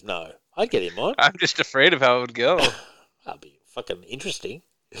 please no? I'd get him on. I'm just afraid of how it would go. That'd be fucking interesting.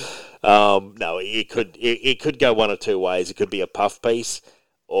 No, it could go one or two ways. It could be a puff piece,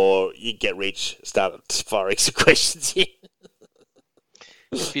 or you get Rich start firing some questions in.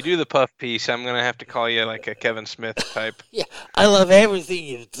 If you do the puff piece, I'm going to have to call you like a Kevin Smith type. Yeah, I love everything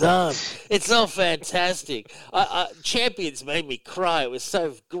you've done. It's all fantastic. Champions made me cry. It was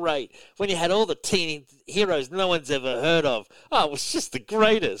so great. When you had all the teen heroes no one's ever heard of. Oh, it was just the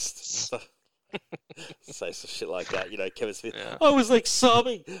greatest. Say some shit like that, Kevin Smith. Yeah. I was like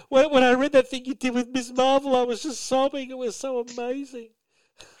sobbing. When I read that thing you did with Miss Marvel, I was just sobbing. It was so amazing.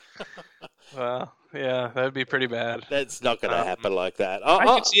 Well, yeah, that would be pretty bad. That's not going to happen like that. I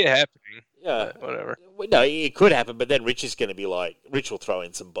could see it happening. Yeah. But whatever. Well, no, it could happen, but then Rich is going to be like, Rich will throw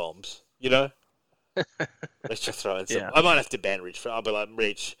in some bombs, Rich will throw in some. Yeah. I might have to ban Rich. I'll be like,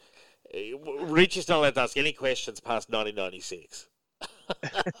 Rich is not allowed to ask any questions past 1996.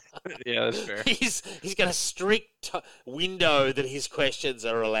 Yeah, that's fair. He's got a strict window that his questions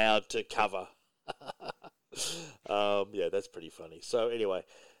are allowed to cover. Yeah, that's pretty funny. So anyway,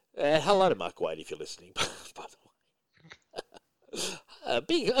 hello to Mark Waid if you're listening, by the way. A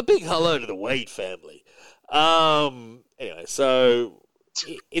big hello to the Wade family. Anyway, so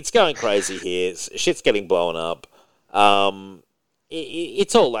it's going crazy here. Shit's getting blown up.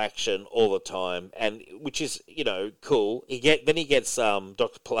 It's all action all the time, and which is cool. Then he gets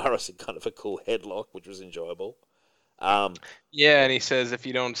Dr. Polaris in kind of a cool headlock, which was enjoyable. Yeah, and he says if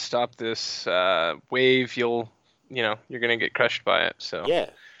you don't stop this wave, you're gonna get crushed by it. So Yeah,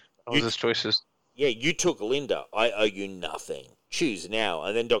 that was his choices. yeah. You took Linda. I owe you nothing. Choose now.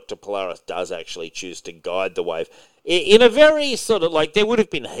 And then Dr. Polaris does actually choose to guide the wave in a very sort of like there would have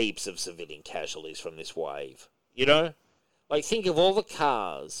been heaps of civilian casualties from this wave. Like think of all the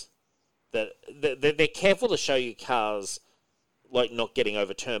cars that they're careful to show you cars like not getting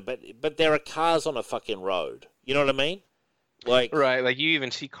overturned, but there are cars on a fucking road. You know what I mean? Like Right, like you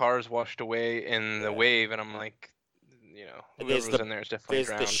even see cars washed away in the wave, and I'm like, And whoever was in there is definitely there's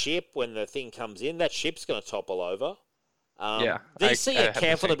drowned. the ship when the thing comes in. That ship's going to topple over. Yeah, DC I are had the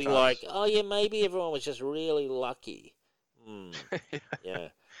careful to same be thoughts. like, oh yeah, maybe everyone was just really lucky. Yeah,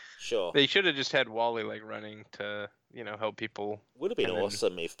 sure. They should have just had Wally like running to help people. Would have been and then-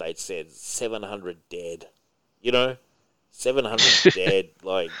 awesome if they'd said 700 dead. 700 dead.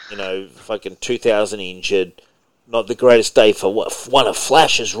 Like fucking 2,000 injured. Not the greatest day for one of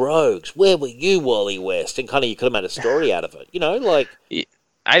Flash's rogues. Where were you, Wally West? And kind of you could have made a story out of it. Like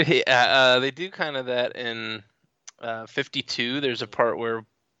They do kind of that in 52. There's a part where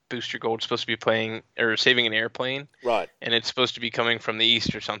Booster Gold's supposed to be playing or saving an airplane, right. and it's supposed to be coming from the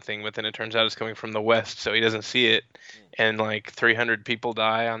east or something, but then it turns out it's coming from the west, so he doesn't see it, and like 300 people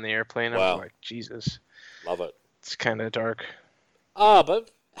die on the airplane. Wow. I'm like, Jesus, Love it. it's kind of dark. But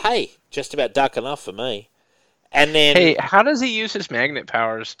hey, just about dark enough for me. And then Hey, how does he use his magnet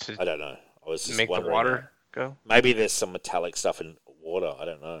powers to I don't know. I was just make the wondering water that. go? Maybe there's some metallic stuff in water. I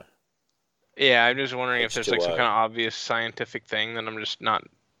don't know. Yeah, I'm just wondering if there's like some H2O. kind of obvious scientific thing that I'm just not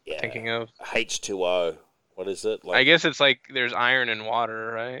Yeah. thinking of. H2O. What What is it? I guess it's like there's iron in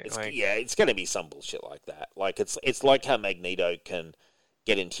water, right? It's going to be some bullshit like that. Like it's like how Magneto can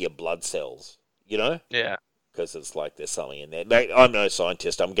get into your blood cells, you know? Yeah. Because it's like there's something in there. I'm no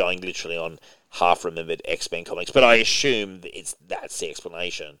scientist. I'm going literally on half-remembered X-Men comics, but I assume that's the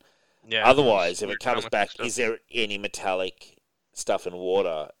explanation. Yeah. Otherwise, if it comes back, stuff. is there any metallic stuff in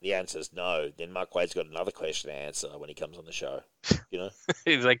water? The answer is no. Then Mark Waid's got another question to answer when he comes on the show. You know?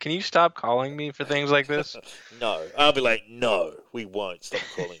 He's like, can you stop calling me for things like this? No. I'll be like, no, we won't stop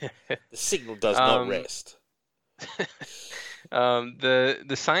calling. The signal does not rest.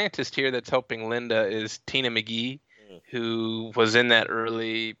 The scientist here that's helping Linda is Tina McGee, who was in that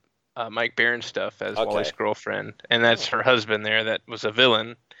early Mike Barron stuff as Wally's girlfriend, and that's her husband there that was a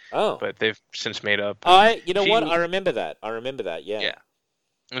villain. Oh, but they've since made up. You know what? I remember that. Yeah. Yeah,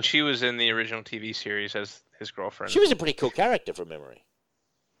 and she was in the original TV series as his girlfriend. She was a pretty cool character from memory.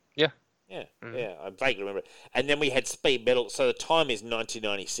 Yeah. Yeah, yeah, I vaguely remember. And then we had Speed Metal. So the time is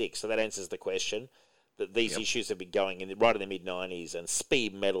 1996. So that answers the question. That these issues have been going right in the mid-90s, and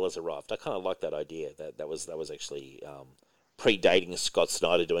Speed Metal has arrived. I kind of like that idea. That was actually predating Scott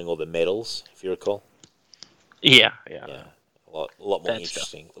Snyder doing all the medals, if you recall. Yeah. A lot more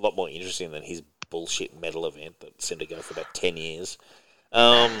interesting. A lot more interesting than his bullshit medal event that seemed to go for about 10 years.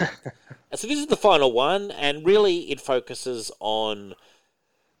 So this is the final one, and really it focuses on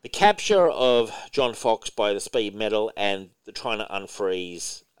the capture of John Fox by the Speed Metal and trying to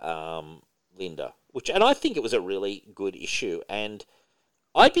unfreeze Linda. And I think it was a really good issue, and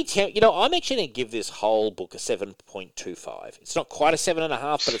I'd be I'm actually going to give this whole book a 7.25. It's not quite a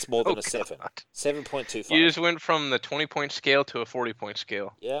 7.5, but it's more than a 7. 7.25. You just went from the 20-point scale to a 40-point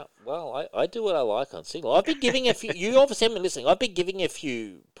scale. Yeah, well, I do what I like on Signal. I've been giving a few. You obviously haven't been listening. I've been giving a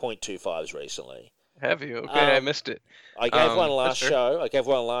few 0.25s recently. Have you? Okay, I missed it. I gave one last show. I gave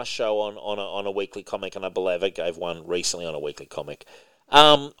one last show on a weekly comic, and I believe I gave one recently on a weekly comic.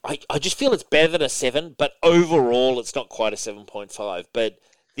 I just feel it's better than a 7, but overall it's not quite a 7.5. But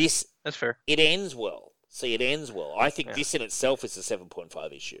that's fair. It ends well. See, it ends well. I think this in itself is a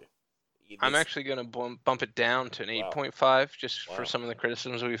 7.5 issue. I'm actually going to bump it down to an 8.5 just for some of the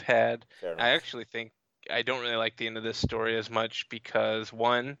criticisms we've had. I actually think I don't really like the end of this story as much because,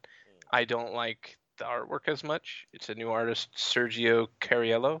 one, I don't like the artwork as much. It's a new artist, Sergio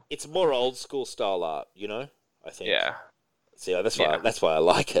Cariello. It's more old school style art, I think. Yeah. See, that's why I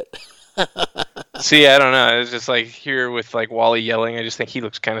like it. See, I don't know. It's just like here with like Wally yelling. I just think he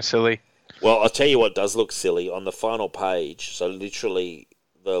looks kind of silly. Well, I'll tell you what does look silly on the final page. So literally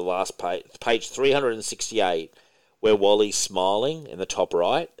the last page 368, where Wally's smiling in the top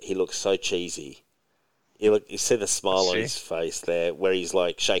right. He looks so cheesy. You see the smile on his face there, where he's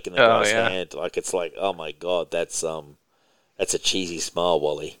like shaking the guy's hand. Like it's like, oh my god, that's a cheesy smile,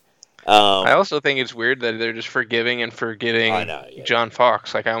 Wally. I also think it's weird that they're just forgiving and forgetting John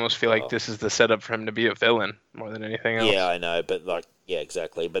Fox. Like I almost feel like this is the setup for him to be a villain more than anything else. Yeah, I know, but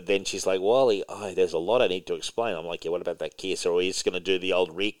exactly. But then she's like, Wally, there's a lot I need to explain. I'm like, yeah, what about that kiss? Or are you just going to do the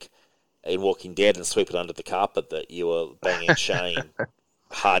old Rick in Walking Dead and sweep it under the carpet that you were banging Shane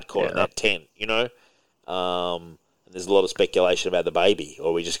hardcore in that tent, And there's a lot of speculation about the baby,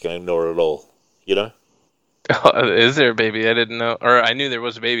 or are we just going to ignore it all, Is there a baby? I didn't know. Or I knew there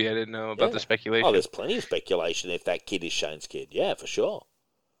was a baby. I didn't know about the speculation. Oh, there's plenty of speculation if that kid is Shane's kid. Yeah, for sure.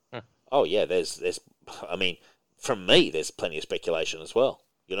 Oh, yeah, there's I mean, from me, there's plenty of speculation as well,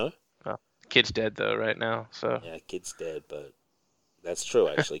 Oh, kid's dead, though, right now, so... Yeah, kid's dead, but that's true,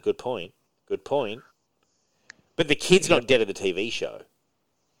 actually. Good point. But the kid's not dead in the TV show.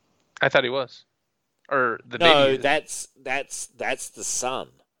 I thought he was. Or the baby... No, that's the son.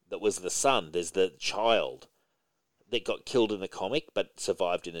 That was the son. There's the child that got killed in the comic but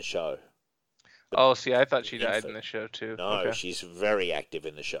survived in the show. See, I thought she died in the show too. No, she's very active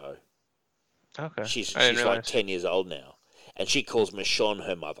in the show. Okay. She's like 10 years old now. And she calls Michonne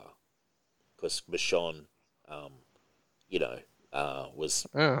her mother. Because Michonne, was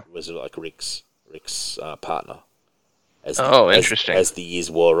like Rick's partner. Interesting. As the years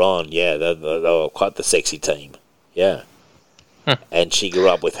wore on, yeah, they were quite the sexy team. Yeah. And she grew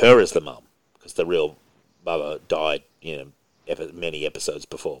up with her as the mum, because the real mother died, many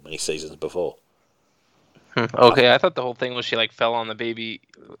seasons before. Okay, I thought the whole thing was she fell on the baby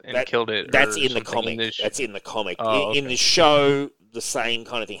and killed it. That's in the comic. That's in the comic. In the show, the same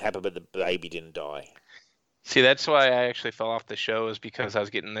kind of thing happened, but the baby didn't die. See, that's why I actually fell off the show, is because I was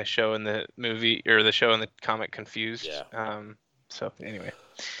getting the show and the movie, or the show and the comic confused. Yeah. So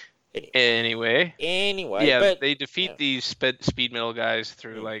Anyway, yeah, but they defeat these speed metal guys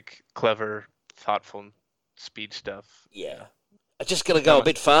through clever, thoughtful speed stuff. Yeah, I just got to go a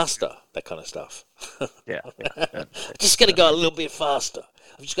bit faster. That kind of stuff. Yeah. Just got to go a little bit faster.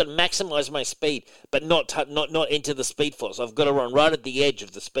 I've just got to maximise my speed, but not into the Speed Force. I've got to run right at the edge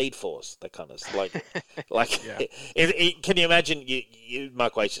of the Speed Force. That kind of Yeah. Can you imagine?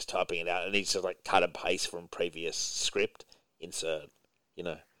 Mark Waid's just typing it out, and he's just like cut and paste from previous script, insert. You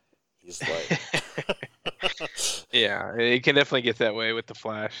know, he's like, Yeah, it can definitely get that way with the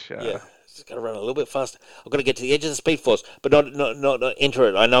Flash. yeah. Just got to run a little bit faster. I've got to get to the edge of the Speed Force, but not enter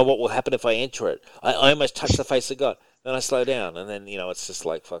it. I know what will happen if I enter it. I almost touch the face of God. Then I slow down, and then, it's just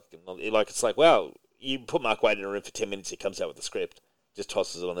like fucking... it's like, wow, you put Mark Waid in a room for 10 minutes, he comes out with the script, just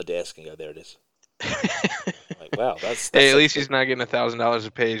tosses it on the desk and go, there it is. Like, wow, that's hey, at least he's not getting $1,000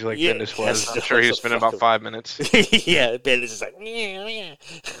 a page like Bendis was. I'm sure he was spending about 5 minutes. Yeah, Bendis is like, yeah.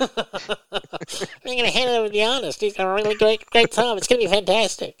 I'm going to hand it over to the artist. He's got a really great time. It's going to be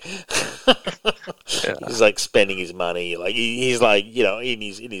fantastic. Yeah. He's like spending his money. Like he's like, in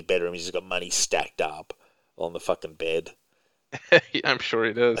his bedroom, he's just got money stacked up on the fucking bed. I'm sure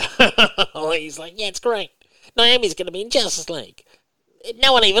he does. He's like, yeah, it's great. Naomi's going to be in Justice League.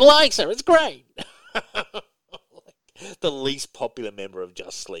 No one even likes her. It's great. The least popular member of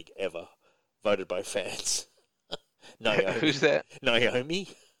Justice League ever, voted by fans. Naomi. Who's that? Naomi.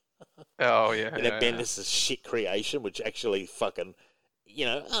 Oh, yeah. Bendis' shit creation, which actually fucking,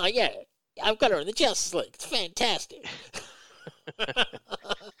 oh, yeah, I've got her in the Justice League. It's fantastic.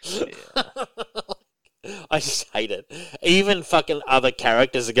 I just hate it. Even fucking other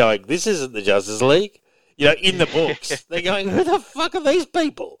characters are going, this isn't the Justice League. In the books. They're going, who the fuck are these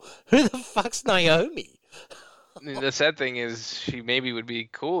people? Who the fuck's Naomi? The sad thing is she maybe would be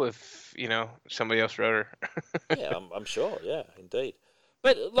cool if, somebody else wrote her. Yeah, I'm sure. Yeah, indeed.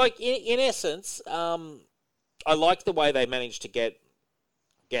 But, in essence, I like the way they managed to get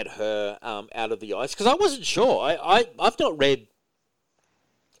her out of the ice. Because I wasn't sure. I've not read,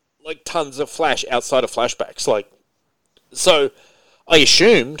 tons of Flash outside of flashbacks. So I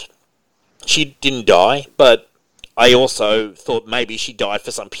assumed she didn't die, but I also thought maybe she died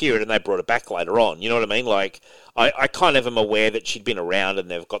for some period and they brought her back later on. You know what I mean? I kind of am aware that she'd been around and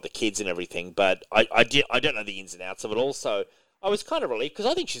they've got the kids and everything, but I don't know the ins and outs of it all. So I was kind of relieved because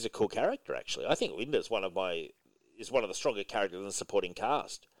I think she's a cool character, actually. I think Linda is one of the stronger characters in the supporting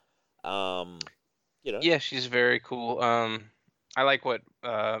cast. Yeah, she's very cool. I like what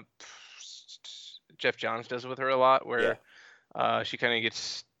Jeff Johns does with her a lot, where she kind of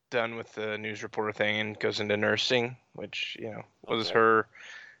gets done with the news reporter thing and goes into nursing, which was her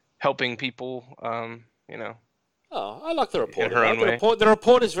helping people. Oh, I like the reporter. In her own way. The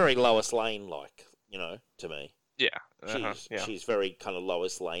report is very Lois Lane-like, to me. Yeah. She's very kind of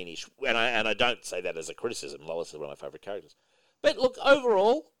Lois Lane-ish, and I don't say that as a criticism. Lois is one of my favourite characters. But look,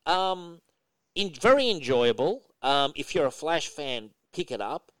 overall, very enjoyable. If you're a Flash fan, pick it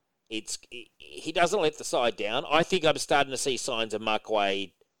up. He doesn't let the side down. I think I'm starting to see signs of Mark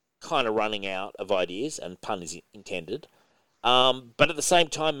Waid kind of running out of ideas, and pun is intended. But at the same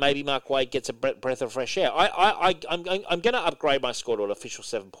time, maybe Mark Waid gets a breath of fresh air. I'm going to upgrade my score to an official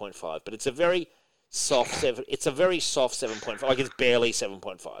 7.5, but it's a very soft 7. It's a very soft 7.5. It's barely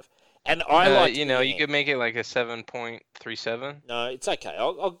 7.5. And you could make it like a 7.37. No, it's okay.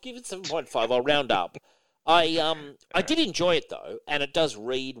 I'll give it 7.5. I'll round up. I did enjoy it though, and it does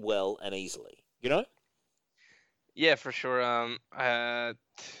read well and easily. Yeah, for sure.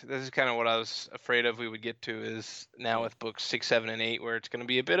 This is kind of what I was afraid of we would get to is now with books 6, 7, and 8, where it's going to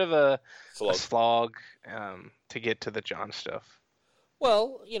be a bit of a slog to get to the John stuff.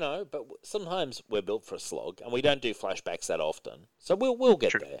 Well, but sometimes we're built for a slog, and we don't do flashbacks that often, so we'll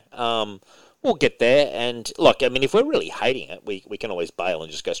get there. We'll get there, and look, I mean, if we're really hating it, we can always bail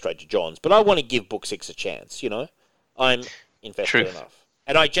and just go straight to John's. But I want to give book 6 a chance. I'm invested enough,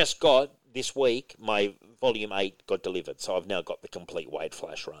 and I just got this week my volume 8 got delivered, so I've now got the complete Waid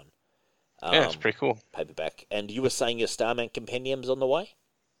Flash run. Yeah, it's pretty cool. Paperback, and you were saying your Starman compendium's on the way?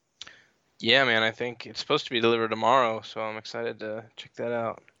 Yeah, man, I think it's supposed to be delivered tomorrow, so I'm excited to check that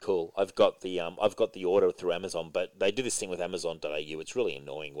out. Cool. I've got the order through Amazon, but they do this thing with Amazon.au. It's really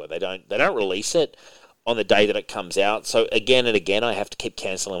annoying where they don't release it on the day that it comes out. So again and again, I have to keep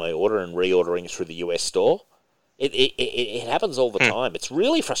canceling my order and reordering through the US store. It happens all the time. It's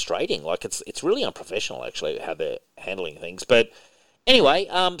really frustrating. It's really unprofessional actually how they're handling things. But anyway,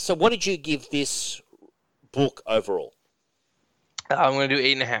 so what did you give this book overall? I'm going to do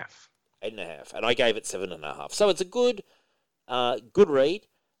 8.5. 8.5, and I gave it 7.5. So it's a good read.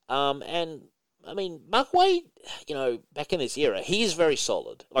 And I mean, Mark Waid, back in this era, he is very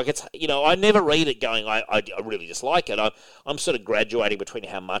solid. I never read it going, I really dislike it. I'm sort of graduating between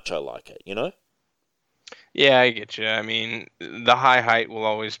how much I like it. Yeah, I get you. I mean, the high height will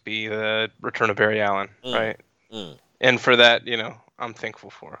always be the Return of Barry Allen, right? And for that, I'm thankful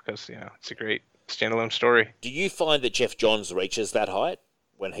for, because it's a great standalone story. Do you find that Jeff Johns reaches that height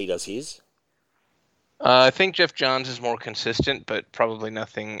when he does his? I think Jeff Johns is more consistent, but probably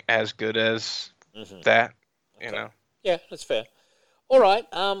nothing as good as that. Okay. Yeah, that's fair. All right.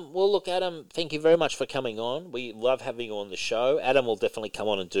 Well, look, Adam, thank you very much for coming on. We love having you on the show. Adam will definitely come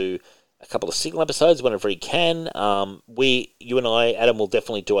on and do a couple of Signal episodes whenever he can. You and I, Adam, will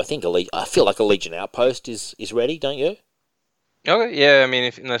definitely do. I feel like a Legion Outpost is ready, don't you? Okay. Yeah. I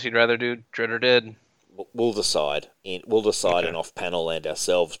mean, unless you'd rather do Dread or Dead. We'll decide. We'll decide in off panel and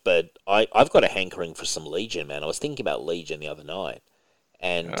ourselves. But I've got a hankering for some Legion, man. I was thinking about Legion the other night,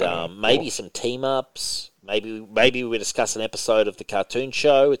 and maybe some team ups. Maybe we discuss an episode of the cartoon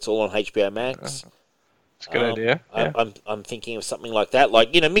show. It's all on HBO Max. It's a good idea. Yeah. I'm thinking of something like that.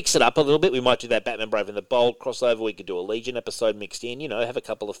 Like, mix it up a little bit. We might do that Batman Brave and the Bold crossover. We could do a Legion episode mixed in. Have a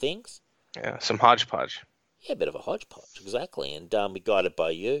couple of things. Yeah, some hodgepodge. Yeah, a bit of a hodgepodge, exactly. And be guided by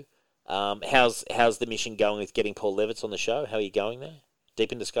you. How's the mission going with getting Paul Levitz on the show? How are you going there?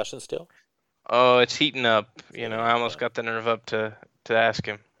 Deep in discussion still? Oh, it's heating up. I almost got the nerve up to ask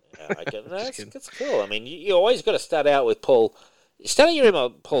him. That's cool. I mean, you always got to start out with Paul. Start out your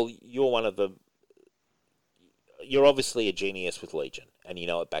email, Paul. You're obviously a genius with Legion, and you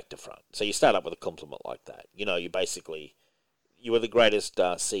know it back to front. So you start up with a compliment like that. You were the greatest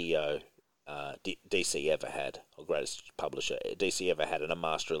CEO DC ever had, or greatest publisher DC ever had, and a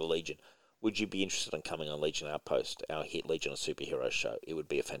master of the Legion. Would you be interested in coming on Legion Outpost, our hit Legion of Superheroes show? It would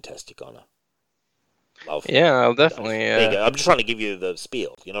be a fantastic honor. Love. Yeah, I'll definitely. There you go. I'm just trying to give you the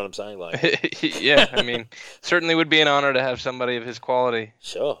spiel. You know what I'm saying? Like, yeah, I mean, certainly would be an honor to have somebody of his quality.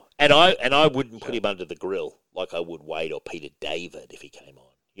 Sure, and I wouldn't put him under the grill like I would Wade or Peter David if he came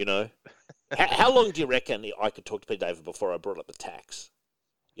on. How long do you reckon I could talk to Peter David before I brought up the tax?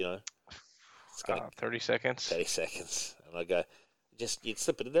 It's 30 seconds. 30 seconds, and I go, you'd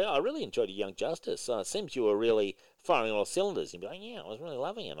slip it in there. I really enjoyed Young Justice. It seems you were really firing on all cylinders. You'd be like, yeah, I was really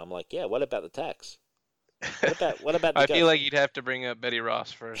loving it. I'm like, yeah. What about the tax? What about? I feel like you'd have to bring up Betty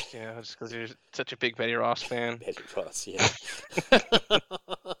Ross first, just because you're such a big Betty Ross fan. Betty Ross, yeah.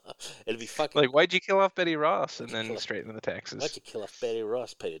 It'd be fucking. Like, why'd you kill off Betty Ross and then straight into the taxes? Why'd you kill off Betty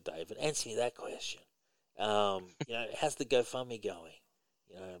Ross, Peter David? Answer me that question. How's the GoFundMe going?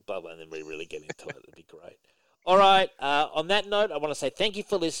 Blah blah, and then we really get into it. It'd be great. All right. On that note, I want to say thank you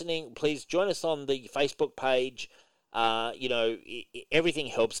for listening. Please join us on the Facebook page. Everything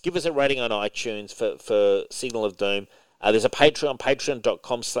helps. Give us a rating on iTunes for Signal of Doom. There's a Patreon,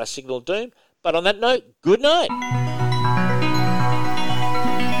 patreon.com/Signal of Doom. But on that note, good night.